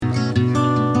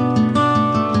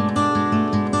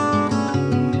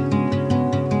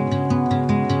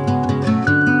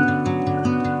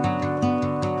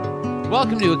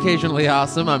Welcome to Occasionally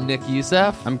Awesome. I'm Nick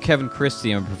Youssef. I'm Kevin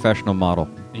Christie. I'm a professional model.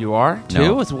 You are? Too,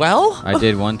 No. as well? I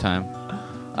did one time.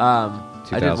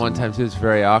 I did one time, too. It's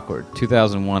very awkward.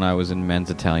 2001, I was in Men's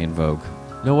Italian Vogue.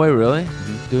 No way, really?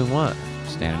 Mm-hmm. Doing what?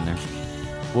 Standing there.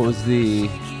 What was the...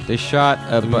 They shot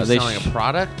a... Were you selling a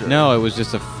product? Or? No, it was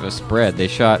just a spread. They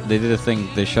did a thing.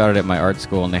 They shot it at my art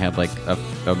school, and they had like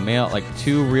a male, like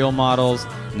two real models,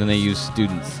 and then they used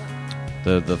students.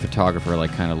 The photographer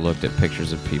like kind of looked at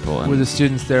pictures of people. And Were the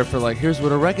students there for like, here's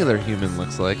what a regular human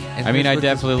looks like? And I mean, here's I what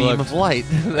definitely this beam looked... of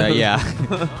light.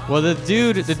 Yeah. Well, the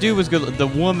dude was good. The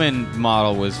woman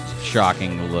model was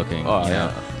shocking looking. Oh, you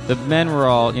yeah. know? The men were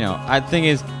all, the thing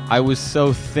is, I was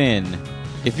so thin.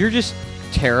 If you're just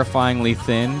terrifyingly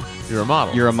thin, You're a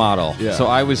model. you're a model. Yeah. So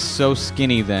I was so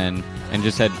skinny then and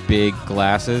just had big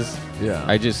glasses. Yeah.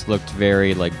 I just looked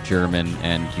very like German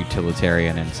and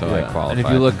utilitarian, and so I qualified. And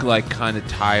if you look like kind of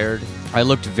tired, I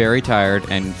looked very tired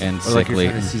and or like sickly.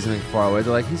 you're trying to see something far away,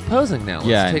 they're like, he's posing now.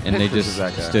 Let's take and they pictures just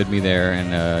of that guy. stood me there,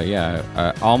 and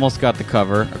I almost got the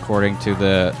cover according to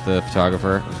the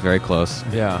photographer. It was very close.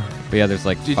 Yeah. But yeah, there's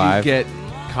like Did 5. you get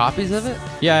copies of it?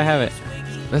 Yeah, I have it.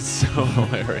 That's so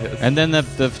hilarious. And then the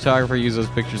photographer used those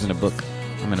pictures in a book.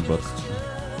 I'm in a book.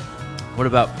 What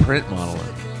about print modeling?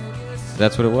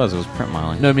 That's what it was. It was print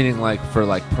modeling. No, meaning like for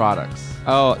like products.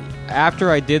 Oh, after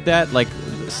I did that, like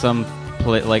some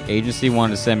agency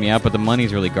wanted to send me out, but the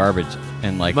money's really garbage.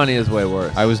 And like Money is way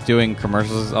worse. I was doing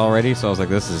commercials already, so I was like,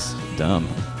 this is dumb.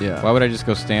 Yeah. Why would I just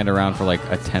go stand around for like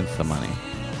a tenth the money?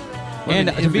 Well, And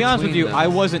I mean, to be honest with you, between I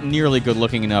those- wasn't nearly good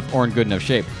looking enough or in good enough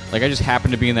shape. Like I just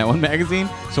happened to be in that one magazine.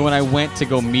 So when I went to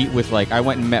go meet with I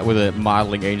went and met with a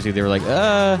modeling agency, they were like,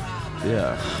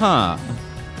 Yeah. huh.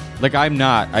 Like I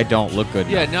don't look good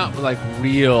Yeah, enough. not like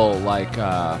real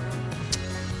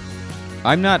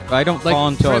I don't fall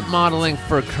like into print modeling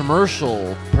for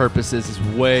commercial purposes is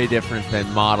way different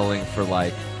than modeling for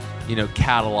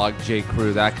catalog J.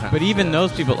 Crew, that kind But of even shit.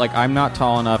 those people, like I'm not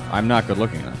tall enough, I'm not good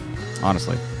looking enough.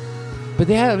 Honestly. But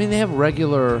they have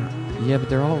regular. Yeah, but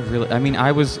they're all really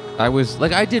I was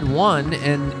Like I did one,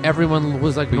 and everyone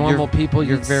was like But normal people.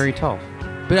 You're You'd very tall.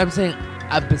 But I'm saying,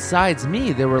 besides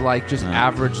me, they were like just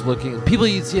average looking people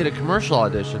you'd see at a commercial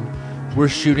audition. Were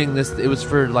shooting this. It was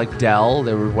for like Dell.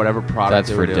 They were whatever product. That's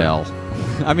they for were doing. Dell.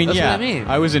 I mean, That's yeah. what I mean.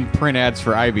 I was in print ads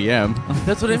for IBM.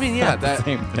 That's what I mean. Yeah, Not the that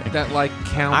same thing. that like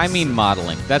counts. I mean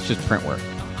modeling. That's just print work.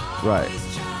 right.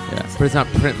 Yeah. But it's not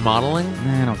print modeling.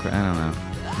 Nah, I don't know.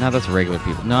 No, that's regular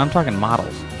people. No, I'm talking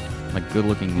models. Like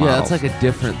good-looking models. Yeah, that's like a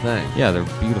different thing. Yeah, they're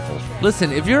beautiful.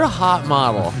 Listen, if you're a hot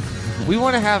model, we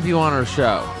want to have you on our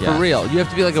show. Yeah. For real. You have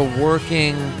to be like a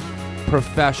working,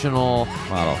 professional,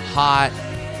 Model. hot,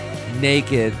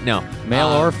 naked. No. Male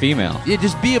or female. Yeah,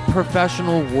 just be a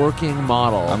professional working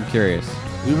model. I'm curious.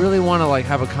 We really want to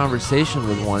have a conversation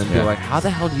with one and be Yeah. like, how the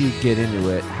hell do you get into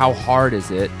it? How hard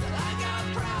is it?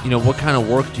 What kind of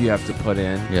work do you have to put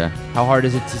in? Yeah. How hard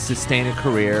is it to sustain a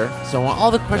career? So on.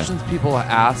 All the questions people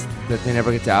ask that they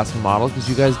never get to ask a model because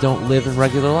you guys don't live in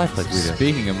regular life like we do.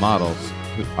 Speaking of models,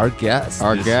 Our guest.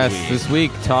 this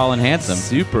week, tall and handsome.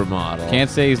 Supermodel. Can't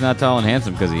say he's not tall and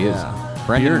handsome because he is. Yeah.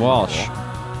 Brendan Beard Walsh.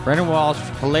 Brendan Walsh,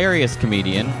 hilarious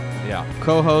comedian, Yeah.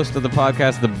 co-host of the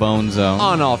podcast The Bone Zone.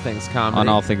 On All Things Comedy. On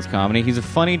All Things Comedy. He's a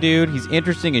funny dude. He's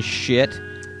interesting as shit.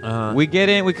 We get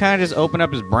in, we kind of just open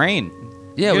up his brain.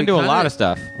 Yeah, we we do a kinda- lot of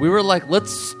stuff. We were like,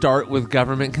 let's start with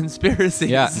government conspiracies.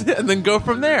 Yeah. And then go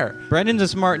from there. Brendan's a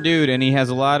smart dude, and he has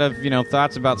a lot of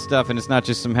thoughts about stuff, and it's not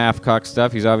just some half-cocked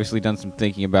stuff. He's obviously done some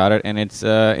thinking about it, and it's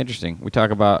interesting. We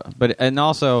talk about, and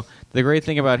also the great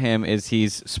thing about him is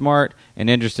he's smart and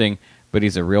interesting, but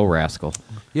he's a real rascal.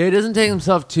 Yeah, he doesn't take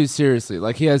himself too seriously.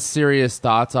 Like, he has serious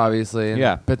thoughts, obviously.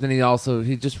 Yeah. But then he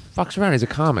just fucks around. He's a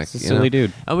comic. He's a silly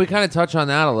dude. And we kind of touch on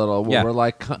that a little. Where Yeah. we're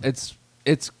like,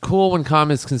 it's cool when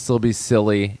comics can still be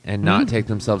silly and not take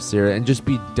themselves serious and just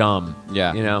be dumb.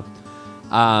 Yeah.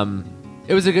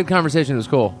 It was a good conversation. It was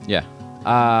cool. Yeah.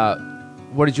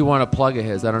 What did you want to plug of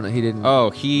his? I don't know. He didn't. Oh,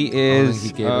 he is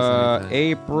think he gave us anything.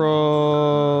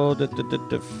 April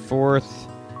 4th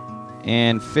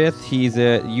and 5th. He's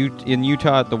in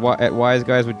Utah at Wise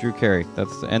Guys with Drew Carey.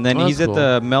 And then Oh, he's that's at cool.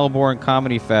 the Melbourne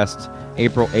Comedy Fest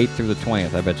April 8th through the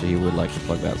 20th. I bet you he would like to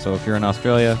plug that. So if you're in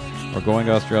Australia or going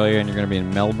to Australia and you're going to be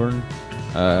in Melbourne,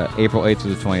 April 8th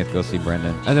through the 20th, go see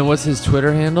Brendan. And then what's his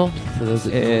Twitter handle? For those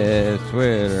that His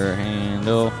Twitter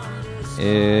handle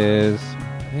is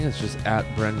I think it's just at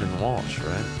Brendan Walsh,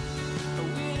 right?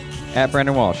 at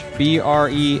Brendan Walsh. BRENDON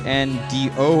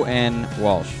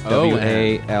Walsh.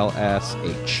 O-N.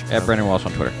 WALSH. At Brendan Walsh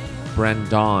on Twitter.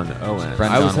 Brendan Owen.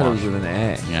 Brendan I always thought it was Walsh. with an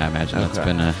A. Yeah, I imagine that's Okay.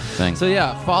 been a thing. So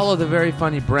yeah, follow the very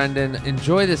funny Brendan.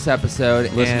 Enjoy this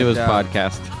episode. Listen to and, his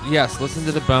podcast. Yes, listen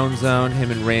to the Bone Zone.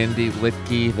 Him and Randy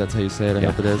Litke. That's how you say it. I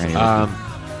Yeah, hope it is. Randy Litke.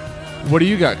 What do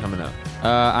you got coming up?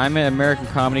 I'm at American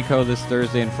Comedy Co. this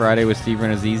Thursday and Friday with Steve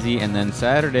Renazizi, and then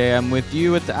Saturday I'm with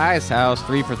you at the Ice House,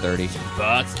 3 for 30.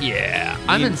 Fuck yeah!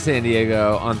 I'm in San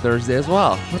Diego on Thursday as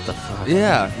well. What the fuck?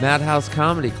 Yeah, Madhouse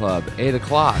Comedy Club, 8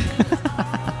 o'clock.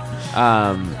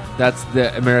 That's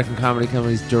the American Comedy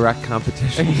Company's direct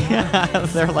competition. Yeah,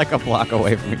 they're like a block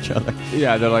away from each other.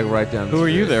 Yeah, they're like right down the Who are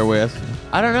you street. there with?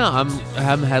 I don't know.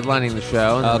 I'm headlining the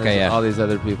show. And then Okay, there's yeah. all these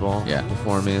other people Yeah.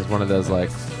 before me. It's one of those like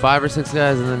 5 or 6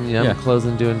 guys, and then Yeah. I'm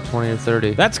closing doing 20 or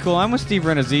 30. That's cool. I'm with Steve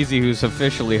Renazizi, who's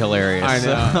officially hilarious. I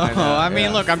know, So, I know, I mean,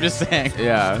 yeah. look, I'm just saying.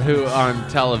 Yeah, who on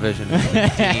television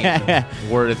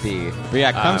worthy. But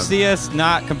yeah, come see us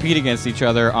not compete against each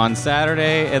other on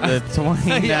Saturday at the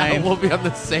 29th Yeah, we'll be on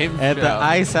the same at show. the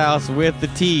Ice House with the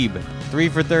Teeb. 3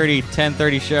 for 30,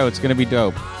 10:30 show. It's going to be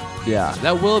dope. Yeah,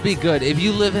 that will be good. If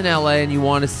you live in LA and you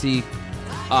want to see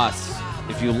us,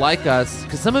 if you like us,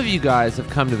 because some of you guys have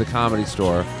come to the Comedy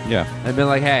Store Yeah. and been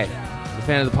like, hey, I'm a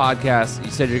fan of the podcast. You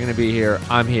said you're going to be here.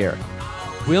 I'm here.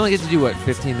 We only get to do,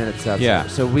 15-minute sets? Yeah.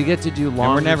 So we get to do longer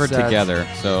And we're never sets. together.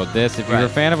 So if you're a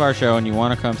Right. fan of our show and you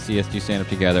want to come see us do stand-up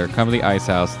together, come to the Ice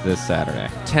House this Saturday.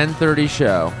 10:30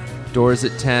 show. Doors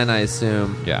at 10, I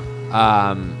assume. Yeah.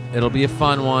 It'll be a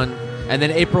fun one. And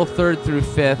then April 3rd through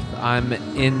 5th, I'm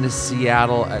in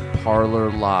Seattle at Parlor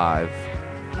Live.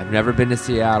 I've never been to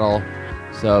Seattle,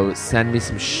 so send me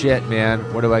some shit, man.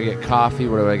 Where do I get coffee?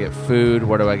 Where do I get food?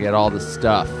 Where do I get all the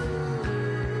stuff?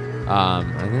 I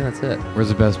think that's it. Where's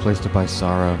the best place to buy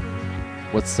sorrow?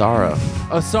 What's sorrow?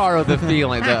 Oh, sorrow, the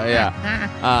feeling.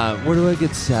 Yeah. Where do I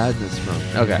get sadness from?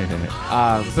 Okay.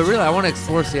 But really, I want to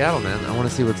explore Seattle, man. I want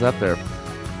to see what's up there.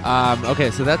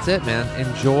 Okay, so that's it, man.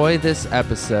 Enjoy this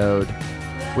episode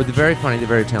with the very funny, the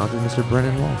very talented Mr.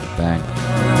 Brendan Walsh. Bang.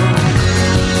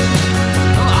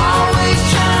 Always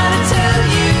trying to tell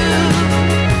you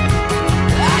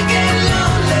I get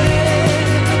lonely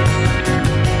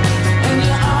and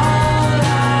you're all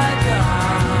I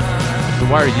got. So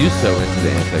why are you so into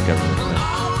the anti-government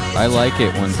thing? I like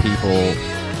it when people,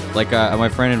 like my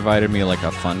friend invited me to like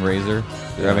a fundraiser.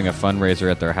 They're having a fundraiser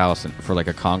at their house for like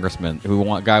a congressman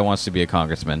guy wants to be a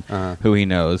congressman who he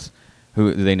knows,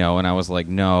 who they know, and I was like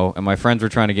no, and my friends were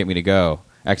trying to get me to go.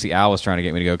 Actually, Al was trying to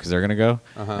get me to go because they're gonna go,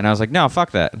 and I was like no,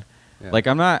 fuck that. Yeah. Like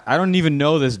I don't even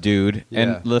know this dude, Yeah.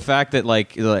 and the fact that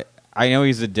like I know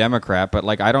he's a Democrat, but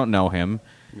like I don't know him.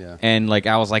 Yeah. And like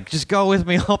I was like, just go with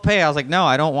me, I'll pay. I was like, no,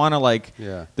 I don't want to. Like,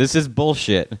 Yeah. this is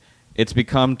bullshit. It's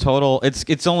become total.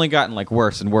 It's only gotten like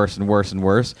worse and worse and worse and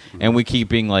worse, and we keep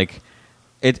being like,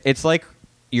 it's like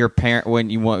your parent when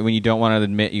you don't want to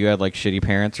admit you had like shitty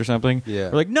parents or something. Yeah.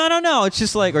 We're like, no. It's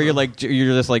just like, or you're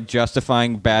just like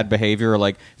justifying bad behavior, or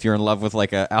like if you're in love with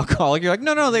like an alcoholic, you're like,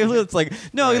 no. It's like,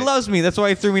 no, he Right. loves me. That's why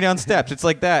he threw me down steps. It's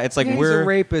like that. It's like Yeah, he's we're a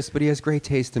rapist, but he has great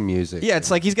taste in music. yeah, it's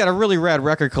like he's got a really rad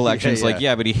record collection. Yeah, It's like, yeah.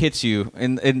 yeah, but he hits you.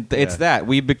 And it's Yeah. that.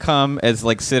 We become, as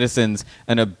like citizens,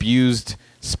 an abused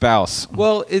spouse.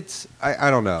 Well, it's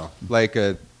I don't know. Like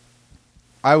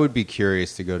I would be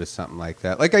curious to go to something like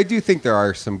that. Like I do think there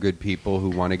are some good people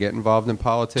who want to get involved in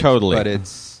politics. Totally. But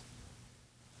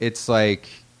it's like,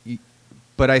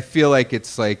 but I feel like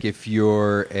it's like if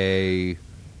you're a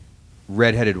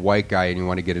redheaded white guy and you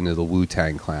want to get into the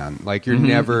Wu-Tang Clan, like you're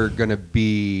never gonna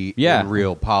be Yeah. in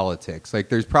real politics. Like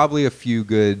there's probably a few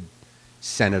good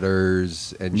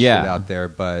senators and Yeah. shit out there,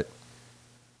 but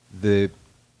the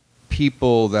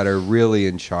people that are really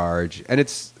in charge, and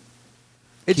it's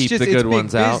Keep just the it's good big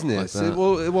ones out, business. like that.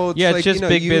 Well, it's Yeah, it's like, just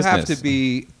big you have business. to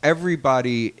be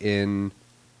everybody in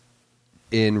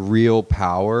real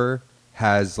power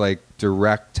has like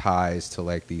direct ties to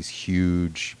like these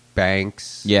huge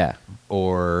banks, Yeah.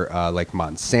 or like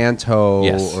Monsanto,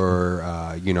 Yes. or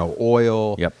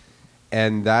oil, Yep.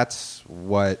 and that's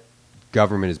what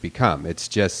government has become. It's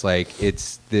just like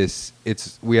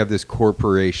we have this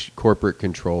corporate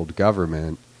controlled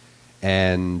government,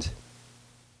 and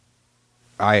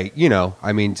I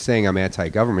mean, saying I'm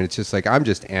anti-government, it's just like I'm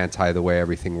just anti the way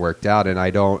everything worked out, and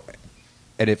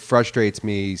it frustrates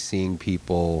me seeing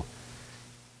people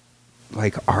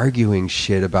like arguing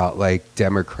shit about like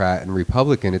Democrat and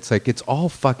Republican. It's like it's all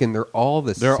fucking. They're all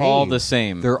the same. They're all the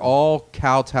same. They're all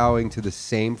kowtowing to the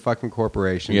same fucking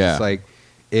corporations. Yeah. It's like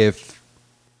if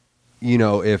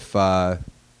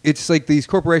it's like these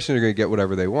corporations are going to get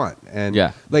whatever they want, and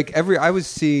Yeah. like I was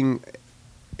seeing.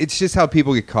 It's just how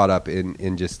people get caught up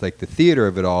in just like the theater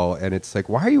of it all, and it's like,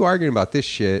 why are you arguing about this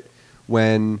shit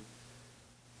when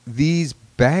these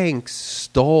banks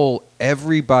stole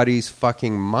everybody's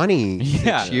fucking money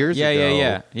 6 years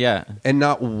ago. Yeah. And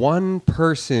not one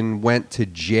person went to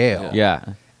jail. Yeah.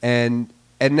 And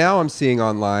now I'm seeing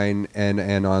online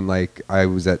and on, like, I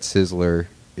was at Sizzler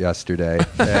yesterday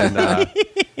and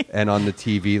and on the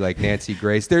TV, like, Nancy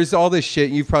Grace. There's all this shit.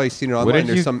 You've probably seen it online.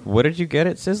 What did you get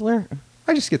at Sizzler?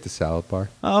 I just get the salad bar.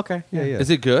 Oh, okay. Yeah. Is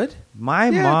it good? My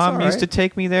Yeah, mom it's all used to right.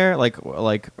 take me there,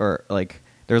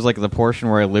 there's like the portion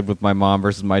where I lived with my mom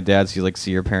versus my dad. So you like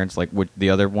see your parents like with the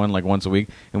other one like once a week,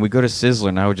 and we go to Sizzler,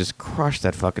 and I would just crush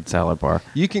that fucking salad bar.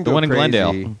 You can The go one in crazy.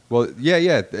 Glendale. Well,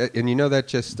 yeah, and you know that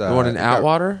just The one in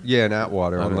Atwater? Yeah, in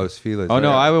Atwater on Okay. Los Feliz. Oh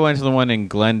no, Yeah. I went to the one in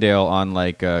Glendale on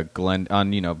like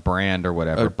Brand or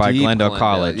whatever Oh, by deep Glendale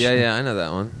College. Yeah, I know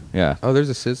that one. Yeah. Oh, there's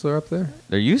a Sizzler up there.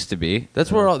 There used to be.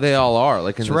 That's where they all are.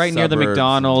 Like in It's the right near the suburbs.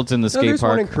 McDonald's and the No, skate there's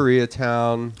park. one in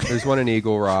Koreatown. There's one in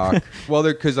Eagle Rock. Well,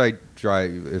 because I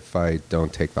drive if I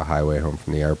don't take the highway home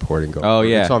from the airport and go. Oh,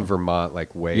 yeah. It's on Vermont,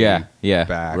 like way Yeah.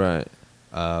 back. Right.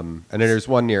 And then there's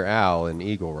one near Al in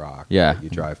Eagle Rock. Yeah. that you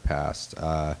drive past.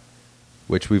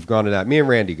 Which we've gone to that. Me and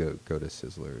Randy go to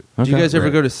Sizzler. Do you guys ever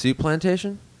Right. go to Soup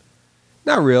Plantation?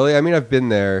 Not really. I mean, I've been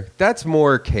there. That's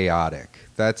more chaotic.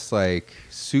 That's like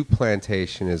Soup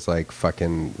Plantation is like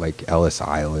fucking like Ellis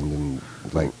Island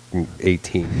and like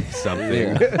 18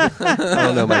 something. I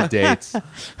don't know my dates.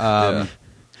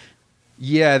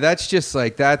 Yeah, that's just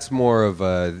like that's more of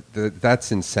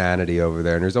that's insanity over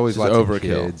there, and there's always This is lots overkill. of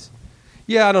kids.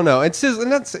 Yeah, I don't know. And Sizzler,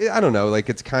 and that's I don't know. Like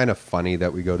it's kind of funny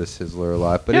that we go to Sizzler a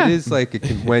lot, but Yeah. it is like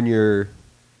when you're.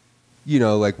 You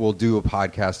know, like we'll do a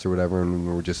podcast or whatever, and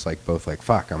we're just like both like,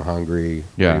 "Fuck, I'm hungry.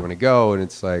 Where Yeah. do you want to go?" And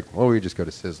it's like, "Well, we just go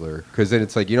to Sizzler," because then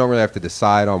it's like you don't really have to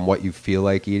decide on what you feel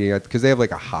like eating because they have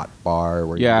like a hot bar.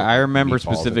 Where you Yeah, get, I like, remember meatballs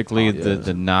and specifically tacos.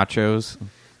 the nachos.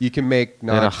 You can make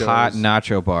They had a nachos. hot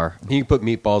nacho bar. You can put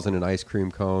meatballs in an ice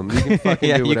cream cone. You can fucking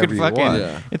Yeah, do you whatever could you fucking. want.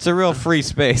 Yeah. It's a real free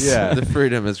space. Yeah. The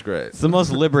freedom is great. It's the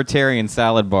most libertarian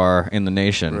salad bar in the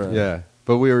nation. Right. Yeah,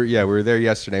 but we were there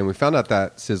yesterday, and we found out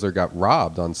that Sizzler got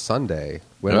robbed on Sunday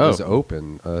when it Oh. was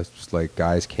open. Just like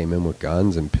guys came in with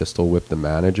guns and pistol whipped the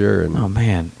manager, and Oh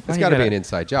man, it's got to be an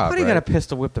inside job. Why do you right? got to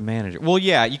pistol whip the manager? Well,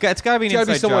 yeah, it's got to be an It's got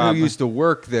to inside be someone job. who used to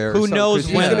work there. Who knows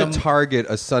He's when going the- to target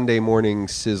a Sunday morning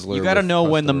Sizzler. You got to with know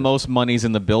when the customers. most money's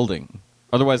in the building.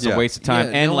 Otherwise, it's Yeah. a waste of time.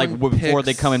 Yeah, and no like one before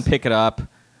they picks- come and pick it up,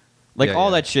 like Yeah, all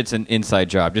yeah. that shit's an inside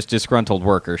job. Just disgruntled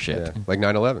worker shit. Yeah, like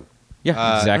 9/11.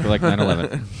 Yeah, exactly like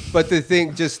 9/11. But the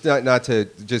thing, just not to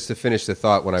finish the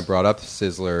thought, when I brought up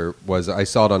Sizzler, was I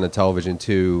saw it on the television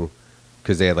too,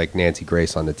 because they had like Nancy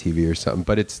Grace on the TV or something.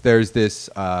 But there's this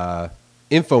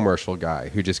infomercial guy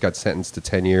who just got sentenced to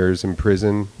 10 years in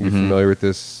prison. You Mm-hmm. familiar with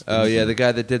this? Oh yeah, the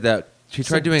guy that did that. He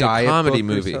tried doing a Diet comedy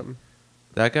book or movie. something?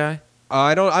 That guy.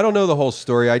 I don't know the whole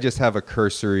story. I just have a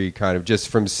cursory kind of just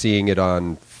from seeing it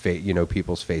on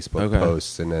people's Facebook Okay.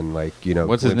 posts, and then like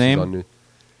What's his glimpses name? on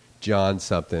John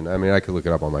something. I mean, I could look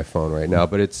it up on my phone right now,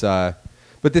 but it's but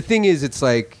the thing is, it's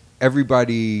like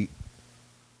everybody's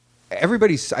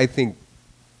I think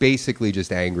basically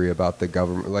just angry about the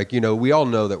government. Like we all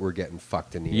know that we're getting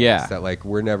fucked in the Yeah. ass. That like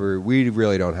we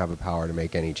really don't have the power to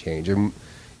make any change, and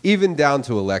even down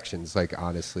to elections. Like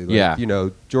honestly, like, Yeah.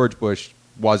 George Bush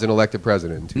wasn't elected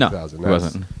president in No, 2000. he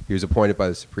wasn't. He was appointed by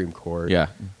the Supreme Court. Yeah.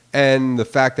 And the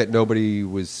fact that nobody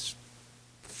was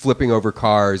flipping over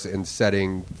cars and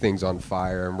setting things on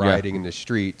fire and Yeah. rioting in the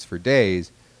streets for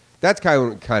days, that's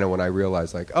kind of when I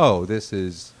realized, like, oh,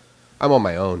 I'm on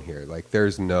my own here. Like,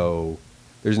 there's never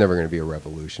going to be a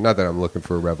revolution. Not that I'm looking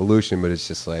for a revolution, but it's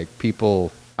just like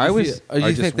people. I You was. feel- you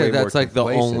just think way that more that's like the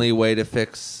complacent. only way to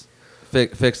fix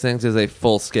things is a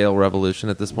full scale revolution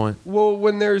at this point? Well,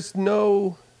 when there's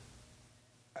no.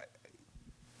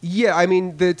 Yeah, I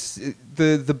mean, that's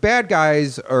the bad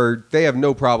guys they have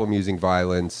no problem using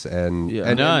violence, and Yeah.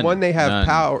 and None. when they have None.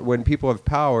 power, when people have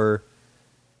power,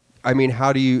 I mean,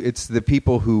 how do you? It's the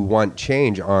people who want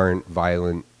change aren't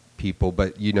violent people,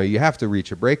 but you have to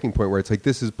reach a breaking point where it's like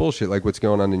this is bullshit, like what's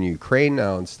going on in Ukraine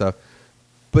now and stuff.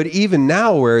 But even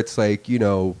now, where it's like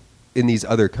in these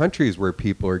other countries where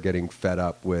people are getting fed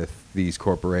up with these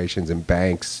corporations and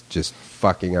banks just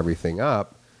fucking everything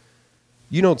up.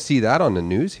 You don't see that on the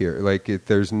news here. Like,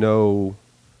 there's no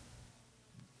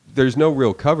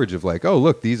real coverage of like, oh,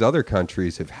 look, these other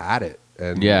countries have had it,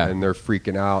 and Yeah. and they're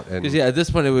freaking out. And Because at this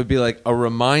point it would be like a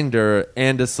reminder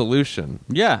and a solution.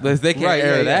 Yeah. They can't Right,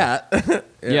 air yeah, that.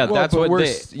 Yeah, Well, that's but what we're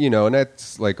they. and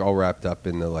that's like all wrapped up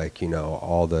in the like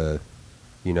all the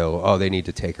oh, they need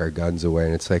to take our guns away,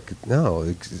 and it's like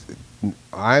no,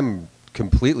 I'm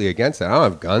completely against that. I don't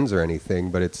have guns or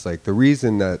anything, but it's like the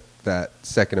reason that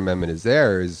Second Amendment is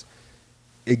there is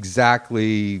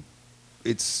exactly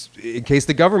it's in case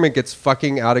the government gets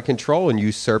fucking out of control and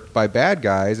usurped by bad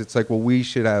guys. It's like, well, we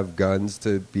should have guns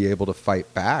to be able to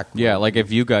fight back. Yeah, like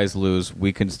if you guys lose,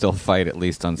 we can still fight at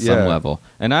least on some Yeah. level.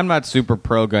 And I'm not super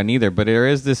pro gun either, but there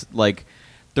is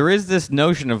this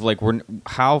notion of like,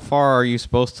 how far are you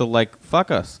supposed to like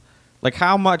fuck us? Like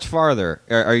how much farther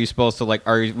are you supposed to like?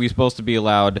 Are we supposed to be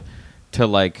allowed to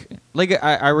like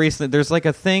I recently there's like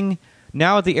a thing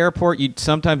now at the airport. You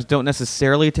sometimes don't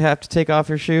necessarily have to take off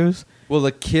your shoes, Well,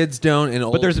 the kids don't, and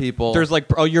old but people. there's like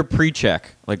your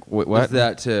pre-check. Like what? There's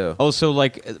that too. Oh, so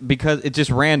like because it's just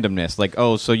randomness. Like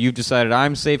so you've decided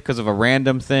I'm safe because of a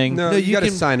random thing. No, No, you you got to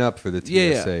can- sign up for the TSA.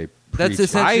 Yeah. That's pre-check.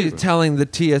 essentially telling the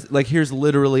TS, like, here's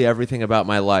literally everything about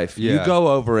my life. Yeah. You go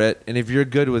over it, and if you're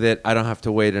good with it, I don't have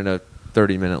to wait in a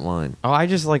 30-minute line. Oh, I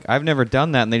just like I've never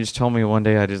done that, and they just told me one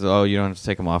day you don't have to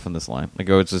take them off in this line. Like,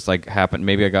 it's just like happened.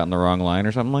 Maybe I got in the wrong line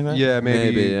or something like that. Yeah,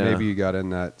 maybe Maybe, yeah. you got in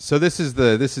that. So this is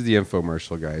the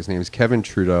infomercial guy. His name is Kevin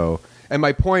Trudeau. And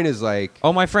my point is like,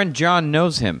 Oh, my friend John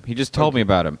knows him. He just told me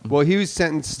about him. well, he was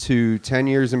sentenced to 10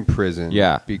 years in prison.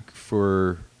 Yeah.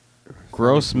 For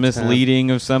Gross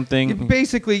misleading of something.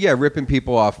 basically, yeah, ripping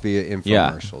people off via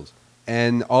infomercials.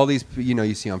 And all these,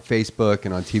 you see on Facebook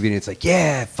and on TV, and it's like,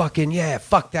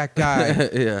 fuck that guy.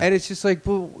 Yeah. And it's just like,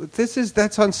 well,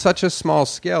 that's on such a small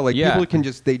scale. Like, Yeah.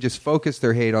 people they just focus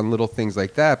their hate on little things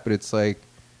like that. But it's like,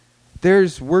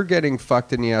 we're getting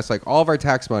fucked in the ass. Like, all of our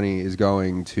tax money is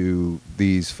going to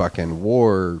these fucking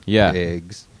war Yeah.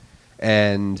 pigs.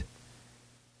 And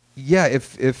yeah,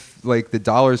 if like the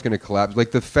dollar is going to collapse,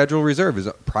 like the Federal Reserve is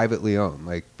privately owned.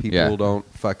 Like, people Yeah. don't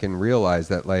fucking realize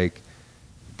that, like,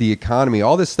 the economy,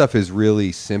 all this stuff is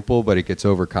really simple, but it gets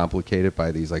overcomplicated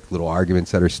by these like little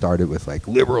arguments that are started with like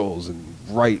liberals and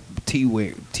right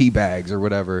tea bags or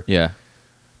whatever. Yeah.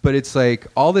 But it's like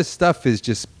all this stuff is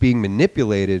just being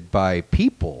manipulated by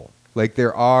people. Like,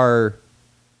 there are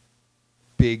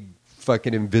big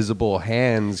fucking invisible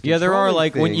hands. Yeah, there are controlling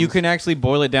like when you things. can actually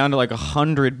boil it down to like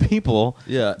 100 people.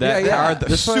 Yeah. that Yeah. are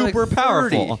There's probably, super like,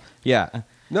 powerful. 30. Yeah.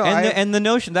 No, and the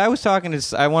notion that I was talking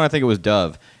to, I want to think it was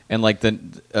Dove, and like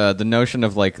the notion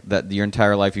of like that your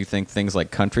entire life you think things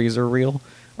like countries are real.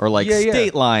 Or like Yeah, yeah.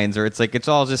 state lines, or it's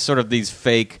all just sort of these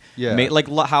fake, Yeah. like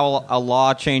how a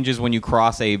law changes when you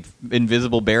cross a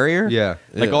invisible barrier. Yeah.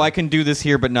 like Yeah. I can do this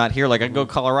here, but not here. Like I can go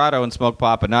to Colorado and smoke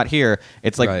pot, but not here.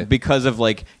 It's like Right. because of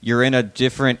like you're in a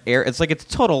different area. It's like it's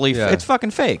totally, Yeah. it's fucking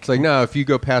fake. It's like, no, if you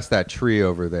go past that tree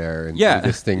over there and Yeah. do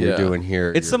this thing Yeah. you're doing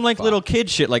here, It's you're some like fucked. little kid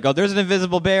shit. Like, oh, there's an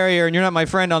invisible barrier, and you're not my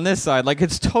friend on this side. Like,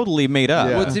 it's totally made up.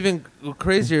 Yeah. What's even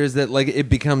crazier is that, like, it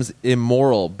becomes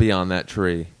immoral beyond that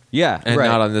tree. Yeah, And Right.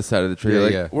 not on this side of the tree. Yeah,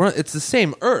 like, yeah. it's the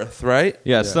same Earth, right?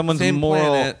 yeah. Someone's Same moral.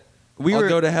 planet. I'll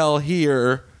go to hell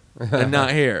here and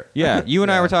not here. Yeah, you and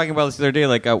I Yeah. were talking about this the other day.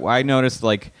 Like, I noticed,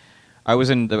 like, I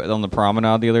was on the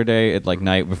promenade the other day at like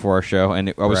night before our show,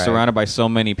 and I was Right. surrounded by so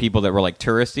many people that were like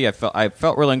touristy. I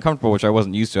felt really uncomfortable, which I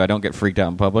wasn't used to. I don't get freaked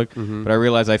out in public, but I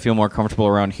realized I feel more comfortable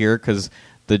around here because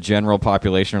the general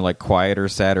population are like quieter,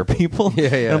 sadder people. Yeah,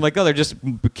 yeah. And I'm like, oh, they're just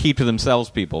keep to themselves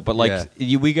people. But like,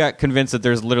 we got convinced that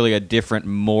there's literally a different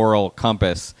moral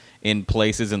compass in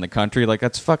places in the country. Like,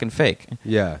 that's fucking fake.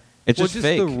 Yeah. It's well, just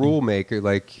fake. the rule maker.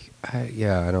 Like, I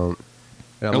don't.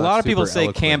 I'm A not lot of people super say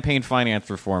eloquent. campaign finance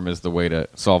reform is the way to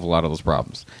solve a lot of those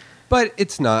problems. But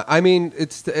it's not. I mean,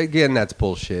 it's again, that's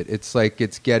bullshit. It's like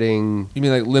it's getting. You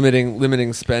mean like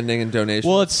limiting spending and donations?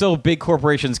 Well, it's so big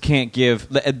corporations can't give,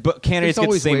 but candidates There's get the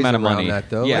always same ways amount of around money. that,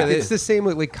 though. Yeah, Like, it's the same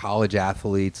with like college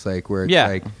athletes, like where it's Yeah.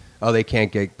 like, oh, they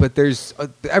can't get. But there's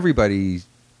everybody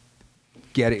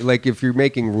getting like if you're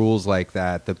making rules like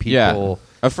that, the people. Yeah.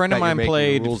 A friend of that you're mine making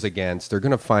played- rules against. They're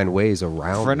gonna find ways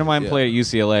around. a friend of mine Yeah. played at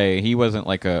UCLA. He wasn't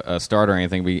like a starter or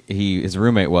anything, but his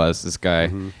roommate was this guy,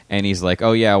 Mm-hmm. and he's like,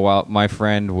 oh yeah, well my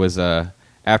friend was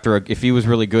if he was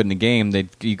really good in the game,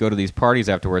 you go to these parties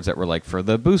afterwards that were like for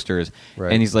the boosters,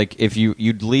 Right. and he's like, if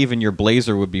you'd leave and your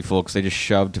blazer would be full because they just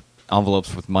shoved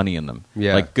envelopes with money in them.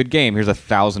 Yeah. Like, good game. Here's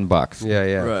 $1,000. Yeah,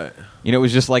 yeah, right. You know, it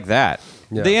was just like that.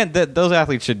 Yeah. Those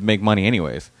athletes should make money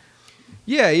anyways.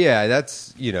 yeah.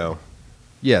 That's yeah.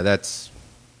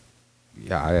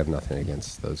 I have nothing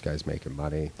against those guys making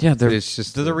money. Yeah, it's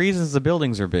just they're the reasons the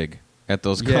buildings are big at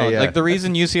those Yeah, colleges. yeah. Like, the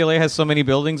reason UCLA has so many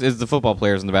buildings is the football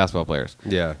players and the basketball players.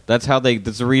 Yeah. That's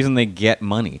the reason they get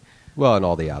money. Well, and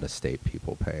all the out-of-state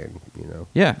people paying,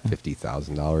 Yeah.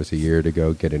 $50,000 a year to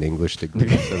go get an English degree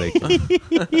so they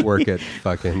can work at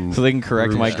fucking So they can correct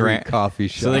Brew my Street coffee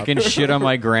shop. So they can shit on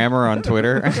my grammar on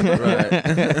Twitter.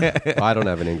 Well, I don't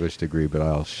have an English degree, but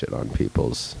I'll shit on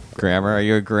people's. Grammar? Are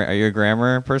you a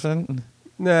grammar person?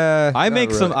 Nah, I not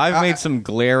make some. really. I've made some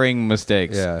glaring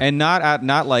mistakes, Yeah. and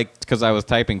not like because I was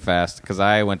typing fast because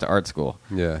I went to art school.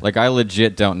 Yeah. like I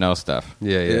legit don't know stuff.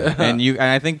 Yeah. And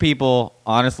I think people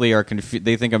honestly are confused.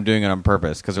 They think I'm doing it on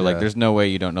purpose because they're like, Yeah. "There's no way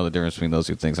you don't know the difference between those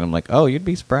two things." And I'm like, "Oh, you'd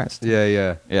be surprised."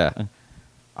 Yeah. Yeah.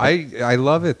 I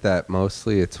love it that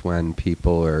mostly it's when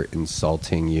people are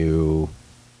insulting you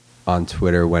on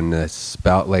Twitter when the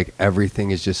spout like everything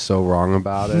is just so wrong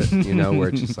about it, you know, where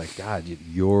it's just like, God,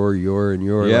 you're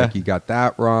Yeah. like you got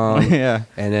that wrong. Yeah.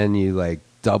 And then you like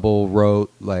double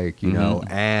wrote like, you know,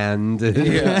 and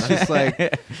it's just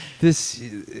like this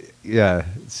yeah,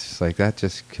 it's just like that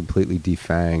just completely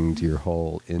defanged your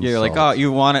whole insult. Yeah, you're like, "Oh,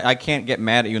 you want it? I can't get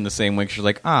mad at you in the same way." 'Cause you're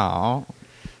like, "Oh,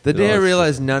 The day I it's-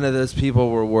 realized none of those people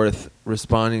were worth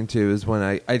responding to is when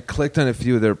I clicked on a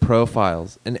few of their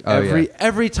profiles, and Oh, yeah.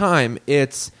 every time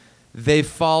it's they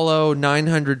follow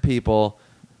 900 people,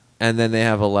 and then they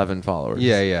have 11 followers.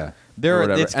 Yeah. or they're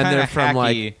whatever. it's and kinda they're from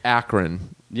hacky. like Akron.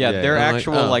 Yeah, Yeah, their I'm like,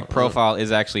 actual oh, like oh. profile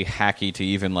is actually hacky to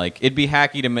even like it'd be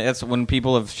hacky to me. That's when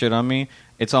people have shit on me.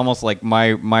 It's almost like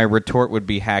my retort would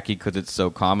be hacky because it's so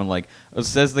common. Like it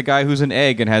says the guy who's an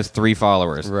egg and has 3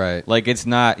 followers. Right. Like it's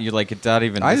not. You're like it's not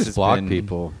even. I this just has block been-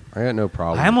 people. I got no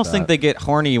problem. I almost with think that. they get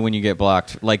horny when you get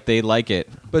blocked. Like they like it.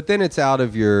 But then it's out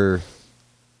of your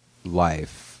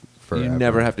life forever. You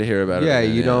never have to hear about it. Yeah,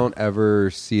 again, you don't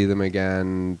ever see them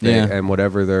again. Yeah. And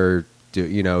whatever they're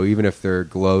you know, even if they're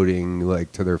gloating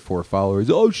like to their 4 followers,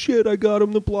 oh shit, I got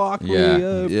him to block me,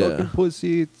 Yeah. Yeah. fucking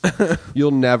pussy.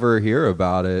 You'll never hear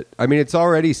about it. I mean, it's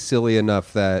already silly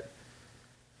enough that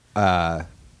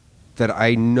that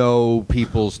I know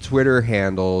people's Twitter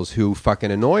handles who fucking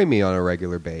annoy me on a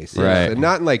regular basis. Right. And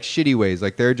not in like shitty ways.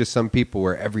 Like there are just some people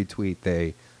where every tweet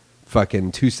they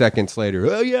fucking 2 seconds later,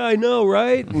 oh yeah, I know,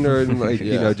 right? And they're like,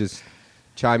 you Yeah. know, just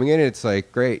chiming in. It's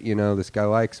like, great, you know, this guy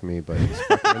likes me, but he's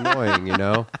fucking annoying, you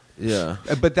know? Yeah.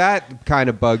 But that kind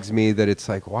of bugs me that it's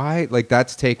like, why? Like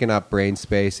that's taking up brain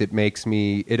space. It makes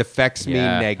me, it affects me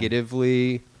Yeah.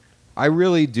 negatively. I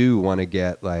really do want to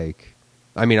get like,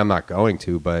 I mean, I'm not going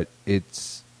to, but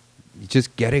it's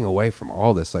just getting away from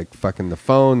all this, like fucking the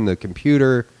phone, the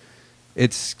computer.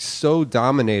 It's so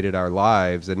dominated our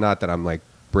lives, and not that I'm like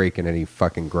breaking any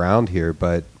fucking ground here,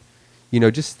 but you know,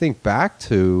 just think back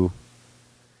to,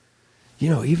 you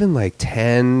know, even like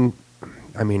 10,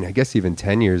 I mean, I guess even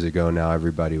 10 years ago now,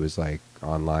 everybody was like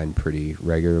online pretty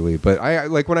regularly. But I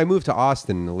like when I moved to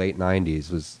Austin in the late 90s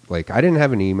was like, I didn't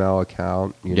have an email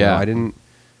account. You know, Yeah. I didn't.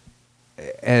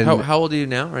 And How old are you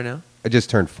now? Right now? I just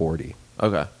turned 40,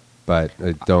 Okay. but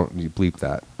don't you bleep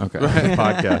that. Okay.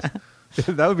 Podcast.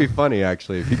 That would be funny,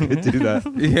 actually, if you could do that.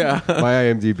 Yeah. My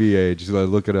IMDb age,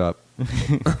 look it up.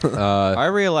 I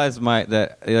realized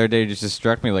that the other day just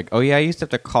struck me like, oh yeah, I used to have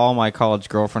to call my college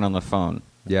girlfriend on the phone.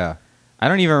 Yeah. I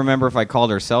don't even remember if I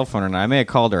called her cell phone or not. I may have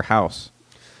called her house.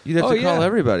 You'd have Oh, to call yeah.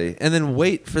 everybody and then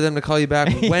wait for them to call you back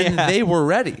when Yeah. they were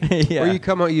ready. Yeah. Or you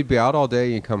come out, you'd be out all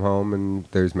day, you come home, and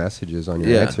there's messages on your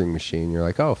Yeah. answering machine. You're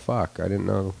like, oh fuck, I didn't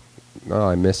know. No,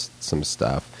 I missed some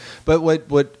stuff. But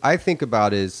what I think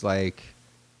about is like,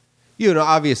 you know,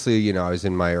 obviously, you know, I was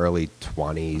in my early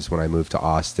 20s when I moved to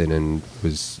Austin and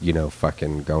was, you know,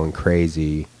 fucking going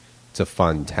crazy. It's a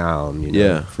fun town, you know,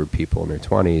 Yeah. for people in their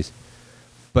 20s.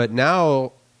 But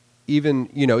now, even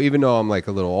though I'm like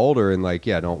a little older and like,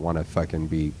 yeah, I don't want to fucking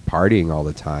be partying all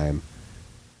the time.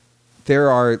 There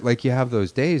are like, you have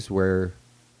those days where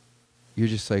you're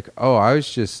just like, oh, I was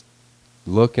just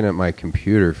looking at my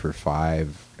computer for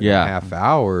 5.5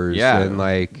 hours. Yeah. And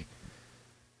like,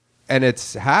 and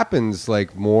it's happens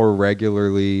like more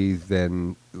regularly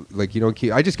than like, you don't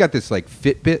keep, I just got this like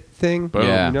Fitbit thing, Boom.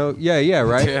 Yeah. you know? Yeah.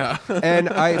 Right. Yeah. And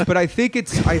but I think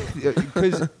it's,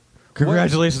 because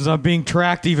Congratulations on being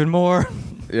tracked even more.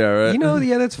 Yeah, right. you know,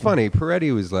 yeah, that's funny.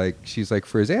 Peretti was like, she's like,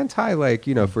 for as anti, like,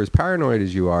 you know, for as paranoid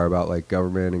as you are about like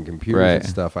government and computers and Right.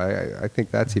 stuff, I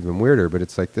think that's even weirder. But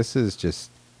it's like, this is just,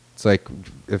 it's like,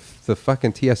 if the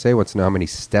fucking TSA wants to know how many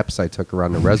steps I took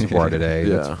around the reservoir today,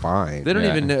 Yeah. that's fine. They don't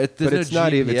Yeah. even know. There's But no it's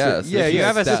not even- GPS. yeah, if you yeah,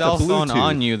 have a it's that cell phone Bluetooth.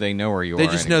 on you, they know where you They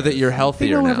are. just know that anyways. you're they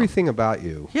healthier know now. everything about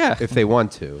you. Yeah. If they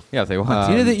want to. Yeah, if they want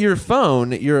Do you know to. that your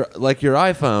phone, your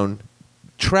iPhone,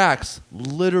 tracks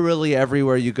literally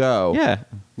everywhere you go? Yeah.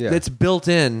 Yeah. It's built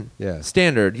in, Yeah.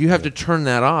 standard. You have to turn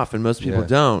that off, and most people Yeah.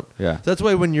 don't. Yeah. So that's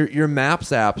why when your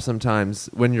Maps app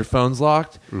sometimes when your phone's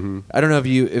locked, Mm-hmm. I don't know if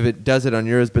it does it on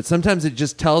yours, but sometimes it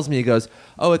just tells me, it goes,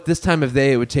 oh, at this time of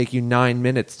day it would take you 9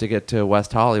 minutes to get to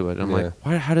West Hollywood. I'm Yeah. like,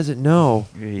 why? How does it know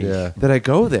Yeah. that I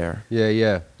go there?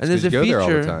 Yeah. And there's It's 'cause a you go there all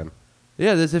the feature- time.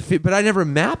 Yeah, there's but I never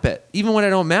map it. Even when I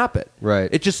don't map it, Right.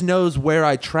 It just knows where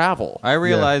I travel. I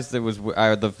realized it was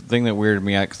the thing that weirded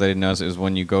me out because I didn't notice it was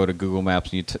when you go to Google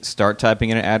Maps and you start typing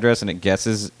in an address and it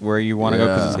guesses where you want to go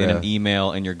because it's in an Yeah.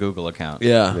 email in your Google account.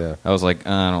 Yeah. I was like,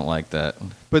 I don't like that.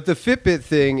 But the Fitbit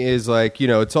thing is like,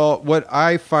 it's all what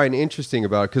I find interesting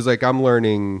about it because like I'm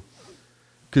learning.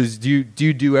 Because do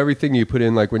you do everything you put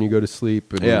in like when you go to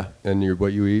sleep and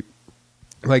what you eat?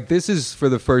 Like this is for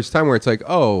the first time where it's like,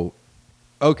 oh,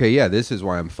 okay, yeah, this is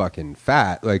why I'm fucking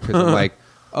fat. Like, because I'm like,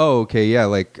 oh, okay, yeah,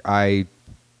 like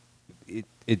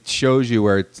it shows you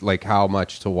where it's like how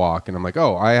much to walk, and I'm like,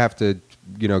 oh, I have to,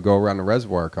 go around the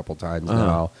reservoir a couple times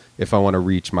now if I want to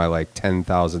reach my like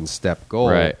 10,000 step goal.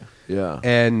 Right. Yeah.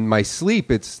 And my sleep,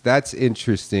 that's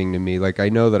interesting to me. Like I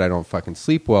know that I don't fucking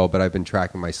sleep well, but I've been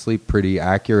tracking my sleep pretty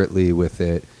accurately with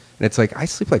it. And it's like I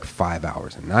sleep like 5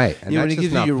 hours a night, and when that's it just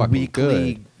gives not you fucking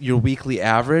your good. weekly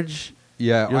average.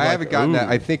 Yeah, You're I like, haven't gotten that.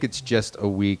 ooh. I think it's just a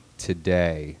week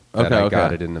today that Okay, I got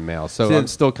okay. it in the mail. So See, I'm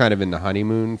still kind of in the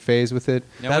honeymoon phase with it.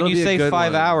 Now, That'll when you be a say good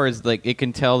 5 one. hours, like it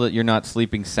can tell that you're not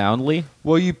sleeping soundly.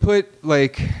 Well, you put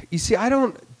like you see, I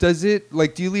don't. Does it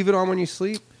like? Do you leave it on when you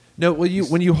sleep? No, when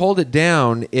you hold it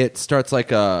down, it starts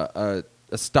like a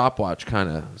stopwatch kind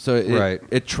of. So Right.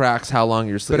 it tracks how long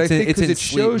you're sleeping. But I think it's because in it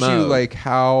sleep shows you mode. like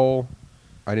how.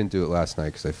 I didn't do it last night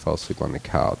because I fell asleep on the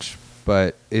couch.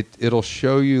 But it'll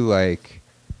show you like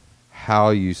how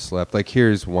you slept. Like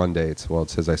here's one day. It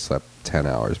says I slept 10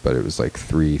 hours, but it was like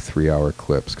 3-hour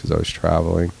clips because I was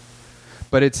traveling.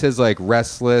 But it says like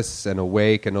restless and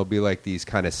awake, and it'll be like these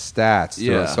kind of stats. to it.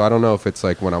 Yeah. So I don't know if it's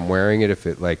like when I'm wearing it, if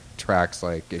it like tracks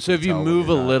like. It So can if you tell when move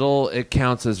a you're not. little, it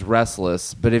counts as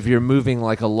restless. But if you're moving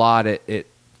like a lot, it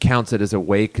counts it as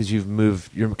awake because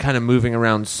you're kind of moving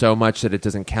around so much that it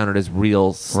doesn't count it as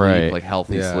real sleep, Right. like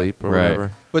healthy Yeah. sleep or Right.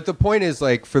 whatever. But the point is,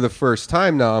 like, for the first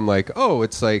time now, I'm like, oh,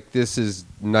 it's like this is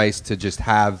nice to just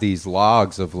have these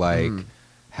logs of like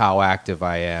how active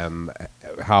I am,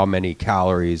 how many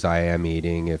calories I am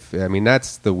eating.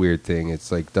 That's the weird thing.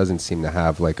 It's like doesn't seem to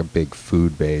have like a big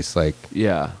food base, like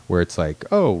Yeah. where it's like,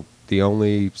 oh, the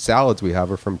only salads we have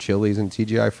are from Chili's and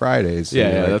TGI Fridays. Yeah,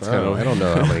 And you're yeah, like, that's kinda oh, I don't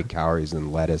know how many calories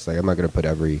in lettuce. Like, I'm not going to put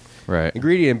every Right.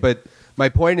 ingredient. But my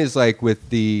point is like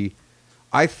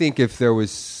I think if there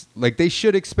was like they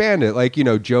should expand it, like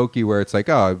jokey where it's like,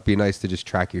 oh, it'd be nice to just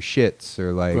track your shits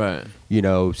or like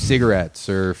Right. cigarettes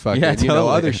or fucking Yeah, totally.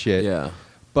 other shit. Yeah.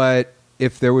 But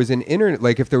if there was an internet,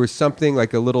 like if there was something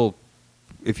like a little,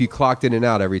 if you clocked in and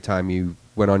out every time you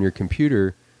went on your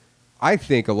computer, I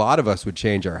think a lot of us would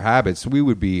change our habits. We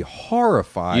would be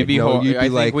horrified. You'd be, No, you'd I be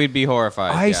think like, we'd be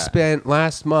horrified. I yeah. spent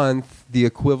last month the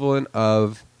equivalent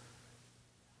of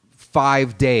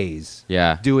 5 days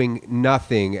Yeah. doing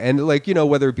nothing. And like,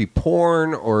 whether it be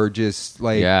porn or just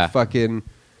like Yeah. fucking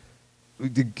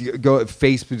go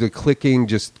Facebook,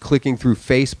 clicking through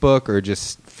Facebook or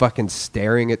just fucking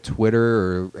staring at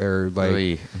Twitter or like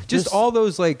Oy. just all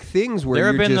those like things where There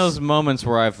have you're been just, those moments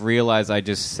where I've realized I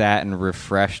just sat and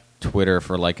refreshed Twitter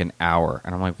for like an hour,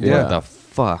 and I'm like, what Yeah. the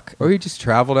fuck? or you just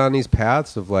travel down these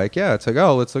paths of like, yeah, it's like,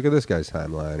 oh, let's look at this guy's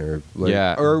timeline or like,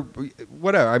 Yeah. or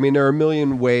whatever. I mean, there are a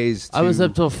million ways to, I was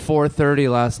up till 4:30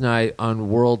 last night on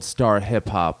World Star Hip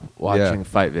Hop watching Yeah.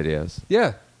 fight videos.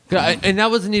 yeah. And that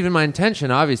wasn't even my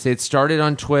intention, obviously. It started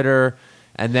on Twitter,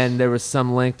 and then there was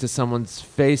some link to someone's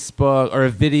Facebook or a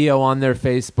video on their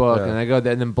Facebook, Yeah. and I go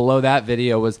there, and then below that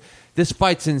video was, this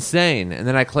fight's insane. And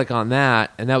then I click on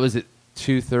that, and that was at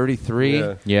 2:33.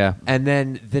 Yeah. Yeah. And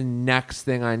then the next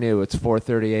thing I knew, it's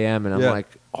 4:30 a.m., and I'm Yeah. like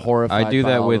horrified I do by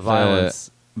that all with the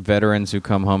violence. veterans who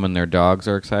come home and their dogs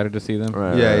are excited to see them.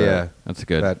 Right. Yeah. That's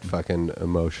good. That fucking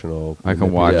emotional, I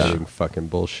can watch- manipulating fucking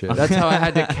bullshit. That's how I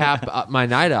had to cap up my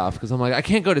night off, because I'm like, I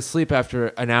can't go to sleep after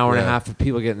an hour and a Yeah. half of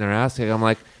people getting their ass kicked. I'm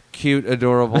like, cute,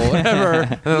 adorable, whatever.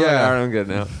 And I'm like, Yeah. all right, I'm good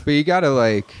now. But you gotta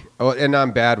like, oh, and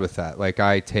I'm bad with that. Like,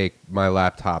 I take my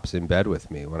laptops in bed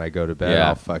with me when I go to bed. Yeah.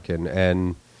 I'll fucking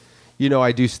and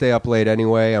I do stay up late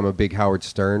anyway. I'm a big Howard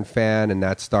Stern fan, and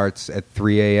that starts at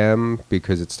 3 a.m.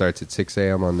 because it starts at 6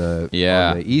 a.m. on the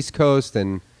East Coast,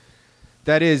 and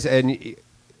that is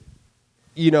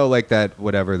like that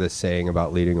whatever the saying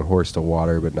about leading a horse to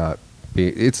water, but not.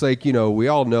 It's like we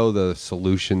all know the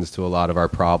solutions to a lot of our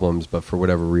problems, but for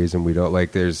whatever reason we don't.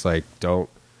 Like, there's like don't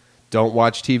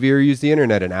watch TV or use the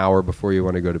internet an hour before you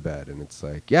want to go to bed, and it's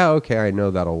like, yeah, okay, I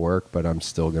know that'll work, but I'm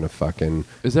still gonna fucking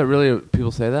Is that really,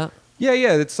 people say that? yeah.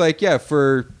 It's like, yeah,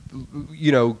 for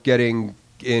getting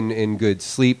in good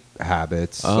sleep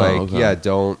habits. Oh, like, okay.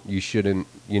 yeah, you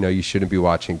shouldn't be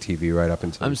watching TV right up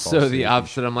until I'm you fall so asleep. the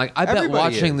opposite. I'm like, I bet Everybody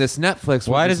watching is. this Netflix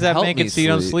will Why just does that help make me it so you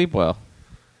don't sleep well?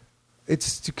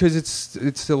 It's because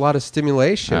it's a lot of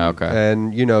stimulation. Oh, okay.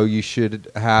 And, you should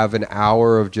have an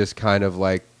hour of just kind of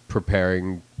like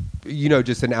preparing,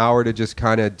 just an hour to just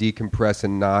kind of decompress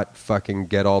and not fucking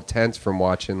get all tense from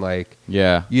watching like,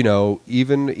 Yeah.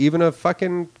 even a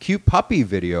fucking cute puppy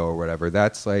video or whatever.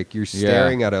 That's like you're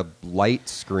staring at a light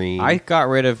screen. I got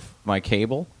rid of my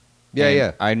cable. Yeah,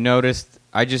 and yeah.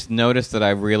 I just noticed that I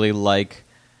really like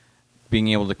being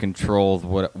able to control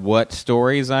what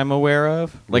stories I'm aware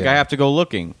of. Like Yeah. I have to go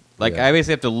looking. Like Yeah. I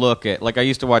basically have to look at. Like I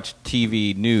used to watch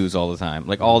TV news all the time,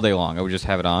 like all day long. I would just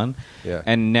have it on. Yeah.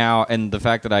 And now, and the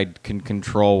fact that I can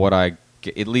control what at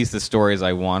least the stories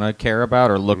I want to care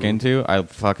about or look into, I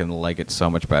fucking like it so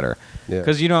much better. Yeah.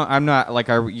 Because I'm not like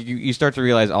you start to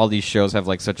realize all these shows have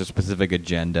like such a specific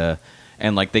agenda.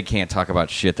 And like they can't talk about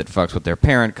shit that fucks with their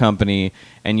parent company,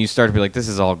 and you start to be like, this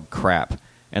is all crap.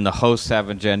 And the hosts have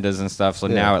agendas and stuff. So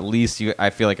Yeah. now at least I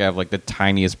feel like I have like the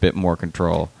tiniest bit more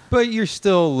control. But you're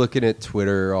still looking at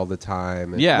Twitter all the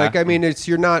time. And, Yeah. like I mean,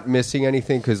 you're not missing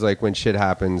anything because like when shit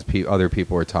happens, other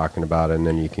people are talking about it, and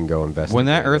then you can go investigate. When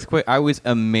that it. earthquake, I was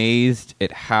amazed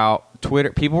at how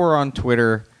people were on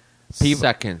Twitter.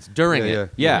 Seconds during Yeah, it.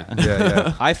 Yeah.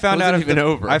 yeah. I found Wasn't out even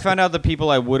over. I found out the people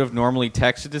I would have normally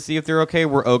texted to see if they're okay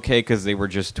were okay because they were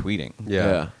just tweeting.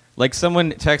 Yeah. Like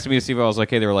someone texted me to see if I was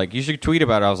okay. They were like, "You should tweet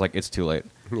about it." I was like, "It's too late."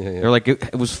 Yeah, yeah. They're like,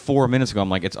 "It was 4 minutes ago." I'm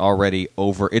like, "It's already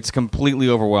over. It's completely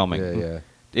overwhelming." Yeah,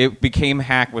 yeah. It became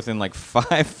hack within like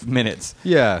 5 minutes.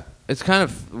 Yeah. It's kind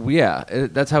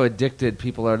of that's how addicted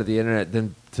people are to the internet.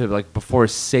 Then to like before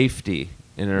safety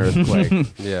in an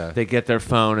earthquake, Yeah. they get their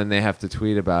phone and they have to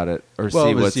tweet about it or Well,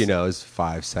 see it was, what's it was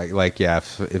 5 seconds. Like, yeah,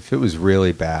 if it was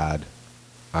really bad,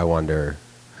 I wonder.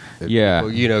 If Yeah.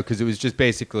 people, because it was just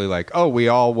basically like, oh, we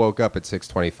all woke up at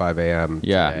 6:25 a.m.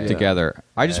 Yeah, today. together.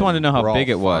 I just And wanted to know we're how all big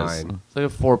it was. fine. It's like a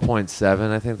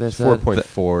 4.7, I think they said.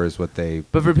 4.4 is what they.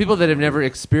 But for people that have never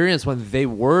experienced one, they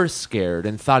were scared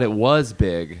and thought it was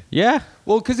big. Yeah.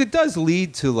 Well, because it does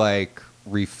lead to like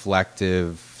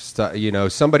reflective stuff.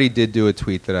 Somebody did do a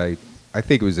tweet that I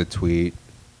think it was a tweet,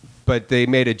 but they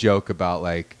made a joke about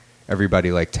like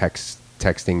everybody like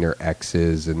texting their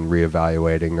exes and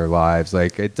reevaluating their lives.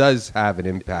 Like it does have an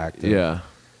impact. Yeah.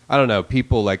 I don't know.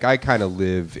 People like I kind of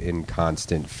live in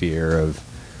constant fear of.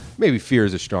 Maybe fear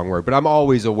is a strong word, but I'm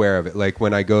always aware of it. Like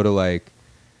when I go to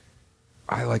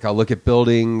I'll look at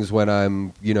buildings when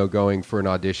I'm, going for an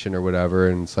audition or whatever,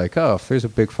 and it's like, oh, if there's a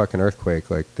big fucking earthquake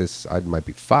like this, I might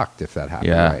be fucked if that happened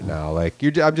Yeah. right now. Like,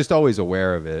 I'm just always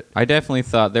aware of it. I definitely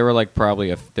thought there were like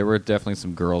there were definitely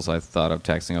some girls I thought of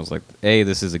texting. I was like, "Hey,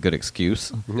 this is a good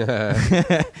excuse."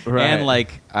 Right. And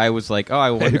like I was like, "Oh,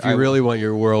 I wonder If you really want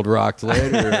your world rocked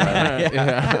later,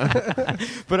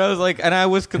 But I was like, and I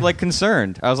was like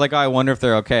concerned. I was like, "Oh, I wonder if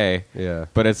they're okay." yeah.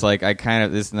 But it's like I kind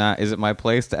of is it my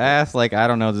place to ask? Like I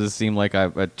don't know. Does it seem like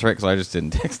a trick? So I just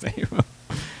didn't text anyone.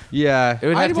 Yeah, It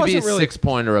would I have to be wasn't really- 6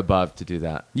 point or above to do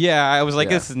that. Yeah, I was like,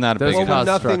 Yeah. this is not a Those big Well, cause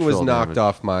enough. nothing was structural knocked damage.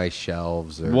 off my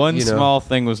shelves. Or, One you know. small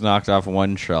thing was knocked off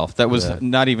one shelf. That was Yeah.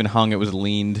 not even hung. It was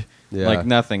leaned. Yeah. Like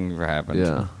nothing happened.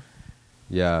 Yeah.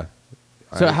 Yeah.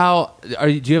 So I- how do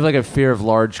you have like a fear of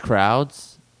large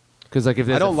crowds? Because like if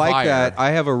there's I don't a like fire, that.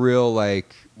 I have a real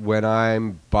when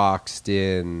I'm boxed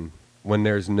in, when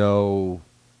there's no,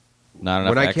 Not enough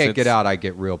when I can't exits. get out, I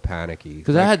get real panicky.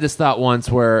 Because I had this thought once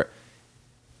where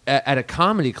at a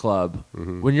comedy club,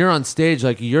 Mm-hmm. when you're on stage,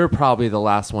 like you're probably the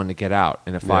last one to get out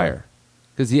in a fire.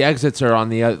 Because the exits are on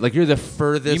the other, like you're the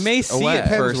furthest. You may see away. it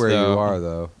Depends first, where though. you are,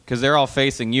 though. Because they're all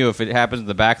facing you. If it happens in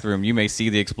the back room, you may see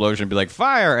the explosion and be like,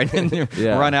 fire! And then you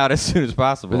Yeah. run out as soon as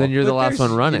possible. But then you're the But last there's,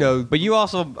 one running. But you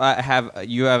also have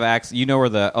access. You know where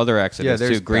the other exit yeah, is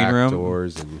there's too. Green back room.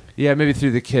 doors, and yeah, maybe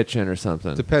through the kitchen or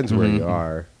something. depends where you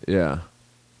are. Yeah.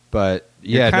 But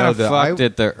You're yeah, kind no, of the fucked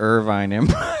at the Irvine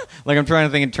improv. Like I'm trying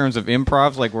to think in terms of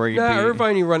improvs, like where you. Nah,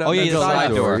 Irvine, you run out Oh yeah, the the side side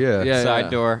door, door. yeah. Yeah. Side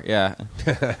door. Yeah.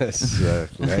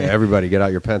 Hey, everybody, get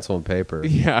out your pencil and paper.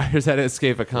 Yeah, here's that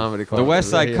Escape a Comedy Club. The West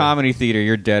Side yeah. Comedy Theater.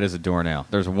 You're dead as a doornail.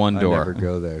 There's one I door. never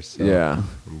go there, so Yeah.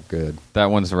 I'm good. That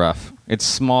one's rough. It's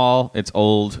small. It's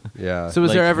old. Yeah. So was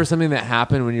Like- there ever something that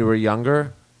happened when you were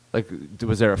younger? Like,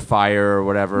 was there a fire or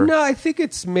whatever? No, I think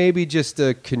it's maybe just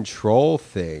a control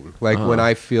thing. Like when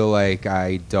I feel like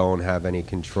I don't have any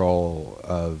control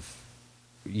of,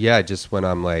 just when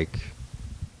I'm like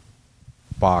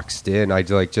boxed in. I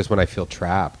like just when I feel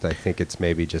trapped. I think it's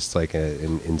maybe just like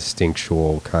an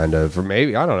instinctual kind of, or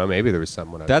maybe I don't know. Maybe there was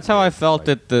someone. That's how I felt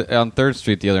on 3rd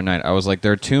Street the other night. I was like,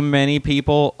 there are too many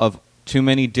people of too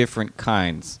many different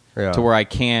kinds Yeah. to where I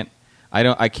can't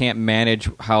manage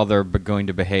how they're going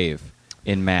to behave.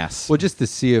 in mass. Well, just to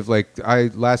see if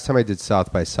last time I did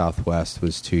South by Southwest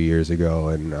was 2 years ago,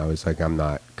 and I was like, I'm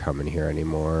not coming here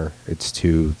anymore. It's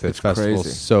It's festival's crazy.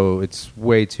 so it's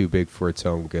way too big for its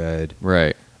own good.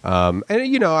 Right. And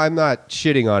I'm not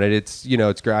shitting on it. It's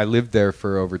it's great. I lived there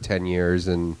for over 10 years,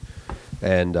 and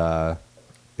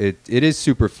it is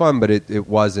super fun, but it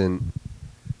wasn't.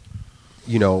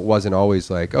 It wasn't always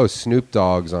like, oh, Snoop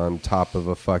Dogg's on top of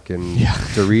a fucking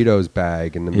Doritos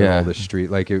bag in the middle of the street.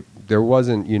 Like there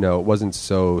wasn't, it wasn't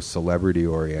so celebrity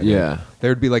oriented. Yeah.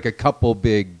 There'd be like a couple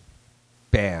big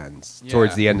bands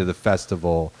towards Yeah. the end of the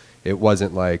festival. It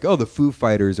wasn't like, oh, the Foo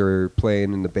Fighters are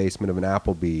playing in the basement of an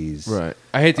Applebee's. Right.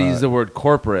 I hate to use the word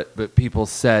corporate, but people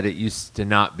said it used to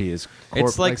not be as corporate.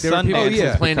 It's like there were people Sundance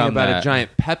has complaining become about that. a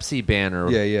giant Pepsi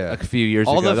banner Yeah. a few years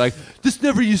All ago. the Like, this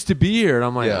never used to be here. And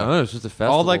I'm like, Yeah. oh, it's just a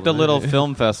festival. All like the man. little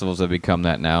film festivals have become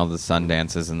that now. The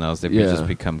Sundances and those, they've Yeah. just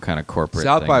become kind of corporate.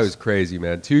 South by things. was crazy,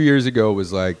 man. 2 years ago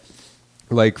was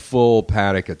like full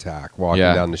panic attack walking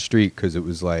Yeah. down the street because it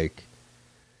was like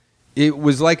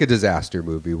a disaster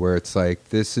movie where it's like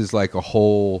this is like a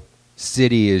whole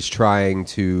city is trying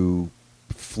to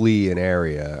flee an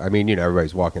area. I mean,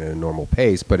 everybody's walking at a normal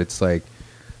pace, but it's like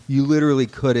you literally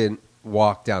couldn't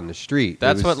walk down the street. It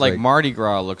That's was what like Mardi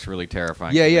Gras looks really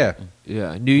terrifying. Yeah, to me. yeah.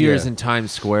 Yeah, New Year's Yeah. in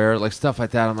Times Square, like stuff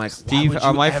like that. I'm like, Steve, why would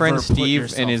you my ever friend put Steve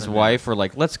yourself and his in wife were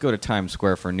like, "Let's go to Times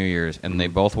Square for New Year's," and they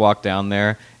both walked down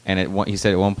there. And he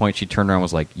said at one point she turned around and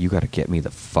was like, "You got to get me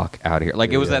the fuck out of here!"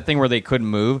 Like it was Yeah. that thing where they couldn't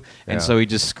move, and Yeah. so he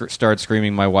just started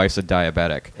screaming, "My wife's a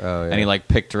diabetic," Oh, yeah. and he like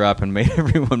picked her up and made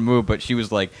everyone move. But she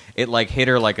was like, it like hit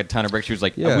her like a ton of bricks. She was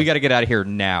like, Yeah. "We got to get out of here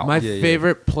now." My Yeah, yeah.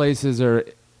 favorite places are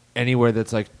anywhere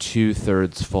that's like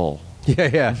 2/3 full.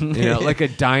 Yeah. Like a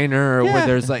diner where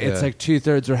there's like it's Yeah. like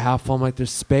 2/3 or half full. I'm like,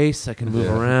 there's space. I can move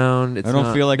Yeah. around. It's I don't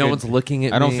not- feel like no a- one's looking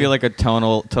at me. I don't feel like a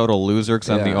total loser because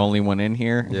I'm the Yeah. only one in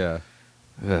here. Yeah.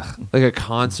 Ugh. like a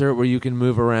concert where you can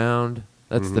move around.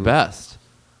 That's the best.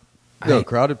 No,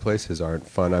 crowded places aren't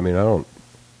fun. I mean, I don't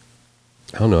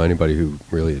know anybody who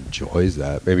really enjoys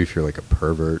that. Maybe if you're like a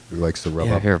pervert who likes to rub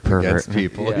Yeah, up you're a pervert. against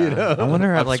people, Yeah. I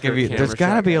wonder, like, Obscure if there's camera got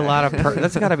to shot be a guy. lot of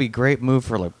that's got to be a great move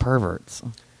for like perverts.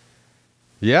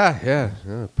 Yeah.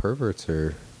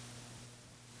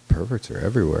 Perverts are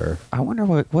everywhere. I wonder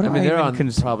what I mean, they're even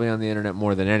on, probably on the internet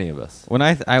more than any of us. when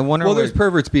I wonder. Well, what- there's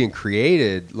perverts being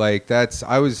created. Like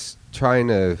I was trying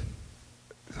to,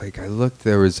 like, I looked.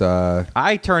 There was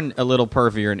I turn a little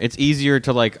pervier, and it's easier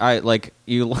to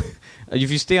you. If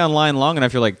you stay online long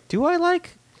enough, you're like, do I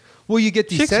like? well, you get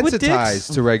Chicks with dicks?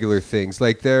 desensitized to regular things.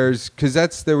 Like there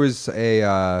was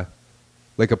a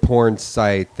like a porn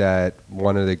site that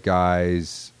one of the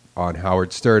guys on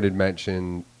Howard Stern had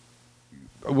mentioned.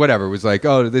 Whatever, it was like,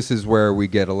 oh, this is where we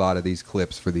get a lot of these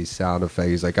clips for these sound effects.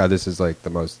 He's like, oh, this is like the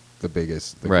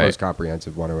biggest, Right. most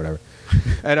comprehensive one or whatever.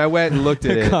 And I went and looked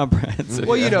at it. Comprehensive.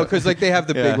 Well, because like they have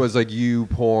the Yeah. big ones like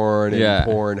YouPorn and Yeah.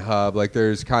 Pornhub. Like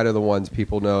there's kind of the ones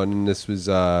people know, and this was,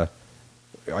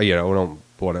 we don't want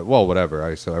to. Well,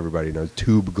 whatever. So everybody knows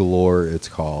Tube Galore. It's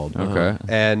called. Okay.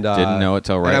 And Didn't know it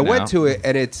till right And I now. went to it,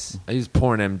 and it's I use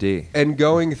Porn MD. and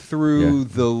going through Yeah.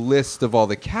 the list of all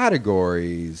the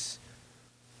categories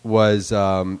was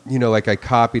like I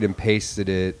copied and pasted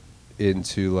it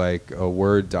into like a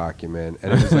Word document,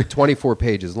 and it was like 24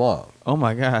 pages long. Oh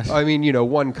my gosh. I mean,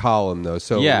 one column though.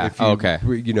 So Yeah, if you, okay.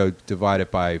 Divide it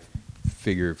by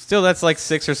figure Still, that's like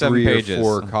 6 or 7 3 pages.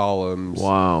 or 4 columns.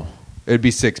 Wow. It'd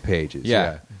be 6 pages.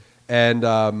 Yeah. And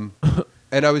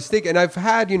and I was thinking, and I've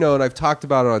had, and I've talked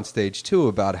about it on stage too,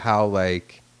 about how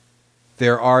like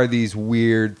there are these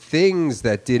weird things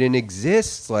that didn't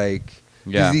exist, like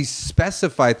Yeah. these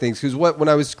specified things. Because when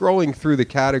I was scrolling through the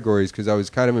categories, because I was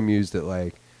kind of amused at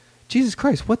like, Jesus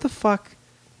Christ, what the fuck?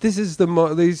 This is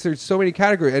these are so many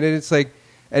categories, and then it's like,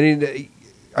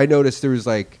 I noticed there was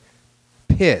like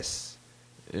piss,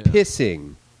 Yeah.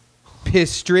 pissing,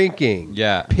 piss drinking,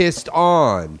 Yeah. pissed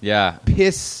on, Yeah.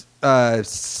 piss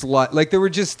slut. Like there were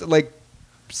just like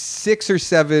 6 or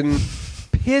 7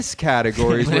 piss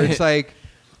categories where it's like,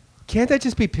 can't that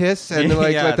just be piss? And then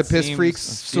like Yeah, let the it piss seems- freaks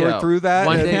sort Yeah. through that.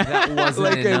 One And- day that wasn't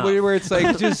like enough. where it's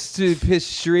like just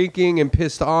piss drinking and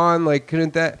pissed on. Like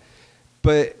couldn't that?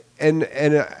 But and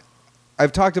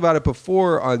I've talked about it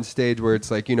before on stage where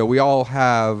it's like we all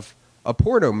have a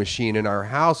porno machine in our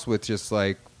house with just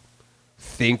like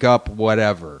think up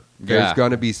whatever. There's Yeah.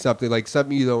 going to be something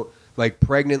you don't like.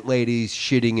 Pregnant ladies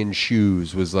shitting in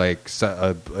shoes was like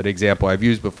an example I've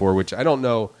used before, which I don't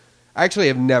know. I actually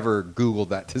have never Googled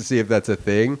that to see if that's a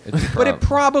thing, but it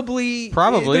probably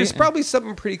there's probably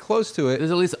something pretty close to it.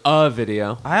 There's at least a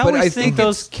video. I But always I think think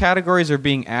those categories are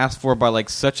being asked for by like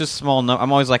such a small number.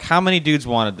 I'm always like, how many dudes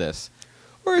wanted this?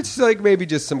 or it's like maybe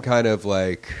just some kind of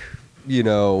like, you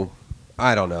know,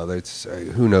 I don't know. That's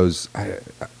who knows. I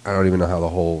don't even know how the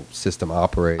whole system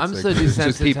operates. I'm Like, so it's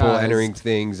just people desensitized. entering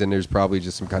things, and there's probably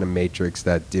just some kind of matrix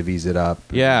that divvies it up.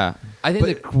 Yeah. I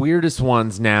think the weirdest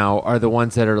ones now are the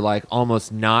ones that are like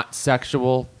almost not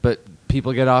sexual, but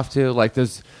people get off to. Like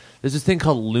there's this thing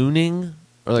called looning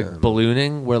or like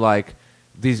ballooning, where like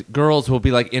these girls will be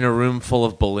like in a room full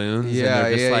of balloons, Yeah, and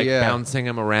they're just yeah, like yeah. bouncing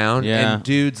them around, Yeah. and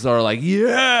dudes are like,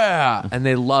 yeah, and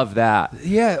they love that.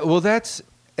 Yeah, well, that's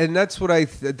what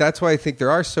that's why I think there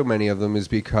are so many of them, is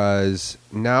because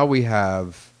now we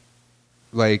have,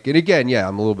 like, and again, yeah,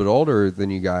 I'm a little bit older than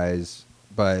you guys,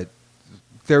 but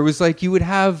there was like, you would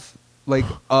have like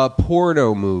a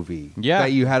porno movie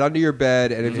that you had under your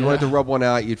bed, and if you wanted to rub one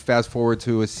out, you'd fast forward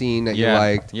to a scene that you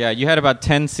liked. Yeah, you had about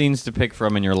 10 scenes to pick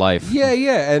from in your life. Yeah,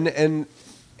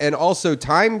 and also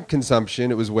time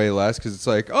consumption, it was way less, because it's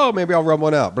like, oh, maybe I'll rub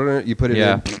one out. You put it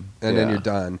in, and then you're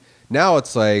done. Now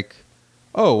it's like,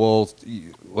 oh, well,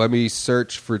 let me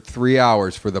search for 3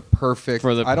 hours for the perfect.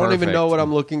 I don't even know what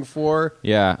I'm looking for.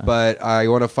 Yeah. But I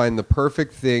want to find the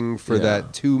perfect thing for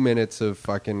that 2 minutes of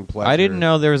fucking pleasure. I didn't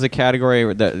know there was a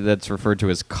category that's referred to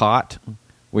as caught,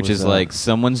 which is like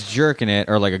someone's jerking it,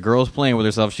 or like a girl's playing with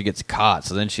herself, she gets caught,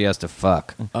 so then she has to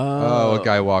fuck. Oh, a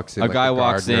guy walks in. A like guy the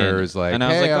walks in, gardener is like, and I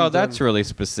was "Hey, like, I'm oh, that's done." really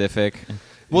specific.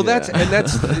 Well, that's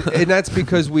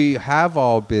because we have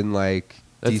all been like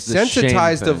That's the shame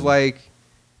desensitized of thing. like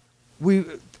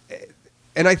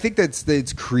and I think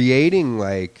it's creating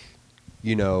like,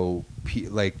 you know,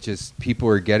 like just people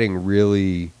are getting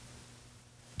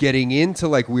into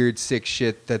like weird sick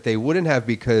shit that they wouldn't have,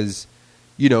 because,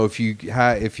 you know, if you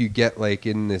get like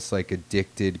in this like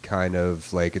addicted kind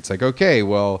of like, it's like, okay,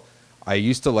 well, I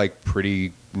used to like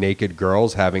pretty naked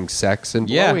girls having sex and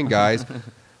blowing guys.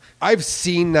 I've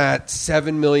seen that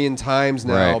 7 million times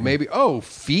now. Right. Maybe,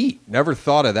 feet. Never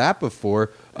thought of that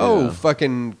before.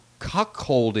 Fucking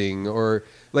cuckolding, or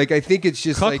like, I think it's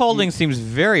just Cuckolding seems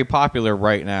very popular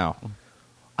right now.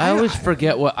 I always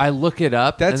forget what I look it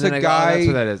up. That's and a then I go, oh, guy. that's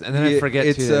what that is, and then I forget.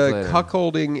 It's 2 days later.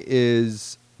 cuckolding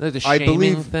is. Like the I shaming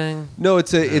believe thing. No,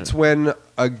 it's when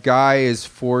a guy is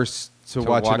forced to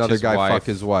watch another his guy wife. fuck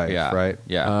his wife. Yeah. Right.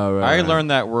 Yeah. Oh, right. I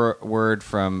learned that word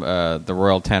from the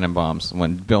Royal Tenenbaums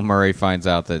when Bill Murray finds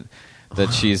out that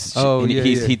she's.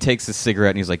 He takes a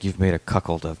cigarette and he's like, "You've made a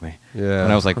cuckold of me." Yeah.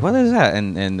 And I was like, "What is that?"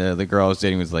 And the girl I was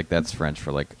dating was like, "That's French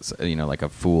for like, you know, like a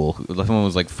fool. Someone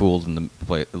was like fooled in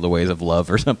the ways of love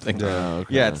or something." Yeah.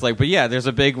 Okay. Yeah, it's like, but yeah, there's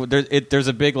a big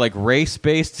like race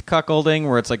based cuckolding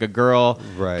where it's like a girl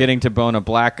Right. getting to bone a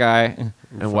black guy.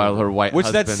 And while her white Which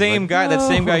that husband's same like, guy, "No." that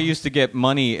same guy used to get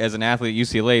money as an athlete at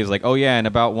UCLA. He's like, oh yeah, and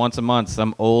about once a month,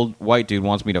 some old white dude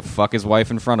wants me to fuck his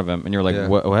wife in front of him, and you're like, Yeah.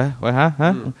 what,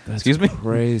 huh? Excuse me?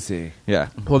 Crazy. Yeah,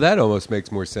 Well, that almost makes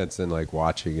more sense than like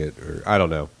watching it, or I don't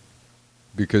know,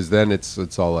 because then it's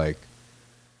all like,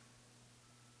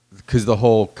 because the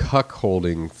whole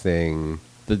cuckolding thing.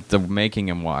 the making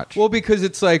him watch. Well, because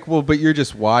it's like, well, but you're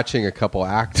just watching a couple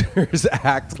actors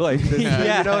act like this.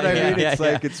 Yeah, You know what I mean? yeah, It's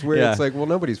yeah, like, it's weird. yeah. It's like, well,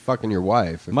 nobody's fucking your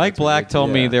wife. if Mike that's what Black they-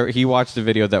 told me yeah. there he watched a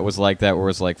video that was like that, where it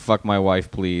was like, fuck my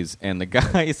wife, please. And the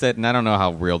guy said, and I don't know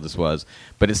how real this was,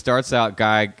 but it starts out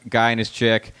guy and his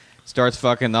chick starts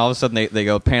fucking, and all of a sudden they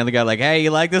go pan the guy like, hey, you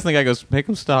like this? And the guy goes, make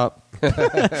him stop.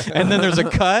 And then there's a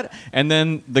cut, and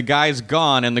then the guy's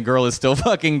gone, and the girl is still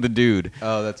fucking the dude.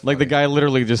 Oh, that's like the funny. guy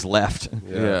literally just left.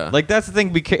 Yeah. Like that's the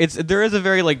thing. There is a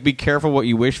very like, be careful what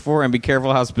you wish for, and be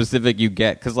careful how specific you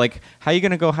get. Because like, how you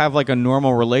gonna go have like a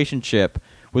normal relationship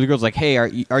where the girl's like, hey, are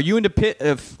you into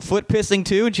foot pissing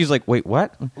too? And she's like, wait,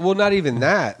 what? Well, not even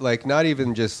that. Like, not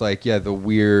even just like, yeah, the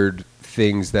weird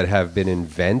things that have been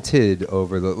invented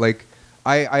over the like.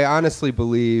 I honestly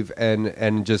believe,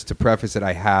 and just to preface it,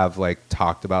 I have like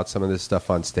talked about some of this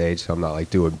stuff on stage, so I'm not like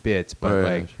doing bits, but Oh, yeah,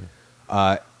 like,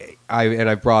 sure.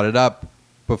 I brought it up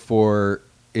before,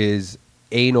 is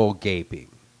anal gaping.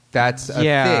 That's a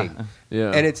Yeah. thing,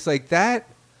 Yeah. and it's like that.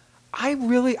 I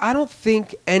don't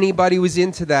think anybody was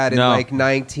into that in No. like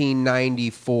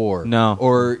 1994. No.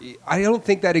 or I don't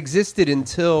think that existed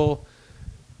until.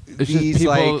 It's just These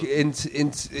people- like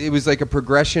it was like a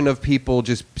progression of people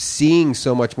just seeing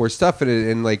so much more stuff in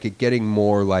it, and like it getting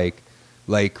more like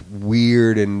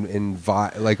weird and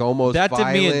like almost That to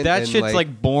me, violent that and, shit's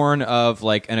like born of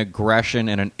like an aggression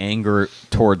and an anger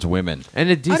towards women. And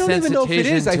a I don't even know if it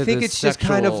is. desensitization I to think the it's just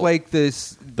kind of sexual- like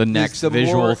this The next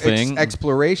visual more thing.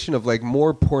 exploration of like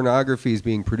more pornography is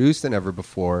being produced than ever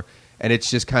before, and it's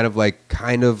just kind of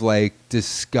like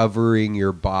discovering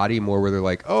your body more, where they're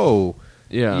like, oh.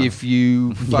 Yeah. If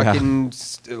you fucking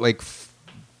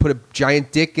put a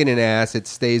giant dick in an ass, it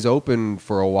stays open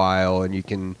for a while, and you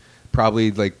can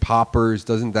probably like poppers.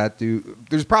 Doesn't that do?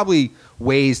 There's probably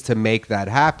ways to make that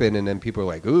happen, and then people are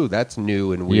like, "Ooh, that's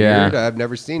new and weird. Yeah. I've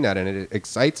never seen that," and it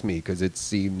excites me because it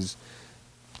seems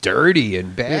dirty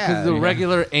and bad. Because the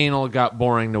regular anal got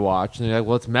boring to watch, and they're like,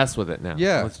 well, let's mess with it now.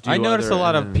 Yeah. Let's do I noticed a other-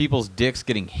 lot and of then- people's dicks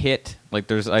getting hit.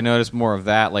 Like I noticed more of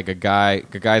that. Like a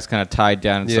guy's kind of tied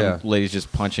down, and Yeah. some lady's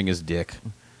just punching his dick,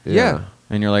 Yeah.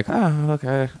 and you're like, oh,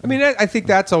 okay. I mean, I think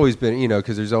that's always been,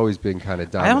 because there's always been kind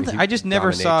of I just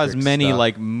never saw as many stuff.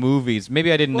 like movies.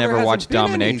 Maybe I didn't never watch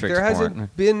dominatrix There porn.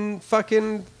 hasn't been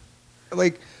fucking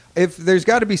like if there's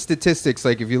got to be statistics.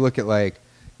 Like if you look at like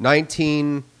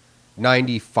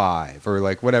 1995 or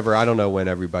like whatever, I don't know when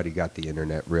everybody got the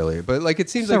internet really, but like it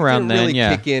seems It's like around it didn't really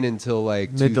then, yeah. kick in until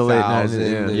like Mid to late 2000.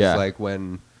 90s, yeah. Is Yeah. like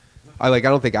when I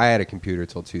don't think I had a computer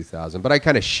till 2000, but I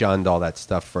kind of shunned all that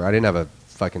stuff I didn't have a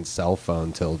fucking cell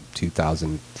phone till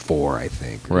 2004, I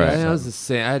think. Yeah, Right. I was the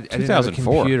same. I didn't have a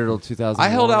 2004. computer till 2000. I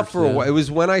held out for a while. It was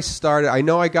when I started. I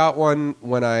know I got one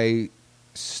when I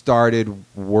started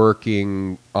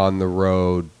working on the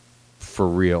road for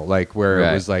real, like where Right.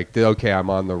 it was like, okay,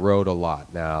 I'm on the road a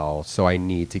lot now, so I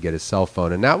need to get a cell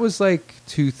phone, and that was like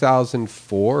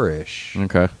 2004-ish.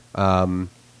 Okay.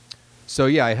 So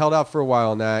yeah, I held out for a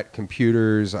while on that.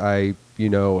 Computers, I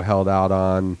held out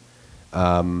on.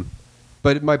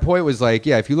 But my point was like,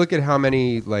 yeah, if you look at how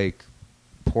many like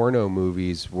porno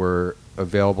movies were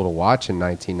available to watch in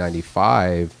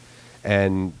 1995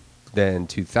 and then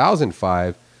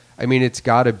 2005, I mean, it's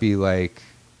got to be like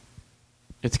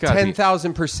It's got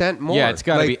 10,000% more. Yeah, it's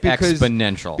gotta be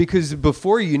exponential. Because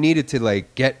before you needed to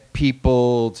like get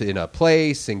people in a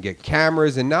place and get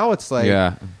cameras, and now it's like,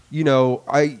 Yeah.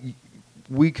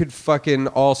 we could fucking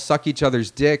all suck each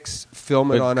other's dicks,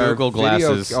 film it With on Google our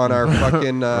video, glasses. on our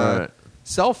fucking Right.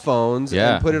 cell phones,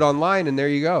 Yeah. and put it online, and there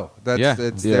you go.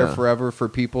 It's Yeah. there forever for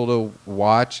people to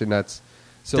watch, and that's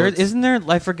so. There, it's- isn't there?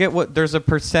 I forget what. There's a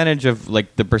percentage of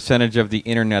like the percentage of the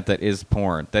internet that is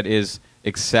porn that is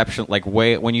exceptional. Like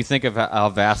way when you think of how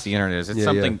vast the internet is, it's Yeah,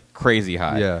 something yeah. crazy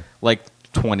high. Yeah. like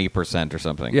 20% or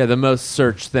something. Yeah, the most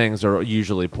searched things are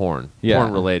usually porn. Yeah.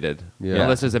 Porn related. Yeah.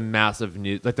 Unless there's a massive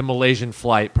news, like the Malaysian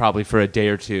flight, probably for a day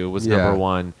or two was Yeah. number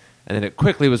one, and then it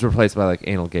quickly was replaced by like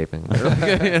anal gaping.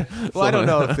 Well, I don't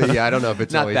know if I don't know if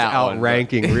it's Not always that one, but-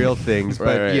 outranking real things, but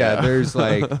Right, yeah, yeah. there's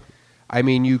like, I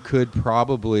mean, you could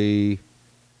probably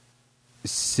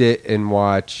sit and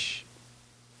watch.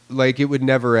 Like it would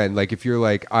never end. Like if you're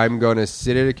like, I'm going to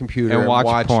sit at a computer And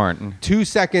watch porn. 2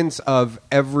 seconds of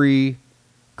every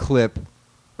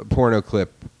porno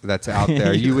clip that's out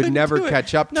there, you would couldn't never do it.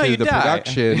 catch up No, to you the die.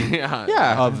 production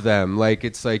Yeah. of them. Like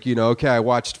it's like okay, I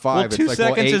watched 5. Well, it's 2 like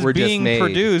seconds 8 is were just being made.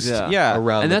 produced. Yeah.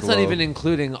 Around And the that's not globe. even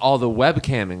including all the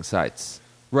webcamming sites.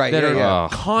 Right, That yeah, are yeah.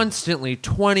 constantly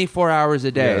 24 hours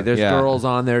a day. Yeah. There's Yeah. girls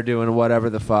on there doing whatever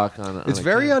the fuck. It's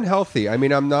very unhealthy. I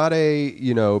mean, I'm not a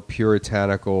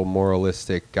puritanical,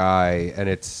 moralistic guy, and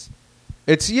it's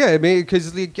yeah. I mean,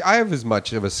 because I have as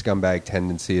much of a scumbag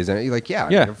tendency as any. Like, yeah, I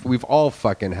Yeah. mean, we've all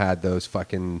fucking had those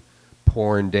fucking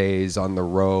porn days on the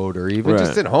road, or even Right.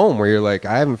 just at home, where you're like,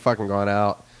 I haven't fucking gone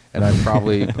out, and I've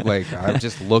probably like I've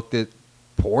just looked at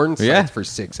porn sites Yeah. for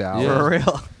 6 hours. For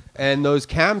real. And those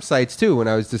cam sites too. When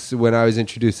I was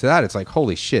introduced to that, it's like,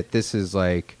 holy shit, this is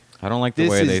like. I don't like the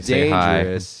This way is they say hi.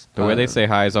 dangerous. The way they say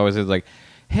hi is always like,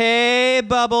 "Hey,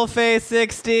 Bubbleface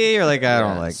 60." You're like, I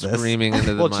don't like this. screaming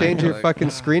into the Well, mic. change your Like- fucking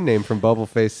screen name from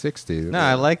Bubbleface60. No,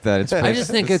 I like that. It's I just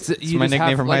think it's it's you my just nickname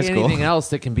have, from like high school. anything else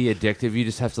that can be addictive. You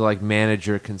just have to like manage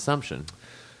your consumption.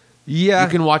 Yeah. You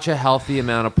can watch a healthy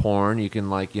amount of porn. You can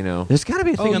There's got to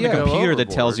be a thing Oh, on the yeah. computer Go that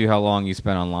tells overboard. you how long you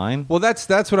spent online. Well, that's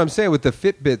what I'm saying with the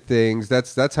Fitbit things.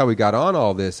 That's how we got on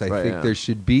all this. I Right, think yeah. there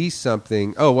should be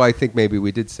something. Oh, well, I think maybe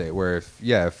we did say it, where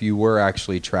if you were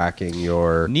actually tracking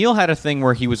your. Neil had a thing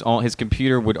where his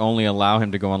computer would only allow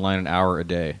him to go online an hour a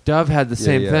day. Dove had the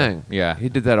same yeah. thing. Yeah. he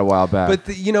did that a while back. But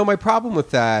my problem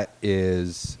with that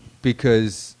is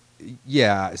because.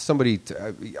 Yeah,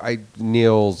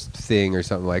 Neil's thing or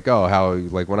something like, oh, how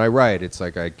like when I write, it's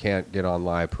like I can't get on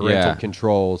live parental Yeah.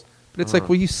 controls, but it's like,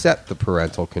 well, you set the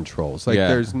parental controls. Like, Yeah.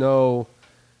 there's no,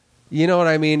 you know what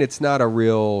I mean? It's not a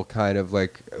real kind of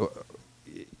like,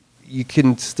 you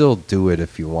can still do it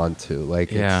if you want to.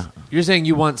 Like, Yeah. You're saying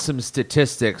you want some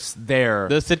statistics there.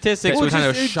 The statistics Well, would kind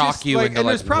of it's shock just you like, into and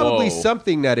like, there's probably whoa.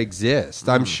 something that exists.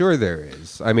 I'm sure there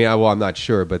is. I mean, I'm not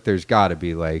sure, but there's got to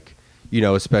be like,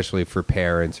 especially for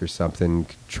parents or something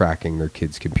tracking their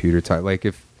kids' computer time. Like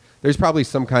if There's probably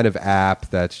some kind of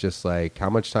app that's just like, how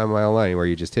much time am I online? Where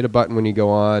you just hit a button when you go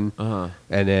on,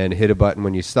 and then hit a button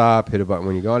when you stop, hit a button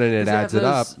when you go on, and it adds it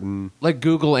up. And Like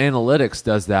Google Analytics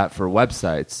does that for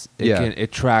websites.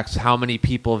 It tracks how many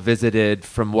people visited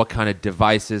from what kind of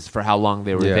devices for how long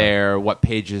they were Yeah. there, what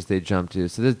pages they jumped to.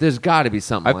 So there's got to be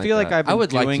something. I feel like that. I've been I would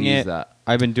doing like to it. use that.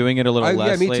 I've been doing it a little less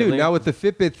yeah, me lately. too. Now with the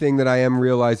Fitbit thing that I am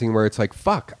realizing where it's like,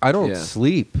 fuck, I don't Yeah.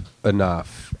 sleep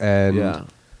enough. And Yeah.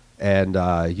 and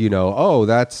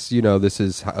that's this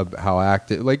is how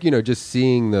active, like just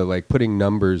seeing the like putting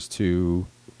numbers to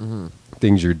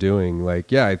things you're doing,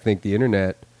 like I think the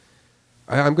internet,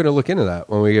 I'm going to look into that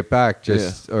when we get back,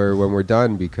 or when we're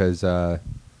done, because I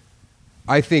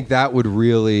think that would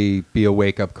really be a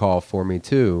wake up call for me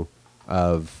too,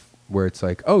 of where it's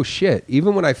like, oh shit,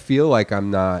 even when I feel like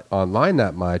I'm not online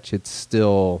that much, it's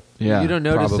still You don't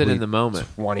notice it probably in the moment.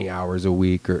 20 hours a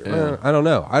week, or Yeah. I don't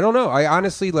know. I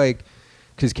honestly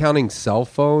because counting cell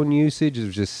phone usage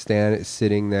is just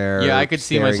sitting there. Yeah, I could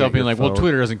see staring myself at being your like, well, phone.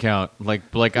 Twitter doesn't count. Like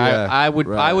Yeah, I would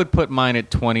right. I would put mine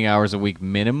at 20 hours a week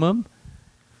minimum.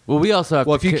 Well, we also have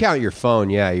Well, if to you count your phone,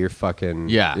 you're fucking.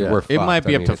 Yeah. we're It fucked. might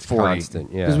be I up mean, to it's 40.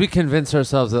 constant, yeah. because we convince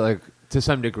ourselves that, like, to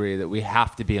some degree, that we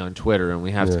have to be on Twitter and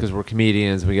we have to Yeah. because we're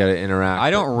comedians. We got to interact. I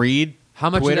don't read How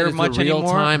much Twitter of that is much the real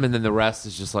anymore. time, and then the rest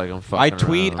is just like I'm fucking. I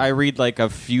tweet. around. I read like a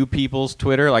few people's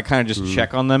Twitter. Like kind of just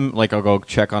check on them. Like I'll go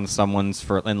check on someone's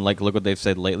and like look what they've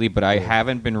said lately. But I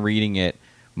haven't been reading it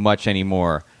much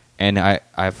anymore, and I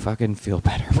fucking feel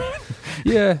better.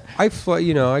 Yeah, I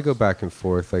go back and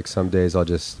forth. Like some days I'll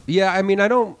just. Yeah, I mean, I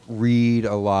don't read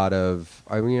a lot of.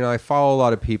 I mean, I follow a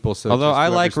lot of people. So Although just I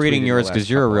like whoever's reading tweeting yours the because last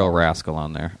you're a couple real hours. rascal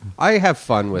on there. I have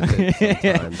fun with it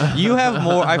sometimes. You have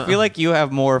more. I feel like you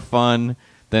have more fun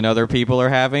than other people are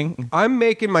having. I'm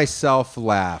making myself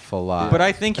laugh a lot. But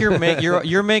I think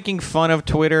you're making fun of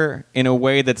Twitter in a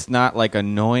way that's not like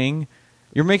annoying.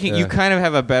 You're making you Yeah. kind of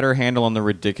have a better handle on the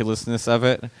ridiculousness of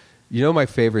it. my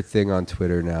favorite thing on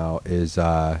Twitter now is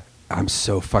I'm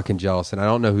so fucking jealous, and I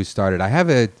don't know who started. I have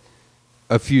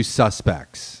a few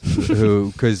suspects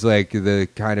who, because like the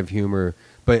kind of humor,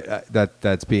 but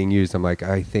that's being used. I'm like,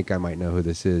 I think I might know who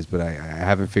this is, but I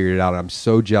haven't figured it out. I'm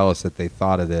so jealous that they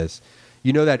thought of this.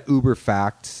 You know that Uber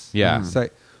Facts? Yeah.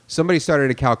 site? Somebody started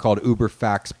an account called Uber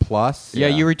Facts Plus. Yeah,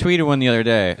 you retweeted one the other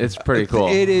day. It's pretty cool.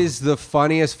 It is the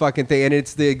funniest fucking thing, and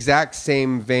it's the exact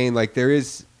same vein. Like there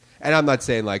is, and I'm not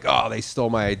saying like, oh, they stole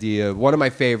my idea. One of my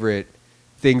favorite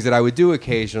things that I would do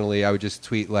occasionally, I would just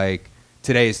tweet like,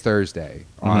 today's Thursday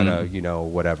on a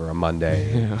a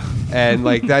Monday, and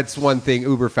like that's one thing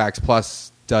Uber Facts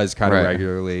Plus does kind of Right.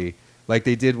 regularly. Like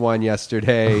they did one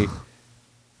yesterday.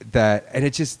 And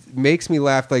it just makes me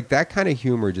laugh. Like that kind of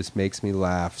humor just makes me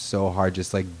laugh so hard.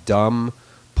 Just like dumb,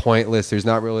 pointless. There's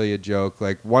not really a joke.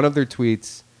 Like one of their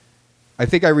tweets, I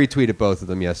think I retweeted both of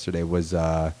them yesterday, was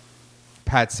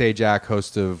Pat Sajak,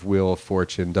 host of Wheel of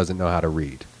Fortune, doesn't know how to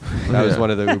read. That was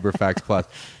one of the Uber Facts Plus.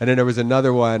 And then there was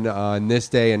another one on this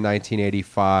day in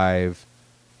 1985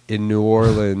 in New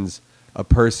Orleans. A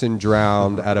person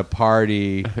drowned at a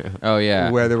party Oh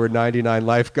yeah. where there were 99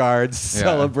 lifeguards Yeah.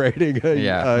 celebrating a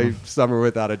Yeah. summer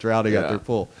without a drowning at Yeah. their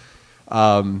pool.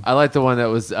 I like the one that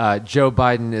was Joe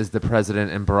Biden is the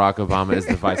president and Barack Obama is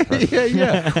the vice president.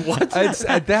 Yeah. It's,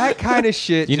 that kind of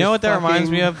shit. You know just what that reminds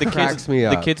fucking me of? The cracks kids. me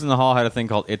up. The kids in the hall had a thing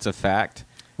called "It's a Fact."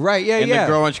 Right? Yeah, And yeah.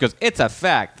 the girl, when she goes, "It's a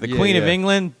fact." The Yeah, Queen of yeah.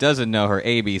 England doesn't know her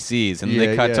ABCs, and Yeah,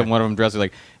 they cut yeah. to one of them dressed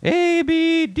like A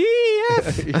B D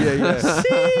F yeah, yeah. C.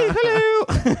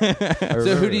 Hello.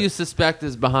 So who do you suspect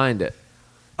is behind it?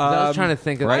 I was trying to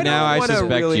think of right now, I wanna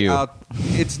suspect you.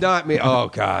 It's not me. Oh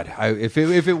God! If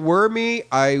it were me,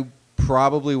 I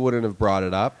probably wouldn't have brought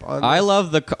it up. On I this.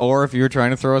 love or if you're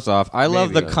trying to throw us off, I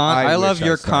love Maybe. the I love wish I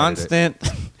your started it.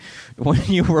 constant. When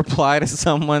you reply to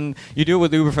someone, you do it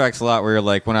with UberFacts a lot. Where you're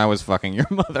like, "When I was fucking your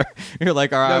mother," you're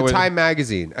like, "All right." No, Time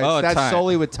Magazine. Oh, That's Time.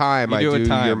 solely with Time. You I do it do with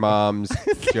Time. your mom's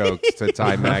jokes to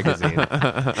Time Magazine.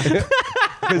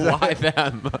 why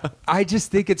them. I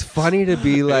just think it's funny to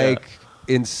be like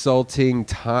insulting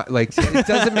time. Like it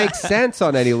doesn't make sense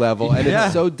on any level, and Yeah.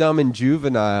 it's so dumb and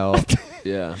juvenile.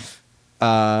 Yeah.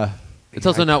 It's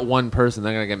also not one person.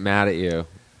 They're gonna get mad at you.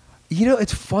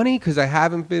 It's funny because I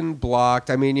haven't been blocked.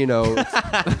 I mean, yeah,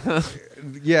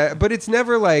 but it's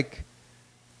never like,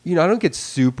 I don't get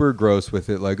super gross with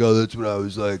it. Like, oh, that's when I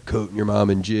was like coating your mom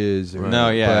in jizz. Or, No,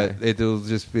 yeah. But it'll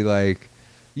just be like,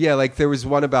 yeah, like there was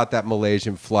one about that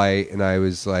Malaysian flight, and I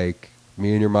was like,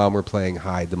 me and your mom were playing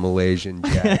hide the Malaysian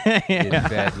jet in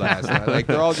bed last night. Like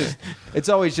they're all just, it's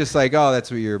always just like, oh, that's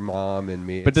what your mom and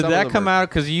me. But did Some of that them come are- out?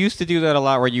 Because you used to do that a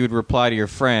lot, where you would reply to your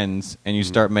friends and you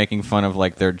start making fun of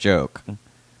like their joke.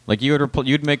 Like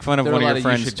you'd make fun of There are one a of lot your you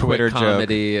friends' should Twitter quit joke.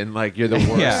 comedy and like you're the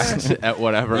worst Yeah. at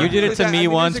whatever. You did it to I me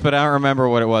mean, once, there's a- but I don't remember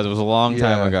what it was. It was a long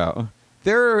time Yeah. ago.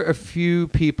 There are a few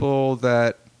people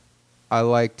that I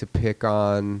like to pick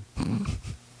on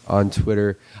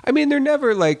Twitter. I mean, they're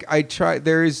never like I try.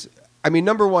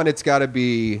 Number one, it's got to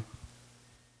be.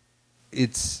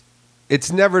 It's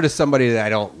never to somebody that I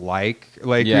don't like.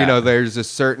 Like Yeah. there's a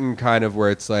certain kind of where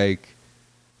it's like.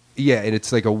 Yeah, and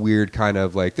it's like a weird kind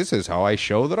of like this is how I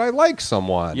show that I like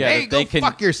someone. Yeah, hey, that go they can-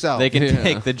 fuck yourself. They can Yeah.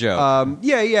 take the joke.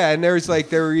 And there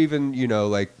were even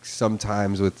like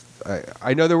sometimes with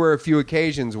I know there were a few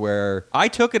occasions where I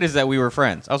took it as that we were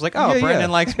friends. I was like, oh, Yeah, Brendan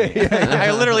yeah. likes me.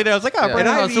 I literally did. I was like, oh, Yeah. and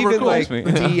Brendan I've super even cool like likes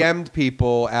me. DM'd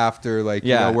people after like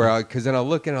Yeah. because then I'll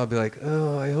look and I'll be like,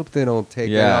 oh, I hope they don't take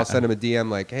it. Yeah. And I'll send them a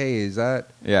DM like, hey, is that?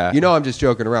 Yeah. I'm just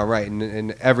joking around, right?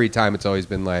 And every time it's always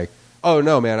been like, oh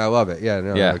no, man, I love it. Yeah,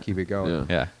 no, keep it going.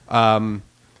 Yeah. Yeah.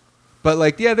 But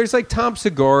like, yeah, there's like Tom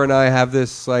Segura and I have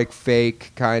this like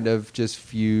fake kind of just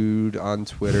feud on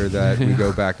Twitter that we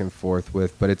go back and forth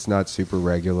with, but it's not super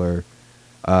regular.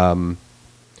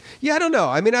 Yeah, I don't know.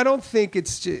 I mean, I don't think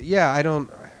it's just, I don't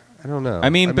know.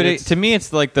 I mean, but it's- to me,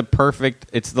 it's like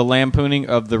it's the lampooning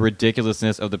of the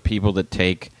ridiculousness of the people that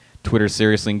take Twitter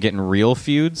seriously and get in real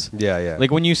feuds. Yeah.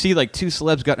 Like when you see like two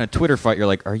celebs got in a Twitter fight, you're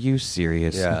like, are you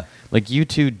serious? Yeah. Like you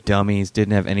two dummies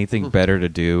didn't have anything better to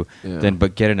do Yeah. than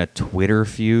but get in a Twitter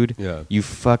feud. Yeah. You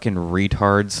fucking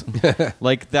retards.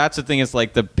 Like that's the thing is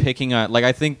like the picking on like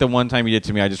I think the one time you did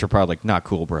to me I just replied like not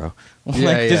cool, bro.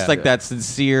 Yeah, just yeah. like that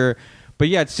sincere. But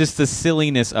yeah, it's just the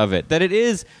silliness of it. That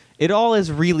it all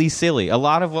is really silly. A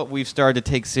lot of what we've started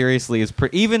to take seriously is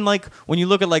even like when you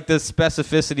look at like the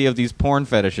specificity of these porn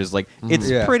fetishes, like it's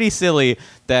Yeah. pretty silly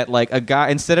that like a guy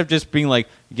instead of just being like,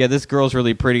 yeah, this girl's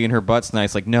really pretty and her butt's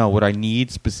nice, like no, what I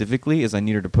need specifically is I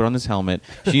need her to put on this helmet.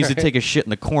 She needs to take a shit in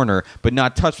the corner, but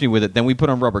not touch me with it. Then we put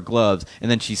on rubber gloves, and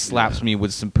then she slaps me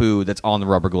with some poo that's on the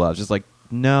rubber gloves. It's like,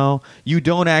 no, you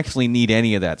don't actually need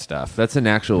any of that stuff. That's an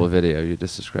actual video you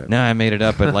just described. No, I made it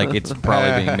up, but like it's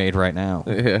probably being made right now.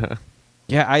 Yeah.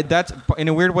 Yeah, that's in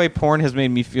a weird way. Porn has made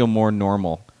me feel more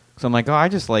normal. So I'm like, oh, I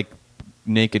just like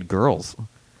naked girls.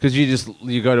 Because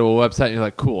you go to a website and you're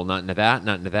like, cool, not into that,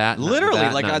 not into that. not into Literally,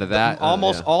 that, like not into that.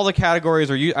 almost Yeah. all the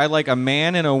categories are. I like a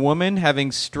man and a woman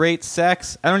having straight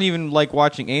sex. I don't even like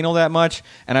watching anal that much,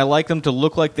 and I like them to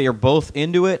look like they are both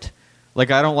into it. Like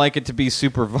I don't like it to be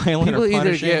super violent People or either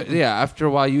punishing. get after a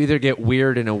while you either get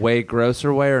weird in a way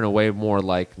grosser way or in a way more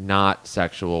like not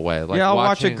sexual way. Like I'll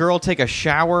watch a watching- girl take a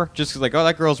shower just 'cause like, oh,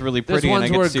 that girl's really There's pretty, and I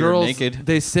ones get where to see her girls naked.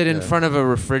 they sit in Yeah. front of a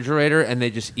refrigerator and they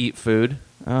just eat food,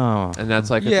 Oh, and that's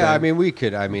like a Yeah, thing. I mean, we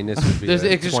could. I mean, this would be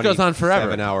It just goes on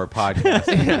forever. 7-hour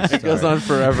podcast. it goes on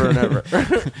forever and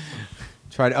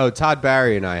ever. Todd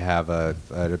Barry and I have a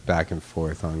back and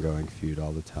forth ongoing feud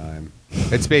all the time.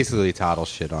 It's basically Todd will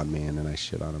shit on me and then I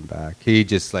shit on him back. He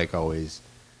just like always,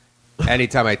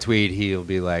 anytime I tweet, he'll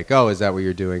be like, "Oh, is that what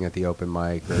you're doing at the open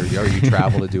mic, or you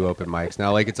travel to do open mics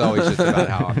now?" Like it's always just about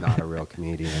how I'm not a real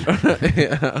comedian.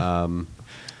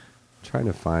 Trying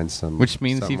to find some, which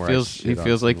means he something where I feels shit on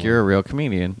like someone. you're a real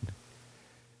comedian.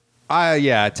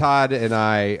 Yeah, Todd and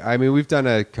I mean, we've done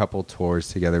a couple tours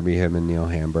together, me, him, and Neil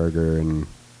Hamburger, and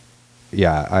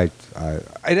yeah,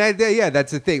 yeah,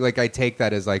 that's the thing. Like, I take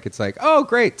that as like, it's like, oh,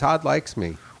 great, Todd likes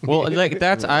me. Well, like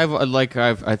that's I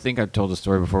think I've told the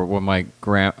story before when my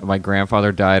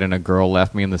grandfather died and a girl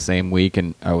left me in the same week,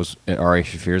 and I was at Ari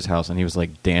Shafir's house and he was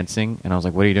like dancing and I was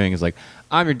like, what are you doing? He's like,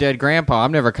 I'm your dead grandpa,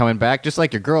 I'm never coming back, just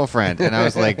like your girlfriend. And I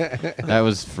was like, that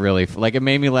was really like, it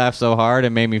made me laugh so hard,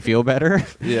 it made me feel better.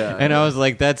 Yeah. And I was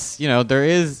like, that's,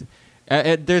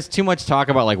 there's too much talk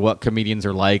about like what comedians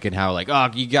are like and how like, oh,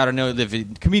 you got to know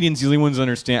that comedians usually ones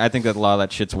understand. I think that a lot of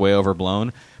that shit's way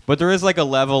overblown. But there is like a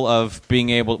level of being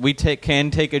able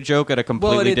can take a joke at a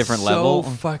completely different level. So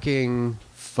fucking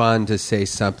fun to say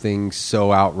something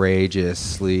so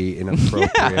outrageously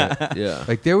inappropriate. Yeah.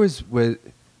 Like there was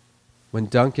when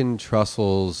Duncan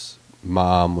Trussell's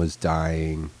mom was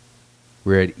dying,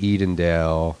 we were at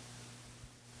Edendale,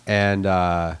 and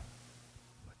what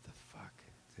the fuck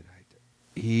did I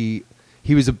do?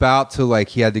 He was about to like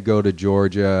he had to go to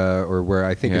Georgia or where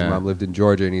I think his Yeah. mom lived in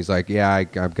Georgia, and he's like, yeah,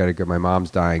 I've got to go. My mom's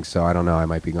dying, so I don't know. I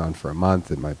might be gone for a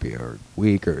month. It might be a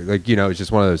week, or like it's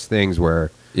just one of those things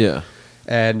where. Yeah.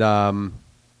 And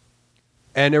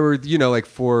there were like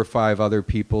 4 or 5 other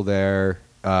people there,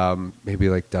 maybe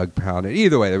like Doug Pound.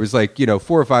 Either way, there was like 4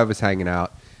 or 5 of us hanging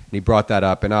out, and he brought that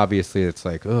up, and obviously it's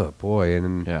like, oh boy,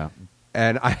 and Yeah.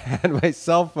 and I had my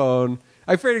cell phone.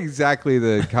 I forget exactly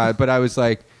the kind, but I was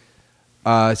like,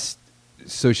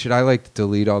 so should I like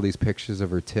delete all these pictures of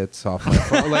her tits off my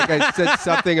phone? Like I said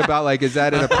something about like, is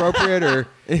that inappropriate or?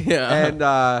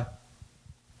 Yeah.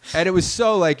 And it was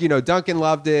so like, Duncan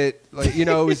loved it. Like, it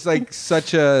was like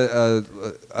such a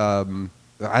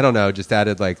I don't know, just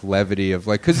added like levity of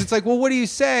like, because it's like, well, what do you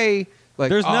say? Like,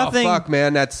 There's oh, nothing- fuck,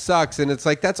 man, that sucks. And it's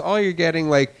like, that's all you're getting.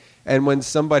 Like, and when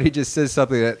somebody just says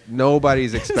something that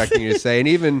nobody's expecting you to say, and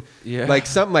even Yeah. like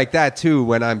something like that too,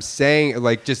 when I'm saying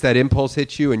like just that impulse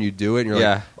hits you and you do it, and you're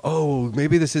Yeah. like, oh,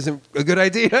 maybe this isn't a good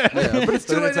idea. But it's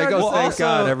too late. Like, oh, Well, thank also,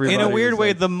 God, everybody. in a weird is way,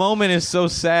 like- the moment is so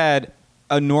sad.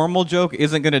 A normal joke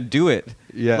isn't going to do it.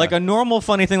 Yeah. Like a normal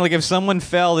funny thing, like if someone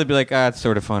fell, they'd be like, it's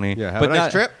sort of funny. Yeah, have but a nice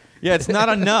not- trip. Yeah, it's not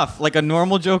enough. Like a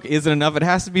normal joke isn't enough. It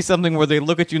has to be something where they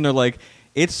look at you and they're like,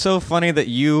 it's so funny that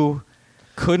you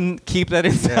couldn't keep that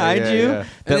inside yeah, you. yeah. That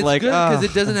And it's like, good because ah.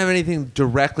 it doesn't have anything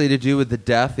directly to do with the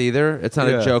death either. It's not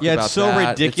Yeah. a joke yeah, about it's so that.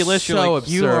 ridiculous. It's You're so like,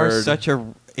 you are absurd. such a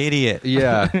idiot.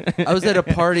 Yeah. I was at a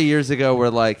party years ago where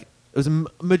like it was a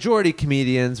majority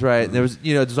comedians, right? And there was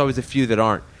there's always a few that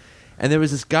aren't. And there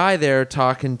was this guy there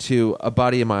talking to a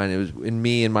buddy of mine. It was and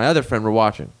me and my other friend were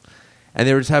watching, and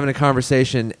they were just having a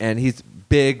conversation. And he's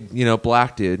big,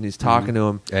 black dude, and he's talking to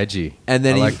him. Edgy. And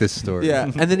then I he- like this story. Yeah,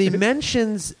 and then he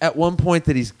mentions at one point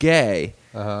that he's gay,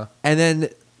 Uh-huh. and then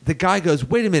the guy goes,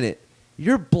 "Wait a minute,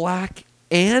 you're black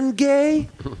and gay?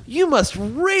 You must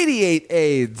radiate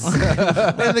AIDS." And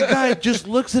the guy just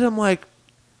looks at him like,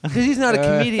 because he's not a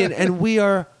comedian, and we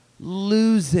are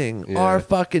losing Yeah. our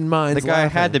fucking minds. The guy laughing.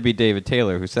 had to be David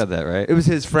Taylor who said that, right? It was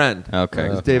his friend. Okay. It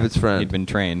was David's friend. He'd been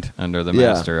trained under the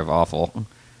Yeah. master of awful.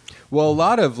 Well, a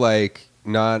lot of like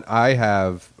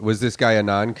was this guy a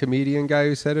non-comedian guy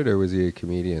who said it, or was he a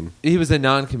comedian? He was a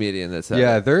non-comedian that said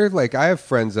Yeah, it. they're like, I have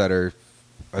friends that are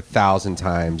 1,000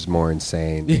 times more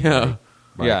insane than Yeah. like,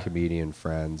 my Yeah. comedian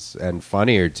friends, and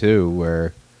funnier too,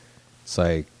 where it's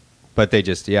like, but they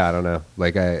just, I don't know.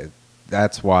 Like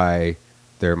that's why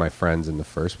they're my friends in the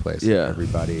first place. Yeah.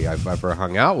 Everybody I've ever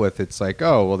hung out with, it's like,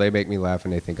 oh, well, they make me laugh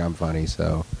and they think I'm funny.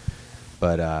 So,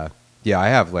 but I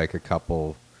have like a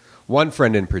couple. One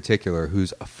friend in particular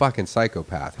who's a fucking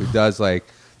psychopath who does like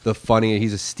the funny.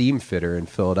 He's a steam fitter in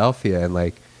Philadelphia and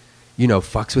like,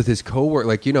 fucks with his coworker,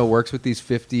 like, works with these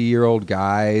 50-year-old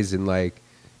guys and like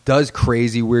does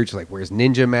crazy weird, just like wears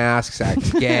ninja masks,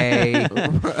 acts gay,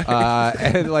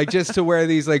 and like just to wear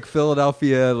these like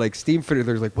Philadelphia like steam fitter.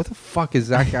 There's like, what the fuck is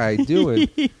that guy doing?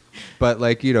 But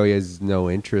like, he has no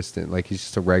interest in, like, he's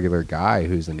just a regular guy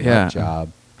who's a nut Yeah.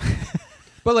 job.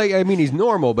 But like, I mean, he's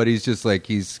normal, but he's just like,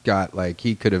 he's got like,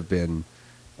 he could have been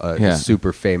a Yeah.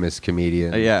 super famous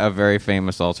comedian. Yeah, a very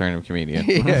famous alternative comedian.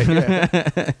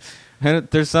 yeah. And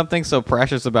there's something so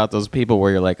precious about those people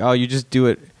where you're like, oh, you just do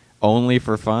it only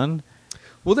for fun?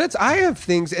 Well, I have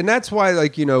things, and that's why,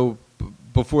 like,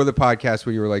 before the podcast,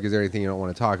 when you were like, is there anything you don't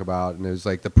want to talk about? And it was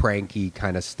like the pranky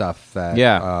kind of stuff that,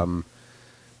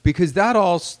 because that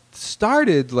all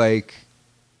started like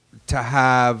to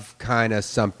have kind of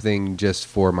something just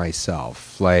for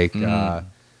myself, like, and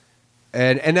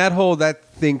that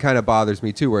thing kind of bothers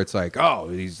me too, where it's like, oh,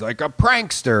 he's like a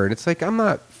prankster, and it's like, I'm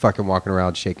not fucking walking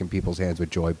around shaking people's hands with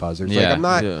joy buzzers. Like, Yeah. I'm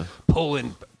not Yeah.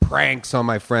 pulling pranks on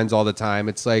my friends all the time.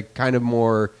 It's like kind of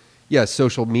more,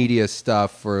 social media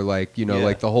stuff, or like,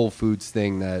 like the Whole Foods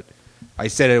thing that I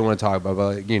said I didn't want to talk about,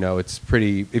 but it's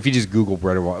pretty. If you just Google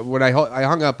bread and water, when I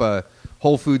hung up a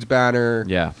Whole Foods banner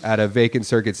at a vacant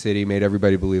Circuit City, made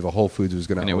everybody believe a Whole Foods was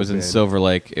going to And open. it was in Silver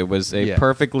Lake. It was a Yeah.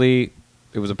 perfectly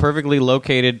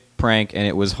located prank, and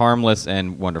it was harmless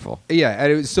and wonderful. Yeah,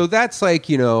 and so that's like,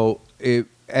 it,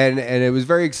 and it was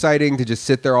very exciting to just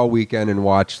sit there all weekend and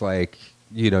watch like,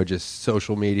 just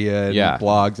social media and Yeah.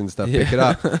 blogs and stuff pick it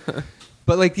up.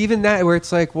 But like even that, where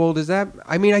it's like, well, does that?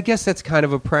 I mean, I guess that's kind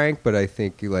of a prank, but I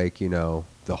think like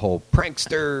the whole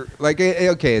prankster, like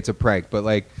okay, it's a prank, but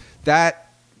like that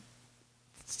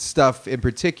stuff in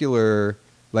particular,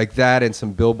 like that and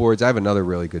some billboards. I have another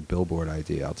really good billboard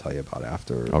idea I'll tell you about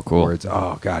after. Oh, cool.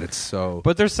 Oh god, it's so.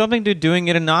 But there's something to doing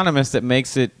it anonymous that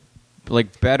makes it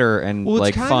like better and Well, it's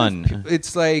like kind fun. of-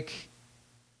 it's like,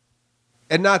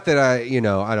 and not that I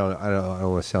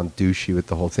don't want to sound douchey with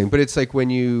the whole thing, but it's like when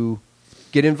you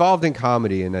get involved in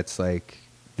comedy, and it's like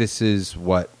this is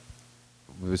what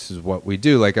we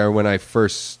do. Like when I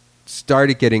first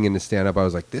started getting into stand up, I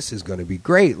was like, this is going to be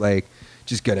great. Like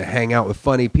just going to hang out with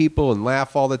funny people and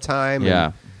laugh all the time.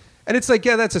 Yeah. And it's like,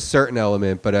 yeah, that's a certain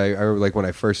element, but I like when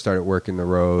I first started working the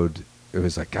road, it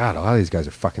was like, God, a lot of these guys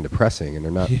are fucking depressing and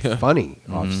they're not funny.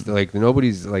 Like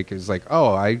nobody's like, it's like,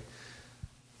 oh,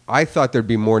 I thought there'd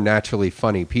be more naturally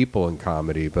funny people in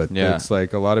comedy, but Yeah. it's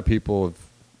like a lot of people have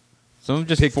Some of them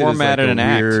just picked it as, formatted like, an a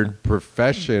act. weird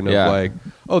profession of Yeah. like,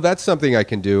 oh, that's something I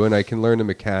can do, and I can learn the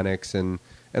mechanics, and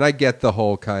I get the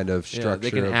whole kind of Yeah, they structure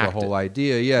can of the act whole it.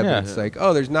 idea. Yeah, Yeah. but it's like,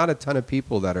 oh, there's not a ton of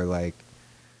people that are like,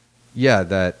 yeah,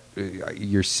 that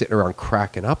you're sitting around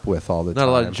cracking up with all the Not time.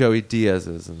 a lot of Joey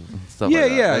Diaz's and stuff Yeah, like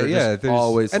that. yeah, They're yeah. just There's-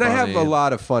 always and I have funny a and-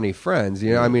 lot of funny friends.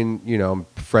 You know, I mean, you know, I'm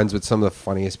friends with some of the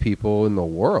funniest people in the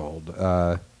world.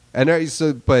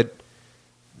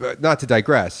 But not to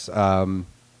digress.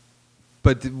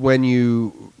 But when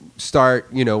you start,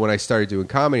 you know, when I started doing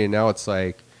comedy, and now it's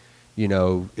like, you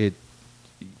know,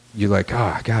 you're like,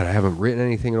 oh God, I haven't written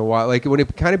anything in a while. Like when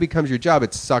it kind of becomes your job,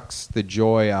 it sucks the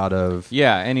joy out of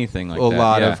Yeah, anything like a that.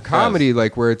 lot Yeah, of it comedy, does.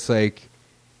 like where it's like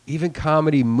even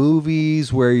comedy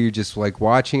movies where you're just like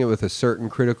watching it with a certain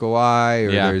critical eye, or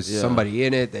Yeah. there's Yeah. somebody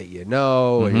in it that you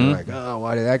know, and Mhm. you're like, oh,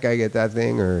 why did that guy get that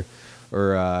thing? Or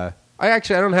I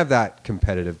don't have that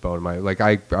competitive bone in my like.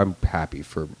 I'm happy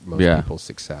for most Yeah. people's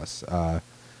success,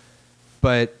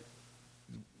 but.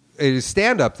 It is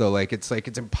stand up though. Like it's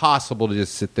impossible to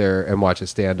just sit there and watch a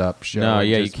stand up show. No, and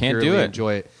yeah, you just can't do purely it.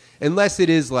 Enjoy it unless it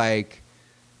is like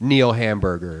Neil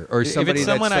Hamburger or If it's somebody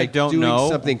someone that's I like don't doing know-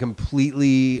 something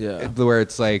completely Yeah. where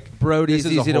it's like Brody's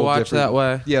this is a easy to whole watch different- that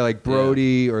way. Yeah, like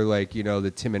Brody or like, you know, the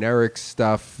Tim and Eric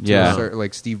stuff. to Yeah. a certain-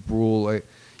 like Steve Brule, like,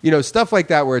 you know, stuff like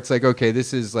that where it's like, okay,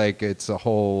 this is like it's a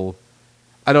whole.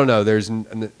 I don't know. There's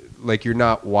like you're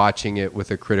not watching it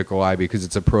with a critical eye because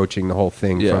it's approaching the whole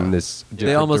thing Yeah. from this. They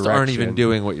different almost aren't direction. even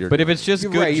doing what you're But if doing. it's just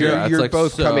You're good right, jokes, it's you're like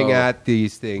both so- coming at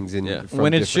these things, and Yeah.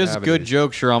 when it's just good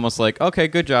jokes, you're almost like, okay,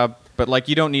 good job, but like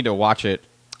you don't need to watch it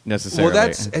necessarily. Well,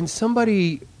 that's and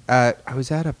somebody I was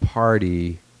at a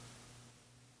party,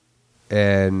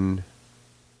 and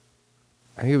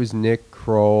I think it was Nick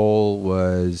Kroll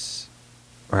was.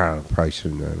 I don't know, probably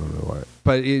shouldn't. I don't know why,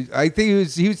 but I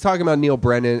think he was talking about Neil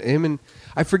Brennan. Him and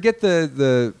I forget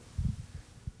the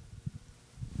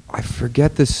I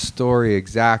forget the story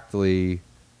exactly,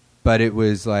 but it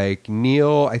was like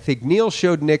Neil. I think Neil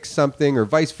showed Nick something, or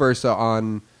vice versa,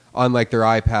 on like their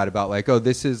iPad about like, oh,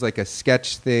 this is like a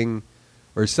sketch thing,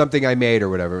 or something I made or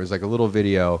whatever. It was like a little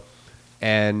video,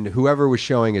 and whoever was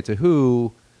showing it to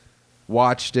who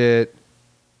watched it,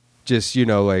 just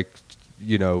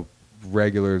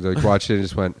regular like watched it and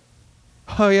just went,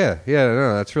 oh yeah,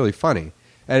 no, that's really funny,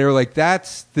 and they were like,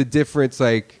 that's the difference,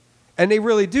 like. And they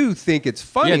really do think it's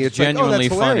funny. Yeah, it's genuinely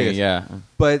like, oh, that's funny. hilarious. Yeah,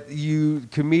 But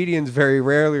comedians very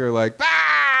rarely are like,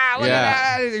 ah, look Yeah.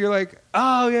 at that. You're like,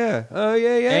 oh yeah,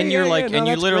 and you're yeah, like, no, and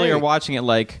you that's literally great. are watching it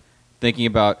like thinking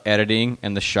about editing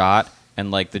and the shot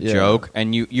and like the Yeah. joke,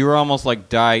 and you're almost like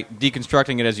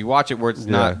deconstructing it as you watch it, where it's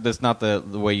Yeah. not that's not the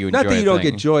way you enjoy. Not that you a don't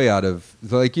thing. get joy out of,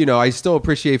 like, you know, I still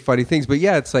appreciate funny things, but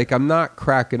yeah, it's like I'm not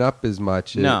cracking up as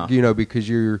much, No. you know, because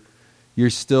you're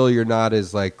not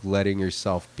as like letting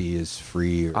yourself be as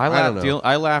free. Or, I don't know.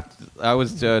 laughed. I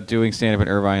was doing stand up in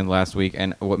Irvine last week,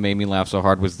 and what made me laugh so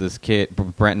hard was this kid,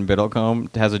 Brenton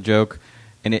Biddlecombe, has a joke,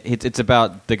 and it's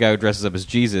about the guy who dresses up as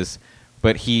Jesus.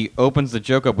 But he opens the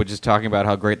joke up with just talking about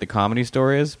how great the Comedy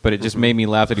Store is. But it just made me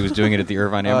laugh that he was doing it at the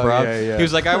Irvine Oh, Improv. yeah. He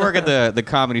was like, "I work at the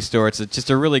Comedy Store. It's just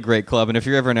a really great club, and if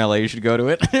you're ever in LA, you should go to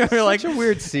it." You're like, Such a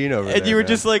weird scene over there. and you were man.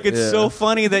 just like, "It's Yeah. so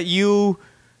funny that you,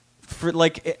 for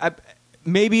like,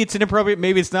 maybe it's inappropriate,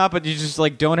 maybe it's not, but you just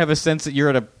like don't have a sense that you're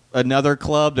at another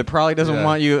club that probably doesn't Yeah.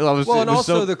 want you." Well, and it was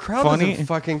also so the crowd funny. doesn't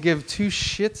fucking give two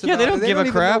shits. Yeah, about they don't it. give a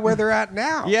even crap. know where they're at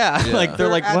now. Yeah, Yeah. like they're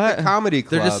like, at "What?" the comedy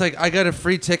club. They're just like, I got a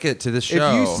free ticket to this show.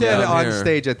 If you said down on here.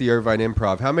 stage at the Irvine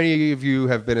Improv, how many of you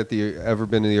have ever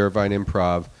been to the Irvine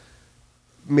Improv?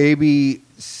 Maybe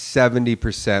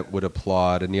 70% would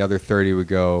applaud, and the other 30 would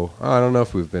go, "Oh, I don't know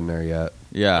if we've been there yet."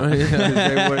 Yeah,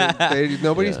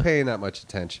 Nobody's Yeah. paying that much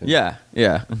attention. yeah,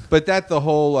 yeah. But the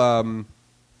whole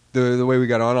the way we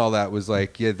got on all that was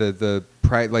like, yeah,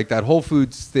 like that Whole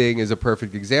Foods thing is a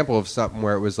perfect example of something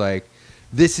where it was like,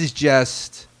 this is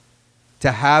just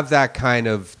to have that kind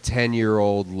of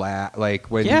 10-year-old like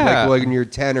when Yeah. like when you're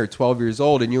 10 or 12 years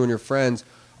old and you and your friends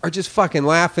are just fucking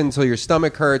laughing until your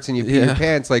stomach hurts and you pee your Yeah.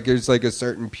 pants. Like there's like a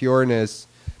certain pureness,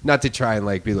 not to try and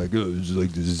like be like, oh, this is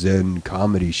like the Zen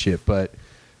comedy shit, but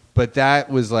that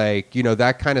was like, you know,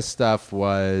 that kind of stuff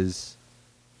was.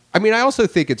 I mean, I also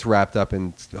think it's wrapped up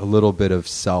in a little bit of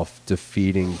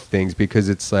self-defeating things because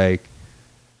it's like,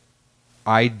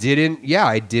 I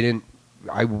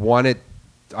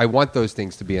want those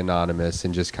things to be anonymous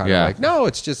and just kind of Yeah. like, no,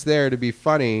 it's just there to be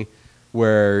funny,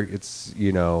 where it's,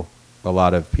 you know, a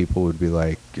lot of people would be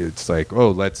like, it's like,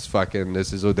 oh, let's fucking,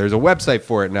 there's a website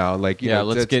for it now. Like, you know,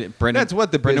 let's get Brendan. That's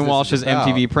what the Brendan business Walsh's is about.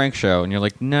 MTV prank show, and you're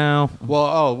like, no.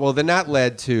 Well, then that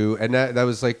led to, and that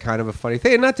was like kind of a funny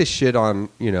thing. And not to shit on,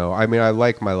 you know, I mean, I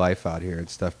like my life out here and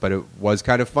stuff, but it was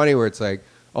kind of funny where it's like,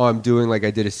 oh, I'm doing, like,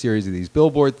 I did a series of these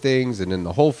billboard things and then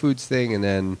the Whole Foods thing,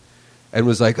 and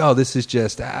was like, oh, this is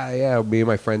just, yeah, me and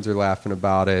my friends are laughing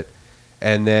about it.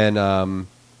 And then,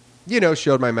 you know,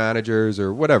 showed my managers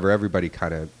or whatever. Everybody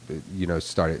kind of, you know,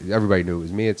 everybody knew it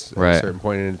was me at Right. a certain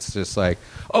point, and it's just like,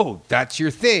 oh, that's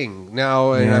your thing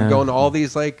now. And Yeah. I'm going to all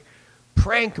these, like,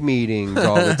 prank meetings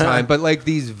all the time, but, like,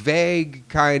 these vague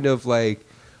kind of, like,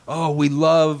 oh, we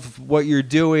love what you're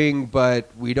doing, but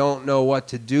we don't know what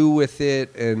to do with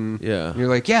it. And Yeah. you're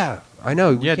like, yeah, I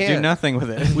know. We Yeah, can't. do nothing with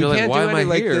it. We You're like, can't why do am I any,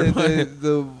 like, here?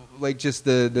 the like, just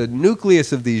the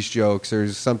nucleus of these jokes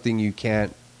or something you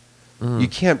can't. You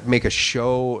can't make a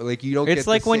show like you don't. It's get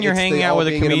like to when see- you're it's hanging the out all with a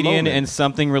being in comedian moment. and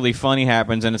something really funny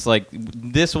happens, and it's like,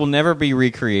 this will never be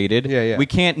recreated. Yeah, yeah. We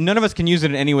can't. None of us can use it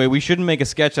in any way. We shouldn't make a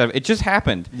sketch out of it. It just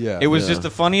happened. Yeah. It was Yeah. just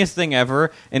the funniest thing ever,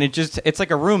 and it's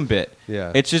like a room bit.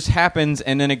 Yeah. It just happens,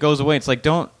 and then it goes away. It's like,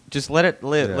 don't just let it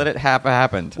live. Yeah. Let it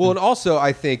happen. Well, and also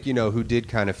I think you know who did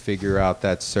kind of figure out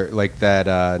that like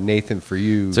that Nathan For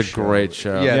You. It's a great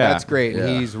show. Yeah, Yeah. that's great. Yeah.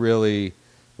 And he's really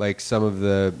like some of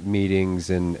the meetings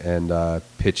and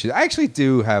pitches. I actually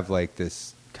do have like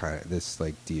this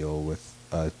like deal with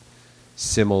a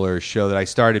similar show that I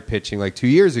started pitching like 2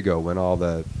 years ago when all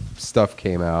the stuff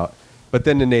came out. But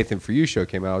then the Nathan For You show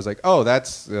came out. I was like, oh,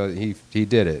 that's he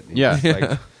did it. Yeah.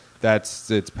 like,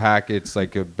 it's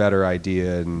like a better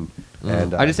idea and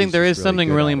I just think he's there is something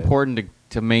good really at it. important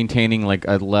to maintaining like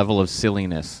a level of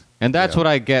silliness. And that's Yeah. what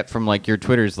I get from like your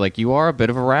Twitters. Like, you are a bit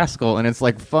of a rascal, and it's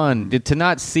like fun to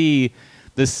not see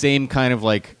the same kind of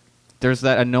like. There's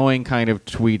that annoying kind of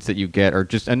tweets that you get, or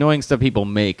just annoying stuff people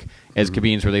make as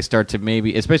comedians, where they start to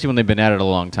maybe, especially when they've been at it a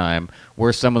long time,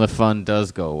 where some of the fun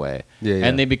does go away, Yeah, yeah.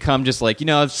 and they become just like, you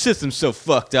know, the system's so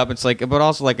fucked up. It's like, but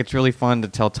also like, it's really fun to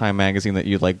tell Time Magazine that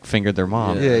you like fingered their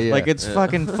mom. Yeah, yeah. Like, it's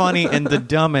fucking funny and the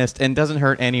dumbest, and doesn't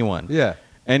hurt anyone. Yeah.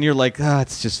 And you're like,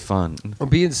 it's just fun. Well,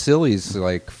 being silly is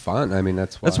like fun. I mean,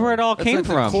 that's why. That's where it all That's came like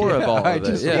the from. core of all I of it.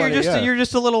 just Yeah. wanna- You're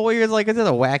just a little weird. Like, is it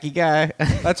a wacky guy?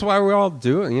 That's why we're all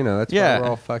doing. You know, that's why we're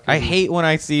all fucking. I hate when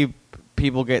I see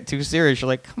people get too serious. You're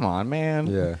like, come on, man.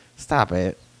 Yeah. Stop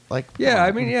it. Like, come Yeah, on.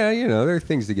 I mean, yeah, you know, there are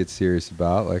things to get serious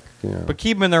about, like you know. But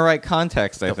keep them in the right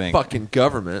context, I The think. fucking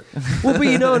government. Well, but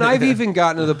you know, and I've even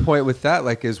gotten to the point with that,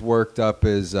 like as worked up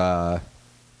as,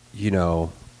 you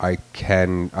know,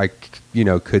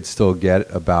 could still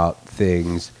get about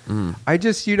things. I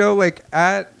just, you know,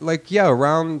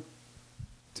 around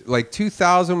like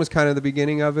 2000 was kind of the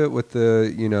beginning of it with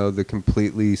the, you know, the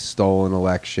completely stolen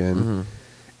election.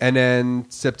 And then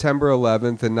September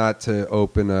 11th, and not to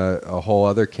open a whole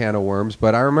other can of worms,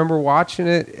 but I remember watching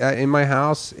it in my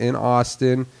house in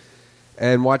Austin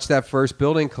and watched that first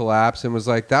building collapse and was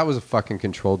like, that was a fucking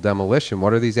controlled demolition.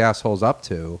 What are these assholes up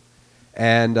to?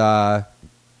 And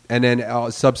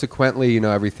then subsequently, you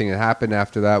know, everything that happened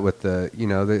after that with the, you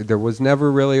know, there was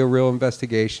never really a real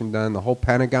investigation done. The whole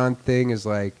Pentagon thing is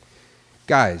like,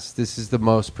 guys, this is the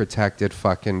most protected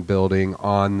fucking building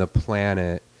on the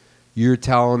planet. You're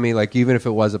telling me, like, even if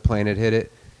it was a plane that hit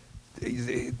it,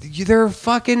 there are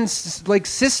fucking like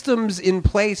systems in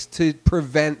place to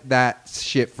prevent that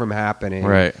shit from happening.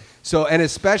 Right. So, and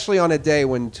especially on a day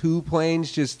when 2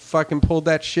 planes just fucking pulled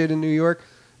that shit in New York,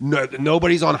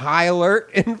 nobody's on high alert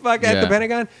at Yeah. the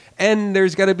Pentagon, and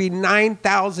there's got to be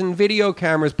 9,000 video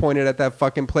cameras pointed at that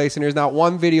fucking place, and there's not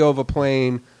one video of a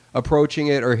plane approaching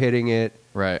it or hitting it.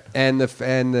 Right. And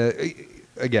the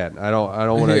again, I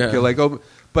don't want to Yeah. feel like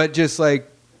but just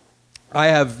like I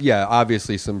have,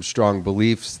 obviously some strong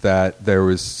beliefs that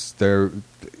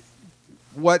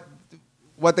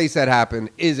what they said happened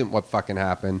isn't what fucking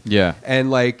happened. Yeah.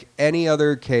 And like any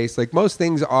other case, like most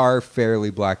things are fairly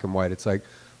black and white. It's like,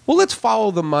 well, let's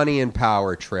follow the money and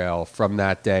power trail from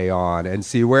that day on and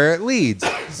see where it leads,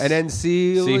 and then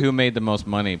see who made the most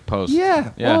money post.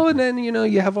 yeah. Yeah. Well, and then you know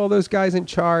you have all those guys in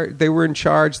charge. They were in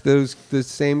charge. The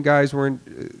same guys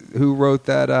who wrote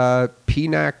that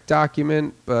PNAC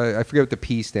document. I forget what the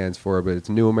P stands for, but it's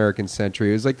New American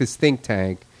Century. It was like this think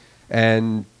tank,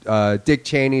 and Dick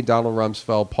Cheney, Donald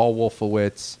Rumsfeld, Paul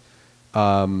Wolfowitz,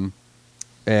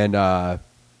 and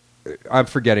I'm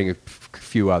forgetting a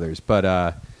few others,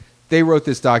 but they wrote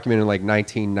this document in like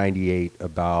 1998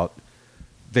 about.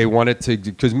 They wanted to,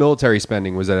 because military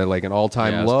spending was at like an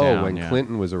all-time Yeah, it was low down, when yeah.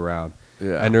 Clinton was around.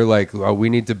 Yeah. And they're like, oh, we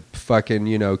need to fucking,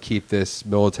 you know, keep this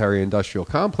military-industrial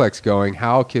complex going.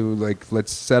 How can, like,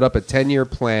 let's set up a 10-year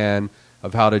plan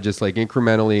of how to just like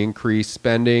incrementally increase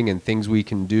spending and things we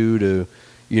can do to,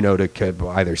 to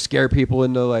either scare people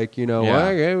into like, Yeah.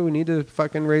 okay, we need to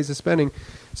fucking raise the spending.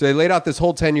 So they laid out this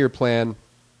whole 10-year plan,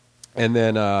 and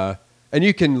then and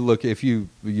you can look if you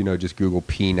just Google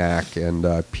PNAC and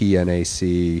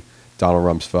PNAC, Donald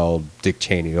Rumsfeld, Dick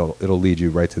Cheney. It'll lead you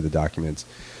right to the documents.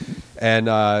 And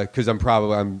because I'm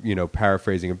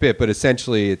paraphrasing a bit, but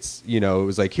essentially it's it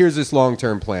was like, here's this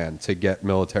long-term plan to get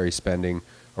military spending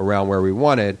around where we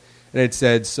wanted, and it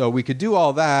said so we could do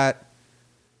all that,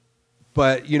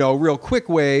 but a real quick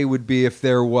way would be if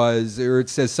there was, or it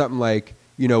says something like,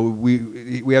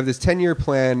 we have this 10-year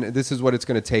plan. This is what it's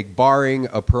going to take, barring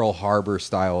a Pearl Harbor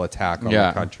style attack on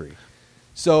the country.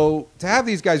 So to have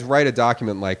these guys write a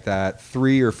document like that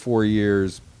 3 or 4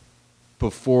 years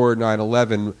before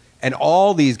 9/11, and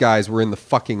all these guys were in the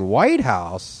fucking White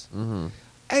House. Mm-hmm.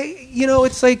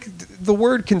 It's like the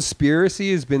word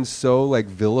conspiracy has been so like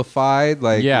vilified.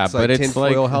 Like, it's like but it's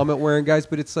tinfoil like, helmet wearing guys,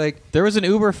 but it's like there was an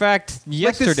Uber fact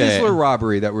yesterday. like the Sizzler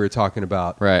robbery that we were talking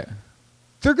about. Right.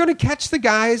 They're going to catch the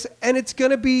guys, and it's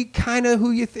going to be kind of who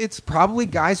you. It's probably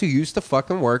guys who used to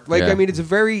fucking work. Like, Yeah. I mean, it's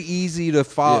very easy to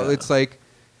follow. Yeah. It's like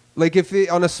if it,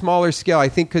 on a smaller scale, I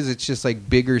think because it's just like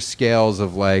bigger scales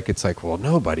of like, it's like, well,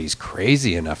 nobody's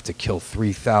crazy enough to kill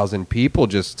 3,000 people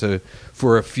just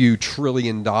for a few $1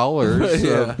 trillion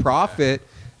Yeah. of profit.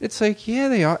 It's like, yeah,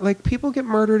 they are. Like, people get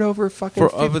murdered over fucking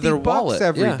over $50 their wallet,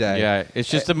 every yeah. day. Yeah, it's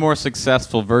just a more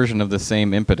successful version of the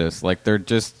same impetus. Like they're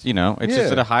just, it's just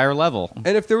Yeah. at a higher level.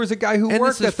 And if there was a guy who And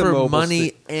worked this is at the for mobile money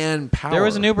sta- and power. There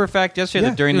was an Uber fact yesterday Yeah,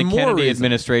 that during the even more Kennedy reason.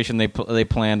 administration, they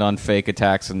planned on fake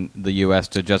attacks in the U.S.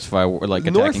 to justify like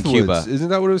attacking Northwoods, Cuba. isn't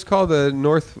that what it was called? The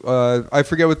North, I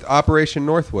forget what Operation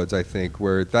Northwoods. I think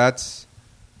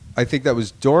I think that was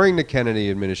during the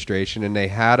Kennedy administration, and they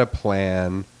had a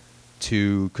plan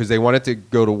because they wanted to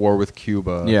go to war with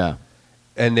Cuba. Yeah,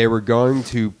 and they were going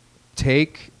to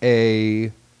take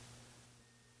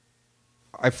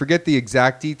I forget the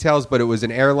exact details, but it was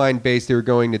an airline base. They were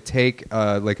going to take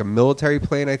like a military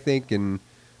plane, I think, and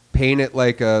paint it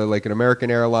like an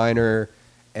American airliner,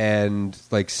 and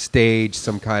like stage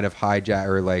some kind of hijack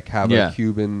or like have Yeah. a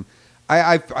Cuban.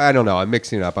 I don't know. I'm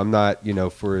mixing it up. I'm not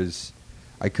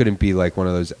I couldn't be like one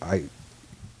of those.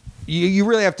 You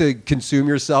really have to consume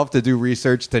yourself to do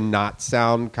research to not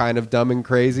sound kind of dumb and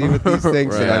crazy with these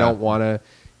things, and I Right. don't want to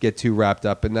get too wrapped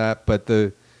up in that. But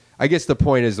I guess the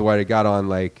point is what I got on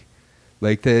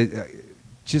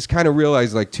just kind of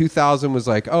realized like 2000 was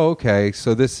like, oh, okay,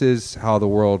 so this is how the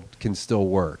world can still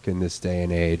work in this day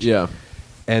and age. Yeah.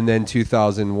 And then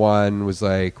 2001 was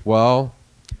like, well,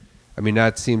 I mean,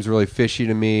 that seems really fishy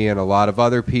to me and a lot of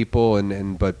other people.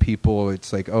 But people,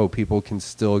 it's like, oh, people can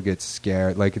still get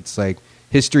scared. Like, it's like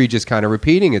history just kind of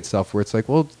repeating itself where it's like,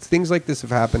 well, things like this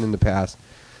have happened in the past.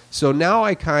 So now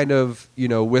I kind of,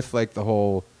 with like the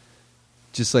whole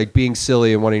just like being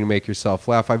silly and wanting to make yourself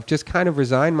laugh, I've just kind of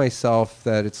resigned myself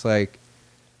that it's like,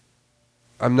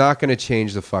 I'm not going to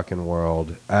change the fucking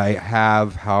world. I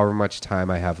have however much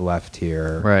time I have left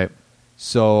here. right.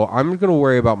 So I'm going to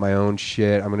worry about my own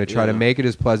shit. I'm going to try to Yeah. make it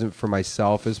as pleasant for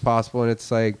myself as possible. And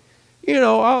it's like,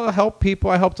 I'll help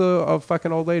people. I helped a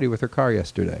fucking old lady with her car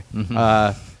yesterday.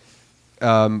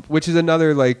 Which is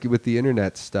another, like, with the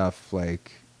internet stuff.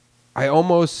 Like, I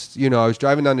almost, I was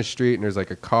driving down the street and there's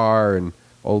like a car and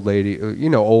old lady,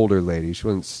 older lady. She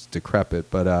wasn't decrepit,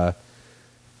 but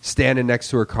standing next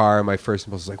to her car. And my first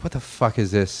impulse was like, what the fuck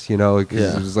is this? 'Cause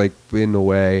Yeah. it was like in the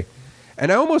way.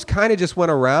 And I almost kind of just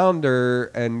went around her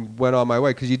and went on my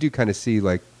way because you do kind of see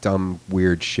like dumb,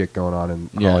 weird shit going on in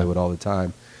Yeah. Hollywood all the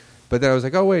time. But then I was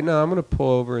like, oh wait, no, I'm gonna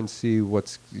pull over and see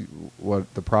what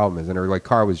the problem is. And her like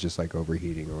car was just like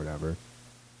overheating or whatever.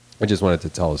 I just wanted to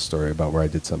tell a story about where I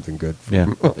did something good.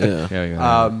 Yeah. Yeah.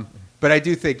 Yeah. But I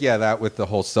do think, that with the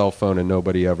whole cell phone and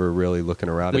nobody ever really looking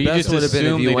around. But The you it. best just would have been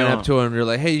if assume you they went don't. up to her and you're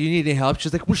like, "Hey, you need any help?"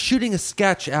 She's like, "We're shooting a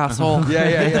sketch, asshole.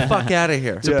 Yeah. Get the fuck out of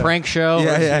here." It's a prank show.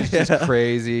 It's just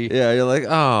crazy. Yeah, you're like,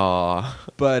 "Oh."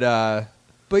 But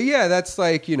yeah, that's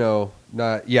like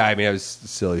not. Yeah, I mean, it was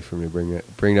silly for me to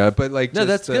bring that up, but like, No,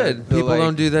 just, that's good. the, People like-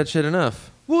 don't do that shit enough.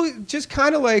 Well, just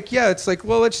kind of like, it's like,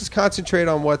 well, let's just concentrate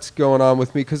on what's going on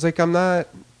with me because like I'm not.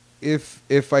 If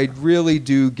I really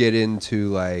do get into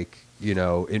like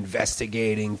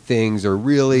investigating things or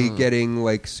really getting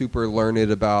like super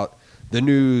learned about the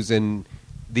news and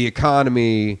the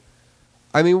economy,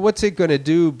 I mean, what's it going to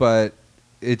do but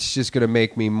it's just going to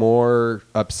make me more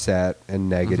upset and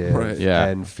negative, Right. Yeah.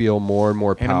 and feel more and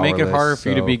more And powerless. it'll make it harder for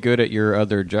you to so- be good at your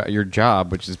other your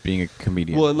job, which is being a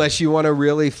comedian. Well, unless you want to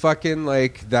really fucking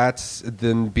like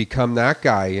then become that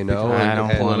guy, you know. Become I don't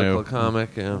want to. Political comic.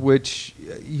 Yeah. Which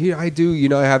I do. You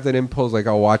know, I have that impulse. Like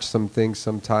I'll watch some things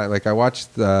sometime. Like I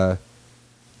watched the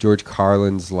George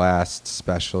Carlin's last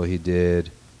special he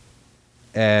did,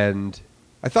 and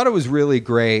I thought it was really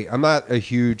great. I'm not a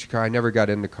huge. I never got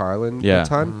into Carlin Yeah. a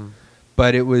ton,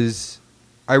 but it was.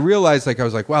 I realized like I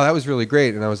was like, wow, that was really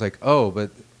great, and I was like, oh, but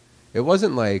it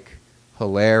wasn't like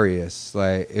hilarious.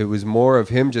 Like it was more of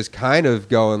him just kind of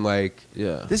going like,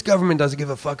 Yeah. this government doesn't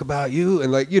give a fuck about you,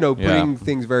 and like, you know, Yeah. putting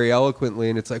things very eloquently,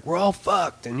 and it's like we're all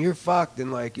fucked and you're fucked,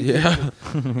 and like, Yeah.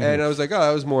 and I was like, oh,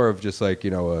 that was more of just like,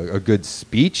 you know, a good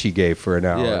speech he gave for an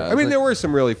hour. Yeah, I mean, like- there were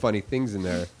some really funny things in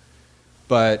there,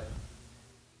 but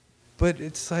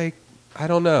it's like, I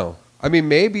don't know. I mean,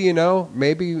 maybe, you know,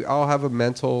 maybe I'll have a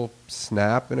mental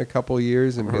snap in a couple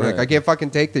years and be like, Right. I can't fucking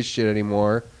take this shit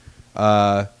anymore.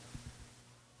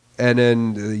 And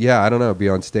then, yeah, I don't know, be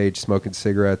on stage smoking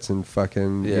cigarettes and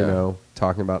fucking, you Yeah. know,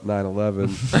 talking about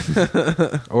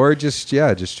 9/11. Or just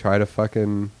try to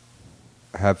fucking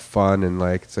have fun and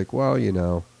like, it's like, well, you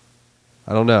know,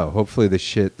 I don't know. Hopefully the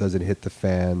shit doesn't hit the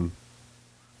fan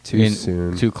too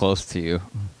soon. too close to you.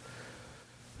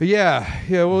 But yeah,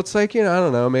 well, it's like, you know, I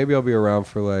don't know. Maybe I'll be around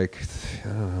for like, I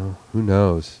don't know, who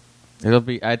knows, It'll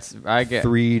be. I get.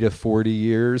 3 to 40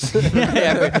 years.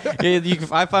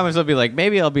 I find myself be like,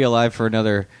 maybe I'll be alive for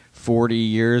another 40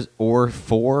 years or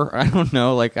 4. I don't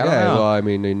know. Like I don't know. Well, I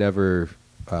mean, they never.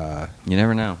 You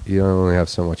never know. You only have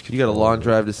so much. You got a control long over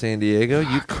drive to San Diego.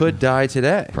 You could die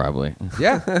today. Probably. it.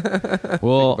 Yeah,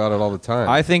 Well, about it all the time.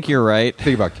 I think you're right.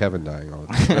 think about Kevin dying all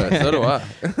the time. Yeah, so do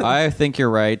I. I think you're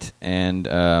right, and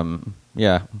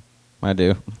yeah, I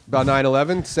do. About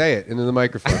 9/11, say it into the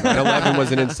microphone. 9/11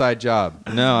 was an inside job.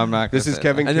 No, I'm not. This gonna is say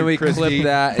Kevin And then we Christie. clip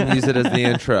that and use it as the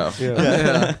intro. Yeah.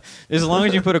 that. As long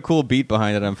as you put a cool beat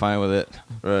behind it, I'm fine with it.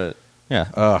 Right. Yeah.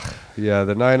 Ugh, yeah,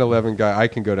 the 9/11 guy. I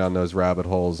can go down those rabbit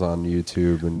holes on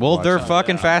YouTube and. Well, watch they're it.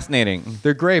 fucking fascinating.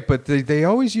 They're great, but they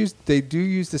always use they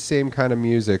use the same kind of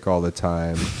music all the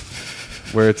time.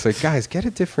 Where it's like, guys, get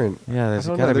a different. Yeah, there's I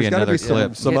don't gotta know, be gotta another some,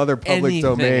 clip. some Get other public anything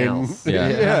domain. else. Yeah.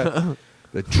 yeah.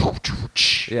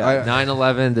 Yeah,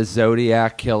 9/11, the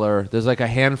Zodiac killer. There's like a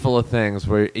handful of things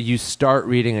where you start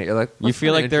reading it, you're like, You "That's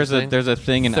feel kinda like there's interesting." a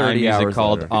thing in 30 iMusic hours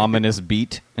called later. ominous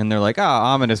beat, and they're like,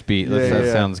 ominous beat. Yeah, that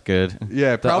yeah. sounds good.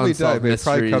 Yeah, it The probably does. I Unsolved mean, it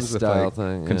probably Mysteries comes with style like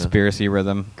thing. yeah. Conspiracy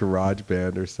rhythm. Garage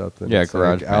Band or something. Yeah, It's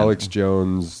Garage like Band. Alex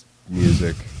Jones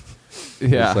music.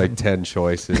 Yeah. There's like 10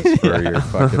 choices for your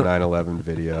fucking 9/11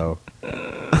 video.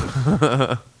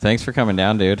 Thanks for coming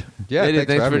down, dude. Yeah, Hey, dude,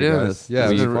 thanks for having me, doing guys. this. Yeah, It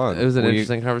it was was fun. It was an Will you-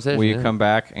 interesting conversation. Will you yeah. come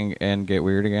back and get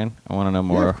weird again? I want to know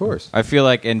more. Yeah, of course. I feel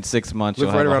like in 6 months Live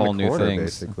you'll right have a around whole the new corner, things.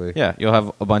 basically. Yeah, you'll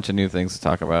have a bunch of new things to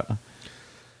talk about.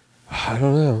 I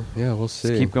don't know. Yeah, we'll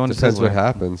see. keep going to Depends what Sizzler.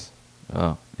 happens.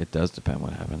 Oh, it does depend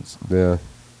what happens. Yeah.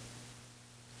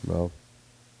 Well,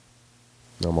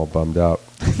 I'm all bummed out.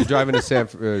 You're driving to San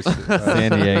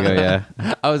Diego, yeah.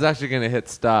 I was actually going to hit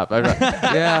stop.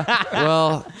 Yeah,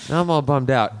 well, now I'm all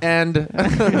bummed out. And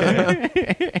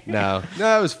No,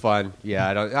 it was fun.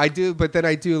 Yeah, I do, but then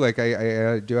I do like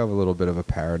I do have a little bit of a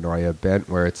paranoia bent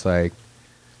where it's like,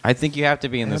 I think you have to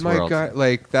be in this am I world.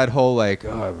 like that whole like,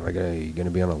 oh, am I gonna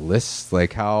be on a list?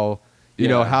 Like how, you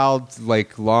know, Yeah. how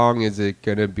like long is it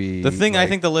gonna be? The thing, I Like,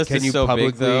 think the list can is you so big,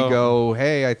 publicly though. go,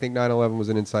 hey, I think 9/11 was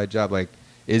an inside job. Like,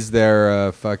 is there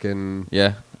a fucking?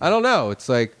 Yeah. I don't know. It's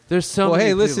like. there's so Well, many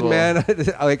hey, listen, people- man.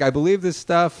 Like, I believe this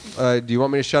stuff. Do you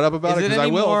want me to shut up about it? Is it Because I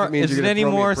any will. more, if it means is you're it gonna any throw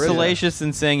me in more prison. salacious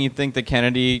than saying you think the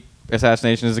Kennedy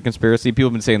assassination is a conspiracy? People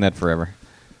have been saying that forever.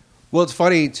 Well, it's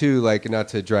funny too. Like, not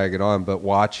to drag it on, but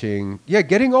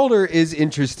getting older is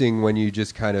interesting when you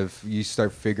just kind of you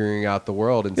start figuring out the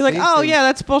world and You're like, seeing oh things. yeah,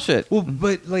 that's bullshit. Well,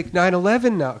 but like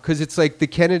 9/11 now, because it's like the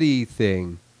Kennedy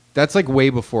thing. That's like way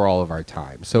before all of our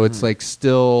time. So it's like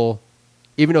still,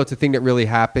 even though it's a thing that really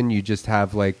happened, you just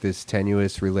have like this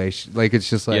tenuous relation. Like it's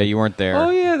just like, Yeah, you weren't there.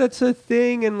 Oh yeah, that's a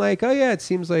thing, and like, oh yeah, it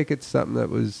seems like it's something that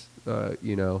was,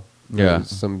 you know, Yeah. was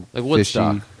some like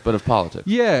Woodstock, fishy. but of politics.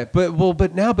 Yeah,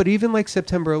 but now, even like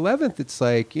September 11th, it's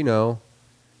like, you know,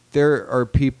 there are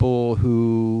people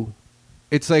who,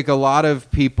 it's like a lot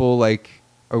of people like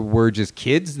were just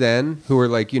kids then who were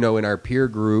like, you know, in our peer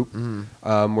group,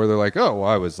 where they're like, oh, well,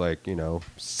 I was like, you know,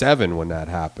 7 when that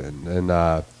happened,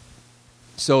 and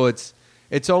so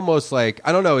it's almost like,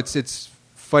 I don't know, it's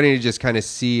funny to just kind of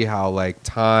see how like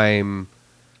time.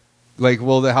 Like,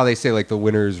 well, how they say, like, the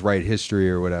winners write history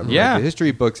or whatever. Yeah. Like, the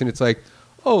history books, and it's like,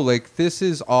 oh, like, this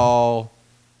is all...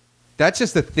 that's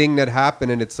just a thing that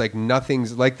happened, and it's like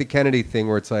nothing's like the Kennedy thing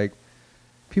where it's like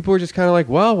people were just kind of like,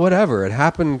 well, whatever, it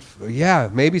happened. Yeah,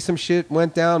 maybe some shit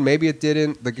went down, maybe it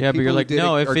didn't. The Yeah, but people you're who like, did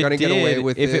no, it if are it gonna did, get away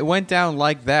with if it. it went down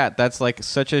like that, that's like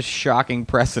such a shocking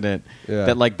precedent Yeah.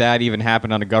 that like that even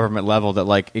happened on a government level that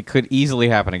like it could easily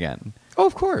happen again. Oh,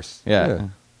 of course. Yeah.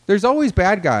 There's always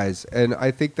bad guys, and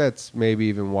I think that's maybe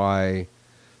even why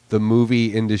the movie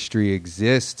industry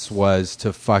exists, was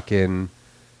to fucking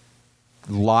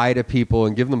lie to people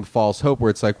and give them false hope, where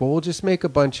it's like, well, we'll just make a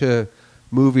bunch of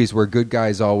movies where good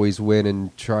guys always win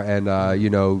and try, and you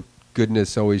know,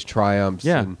 goodness always triumphs.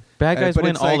 Yeah. And, Bad guys but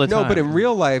win it's all like, the No, time. but in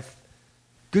real life,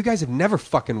 good guys have never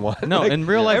fucking won. No, Like, in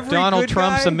real life, every Donald good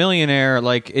Trump's guy- a millionaire.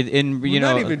 Like in you Well,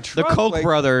 not know even the Trump, Koch like-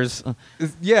 brothers.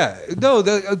 Yeah, no,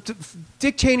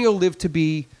 Dick Cheney will live to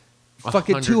be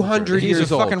fucking 100 200 He's years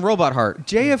a old. fucking robot heart.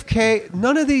 JFK,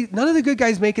 none of the good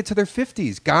guys make it to their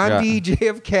 50s. Gandhi, Yeah.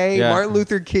 JFK, Yeah. Martin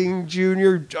Luther King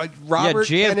Jr., Robert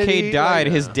yeah, JFK Kennedy, died.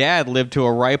 like- His dad lived to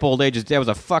a ripe old age. His dad was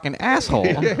a fucking asshole.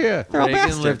 yeah. They're all Reagan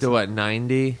bastards. lived to what,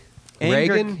 90?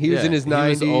 Reagan, he was in his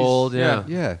 90s. He was old, yeah.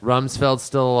 Yeah. Rumsfeld's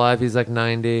still alive. He's like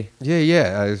 90.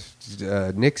 Yeah.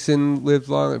 Nixon lived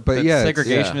long, but The yeah, it's-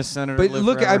 segregationist yeah. senator. But lived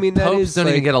look, forever. I mean, that Popes is don't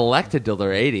even like- get elected till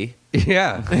they're 80.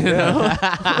 Yeah.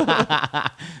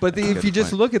 But if you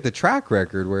just look at the track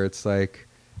record where it's like,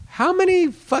 how many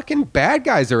fucking bad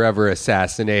guys are ever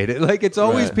assassinated? Like, it's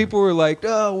always Right. people who are like,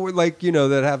 oh, we're like, you know,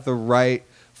 that have the right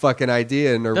fucking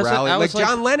idea and are That's what- rallying. I Like, was like-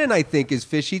 John Lennon, I think, is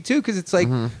fishy too, because it's like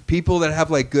people that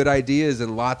have like good ideas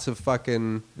and lots of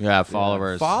fucking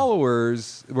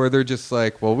followers where they're just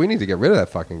like, well, we need to get rid of that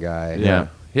fucking guy. Yeah.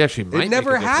 He actually might It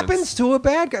never make a difference. happens to a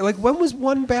bad guy. Like, when was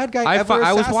one bad guy ever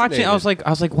I was watching. I was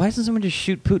assassinated? like, why doesn't someone just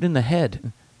shoot Putin in the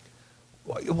head?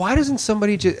 Why doesn't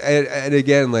somebody just and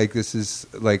again, like, this is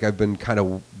like, I've been kind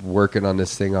of working on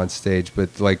this thing on stage,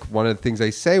 but like one of the things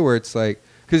I say where it's like,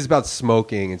 because it's about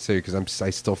smoking and so because I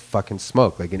still fucking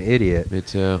smoke like an idiot, Me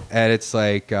too. and it's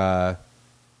like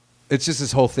it's just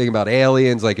this whole thing about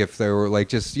aliens, like if they were like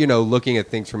just, you know, looking at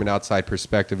things from an outside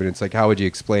perspective, and it's like, how would you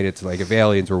explain it to, like, if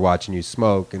aliens were watching you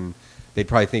smoke and they'd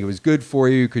probably think it was good for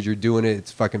you because you're doing it,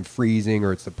 it's fucking freezing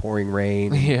or it's the pouring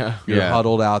rain, Yeah. you're Yeah.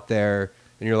 huddled out there,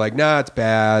 and you're like, nah, it's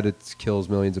bad, it kills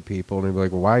millions of people, and they'd be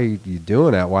like, well, why are you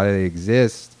doing that? Why do they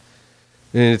exist?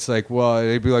 And it's like, well,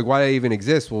 they'd be like, why do they even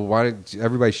exist? Well, why don't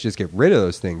everybody should just get rid of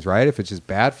those things, right? If it's just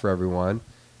bad for everyone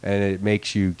and it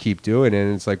makes you keep doing it.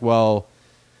 And it's like, well,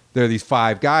 there are these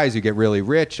 5 guys who get really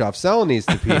rich off selling these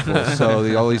to people.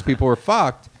 So all these people are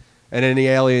fucked. And then the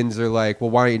aliens are like, well,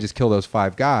 why don't you just kill those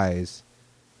 5 guys?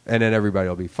 And then everybody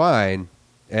will be fine.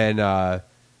 And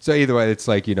so either way, it's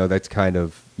like, you know, that's kind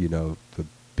of, you know, the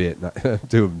bit, not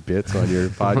doing bits on your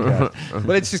podcast.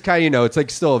 But it's just kind of, you know, it's like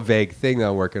still a vague thing that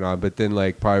I'm working on. But then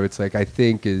like part of it's like, I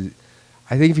think if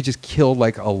you just killed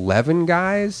like 11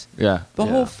 guys, Yeah. the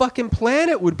whole fucking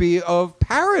planet would be of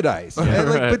paradise. And,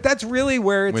 like, Right. but that's really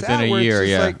where it's Within at. a where year,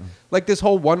 it's just yeah. like this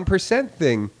whole 1%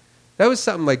 thing. That was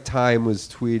something like Time was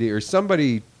tweeting, or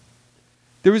somebody.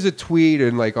 There was a tweet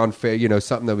and like on, you know,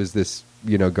 something that was this,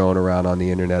 you know, going around on the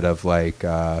internet of like,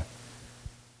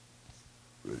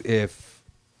 if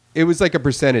it was like a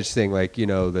percentage thing, like, you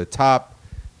know, the top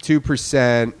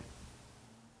 2%.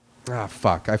 Ah,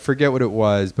 fuck, I forget what it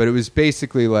was, but it was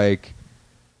basically like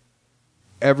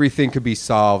everything could be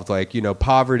solved. Like, you know,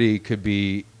 poverty could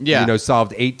be, Yeah. you know,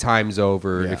 solved 8 times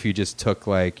over Yeah. if you just took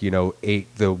like, you know,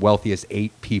 the wealthiest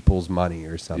 8 people's money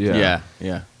or something. Yeah.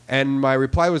 Yeah. And my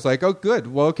reply was like, oh,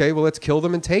 good. Well, okay, well, let's kill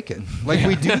them and take it. Like,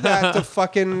 we do that to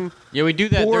fucking Yeah, we do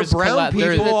that. poor There's brown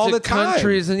there's- people all the time.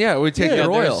 Countries and we take Yeah, their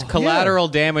there's oil. collateral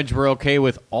damage we're okay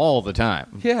with all the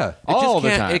time. Yeah. It all just the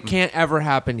can't, time. It can't ever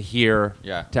happen here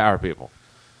Yeah. to our people.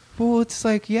 Well, it's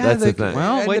like, yeah. That's the thing.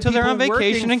 Well, and wait the till they're on people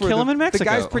vacation working and for kill the- 'em in Mexico. The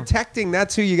guys protecting,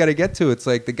 that's who you got to get to. It's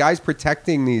like the guys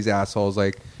protecting these assholes,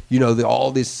 like, you know,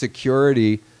 all this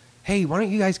security. Hey, why don't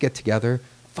you guys get together?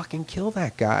 Fucking kill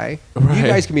that guy. Right. You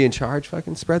guys can be in charge.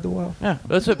 Fucking spread the wealth. Yeah.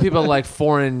 That's what people like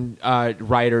foreign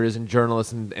writers and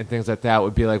journalists and things like that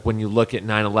would be like when you look at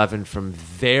 9/11 from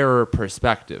their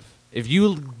perspective. If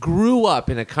you grew up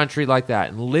in a country like that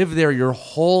and lived there your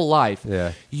whole life,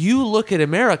 Yeah. you look at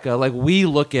America like we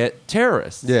look at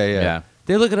terrorists. Yeah, yeah. Yeah.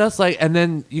 They look at us like, and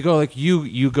then you go like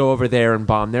you go over there and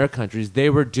bomb their countries. They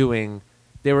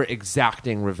were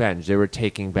exacting revenge. They were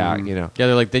taking back, you know. Yeah,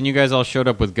 they're like, then you guys all showed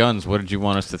up with guns. What did you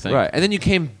want us to think? Right, and then you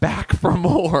came back for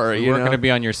more. We You weren't know? going to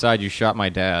be on your side. You shot my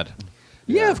dad.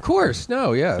 Yeah, of course.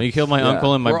 No, yeah. You killed my Yeah.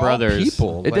 uncle and my We're all brothers.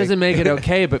 people. It Like- doesn't make it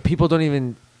okay, but people don't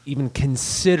even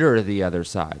consider the other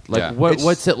side. Like, Yeah. It's-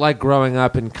 what's it like growing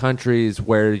up in countries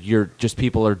where you're just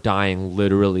people are dying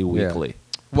literally weekly?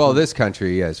 Well, this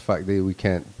country, yes, fuck, we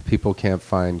can't people can't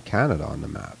find Canada on the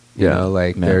map. You Yeah. know,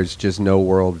 like Yeah. there's just no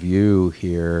worldview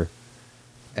here.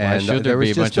 Why should there was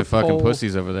be a just bunch of fucking poll-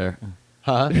 pussies over there?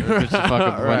 Huh? There's just a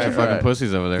bunch of fucking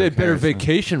pussies over there. They had better Who cares?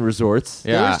 vacation resorts.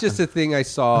 Yeah. There was just a thing I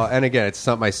saw, and again, it's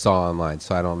something I saw online,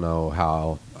 so I don't know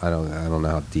how I don't know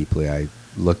how deeply I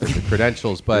looked at the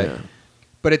credentials, but Yeah.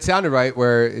 but it sounded right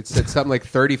where it said something like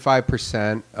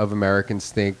 35% of Americans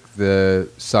think the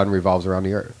sun revolves around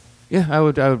the Earth, Yeah, I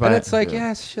would buy and it. it's like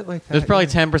yeah, it's shit like that. There's probably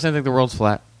yeah. 10% think the world's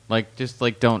flat. Like, just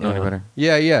like don't know any better.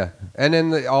 Yeah, and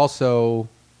then also.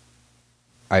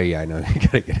 I know you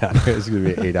gotta get out of here. It's gonna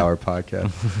be an 8-hour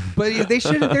podcast, but yeah,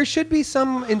 there should be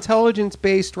some intelligence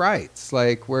based rights,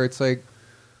 like where it's like,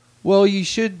 well,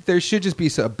 there should just be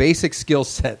a basic skill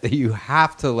set that you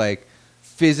have to like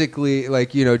physically,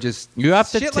 like just You have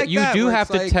to. shit T- like you that, do where have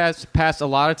it's to like- pass a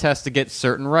lot of tests to get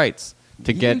certain rights.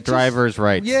 To You get just- driver's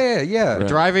rights. Yeah. A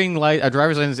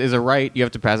driver's license is a right. You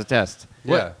have to pass a test.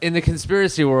 Yeah. In the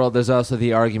conspiracy world, there's also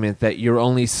the argument that you're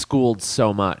only schooled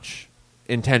so much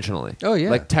intentionally. Oh, yeah.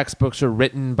 Like textbooks are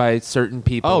written by certain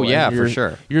people. Oh, and yeah, for you're-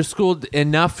 sure. You're schooled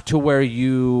enough to where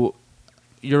your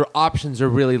options are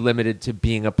really limited to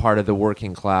being a part of the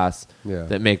working class Yeah.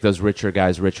 that make those richer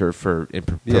guys richer in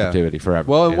perpetuity forever.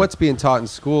 Well, and Yeah. what's being taught in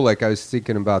school? Like I was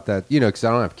thinking about that, because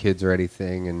I don't have kids or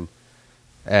anything, and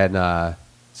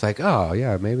it's like, oh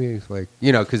yeah, maybe it's like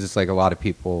because it's like a lot of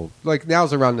people like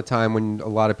now's around the time when a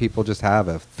lot of people just have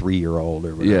a 3-year-old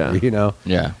or whatever, Yeah.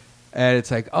 Yeah. and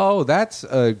it's like, oh, that's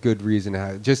a good reason to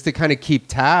have, just to kind of keep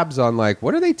tabs on like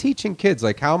what are they teaching kids,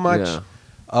 like how much Yeah.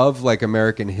 of like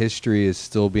American history is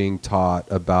still being taught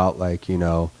about like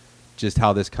just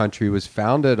how this country was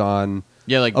founded on.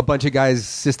 Yeah, like A bunch of guys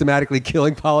systematically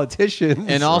killing politicians.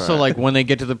 and also like when they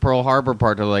get to the Pearl Harbor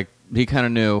part, they're like he kind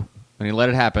of knew and he let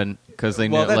it happen because they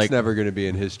well, knew that's like. never going to be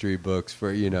in history books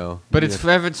for But if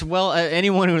it's well,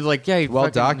 anyone who's like, yeah, well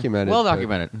fucking- documented. Well but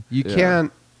documented. You Yeah.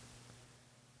 can't.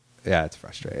 Yeah, it's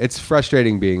frustrating. It's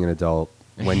frustrating being an adult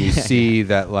when you see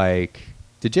that. Like,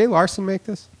 did Jay Larson make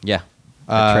this? Yeah.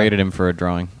 I traded him for a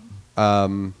drawing.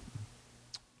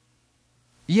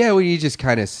 Yeah, well, you just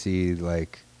kind of see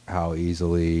like how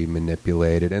easily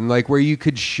manipulated, and like where you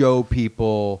could show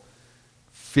people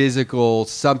physical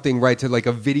something right to like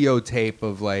a videotape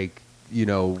of like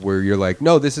where you're like,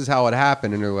 no, this is how it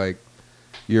happened, and they're like,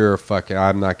 you're a fucking.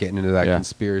 I'm not getting into that Yeah.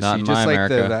 conspiracy. Not in Just my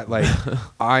like America. that like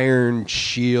iron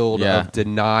shield Yeah. of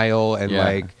denial and Yeah.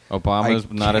 like Obama's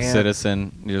I not a can't-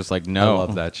 citizen. You're just like, no. I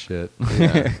love that shit.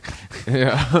 Yeah.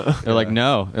 yeah. They're like,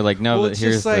 no. They're like, no. well, but it's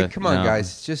here's just like, the- come on, no.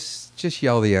 guys, just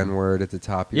yell the N word at the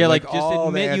top. Yeah, like, all just the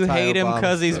admit you hate him anti-Obama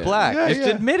because he's stuff. black. Yeah, just yeah.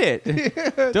 admit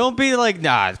it. Don't be like,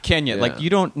 nah, Kenya. Yeah. Like, you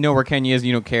don't know where Kenya is and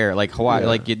you don't care. Like, Hawaii. Yeah.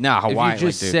 Like, Hawaii. If you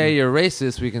just like, dude. say you're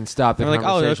racist, we can stop the They're like, oh,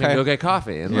 conversation and okay. go get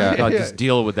coffee. And Yeah. like, I'll Yeah. just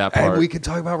deal with that part. And we can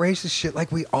talk about racist shit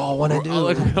like we all want to do.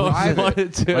 Like, we all Private.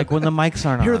 wanted to. like when the mics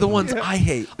aren't Here are on. the ones I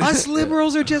hate. Us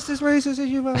liberals are just as racist as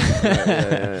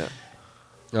you.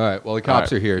 All right. Well, the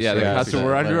cops are here. Yeah, so the cops so- are.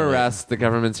 We're under arrest. The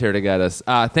government's here to get us.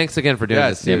 Thanks again for doing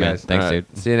Yes, this. yeah, Steve. man. Thanks, All right.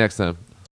 dude. See you next time.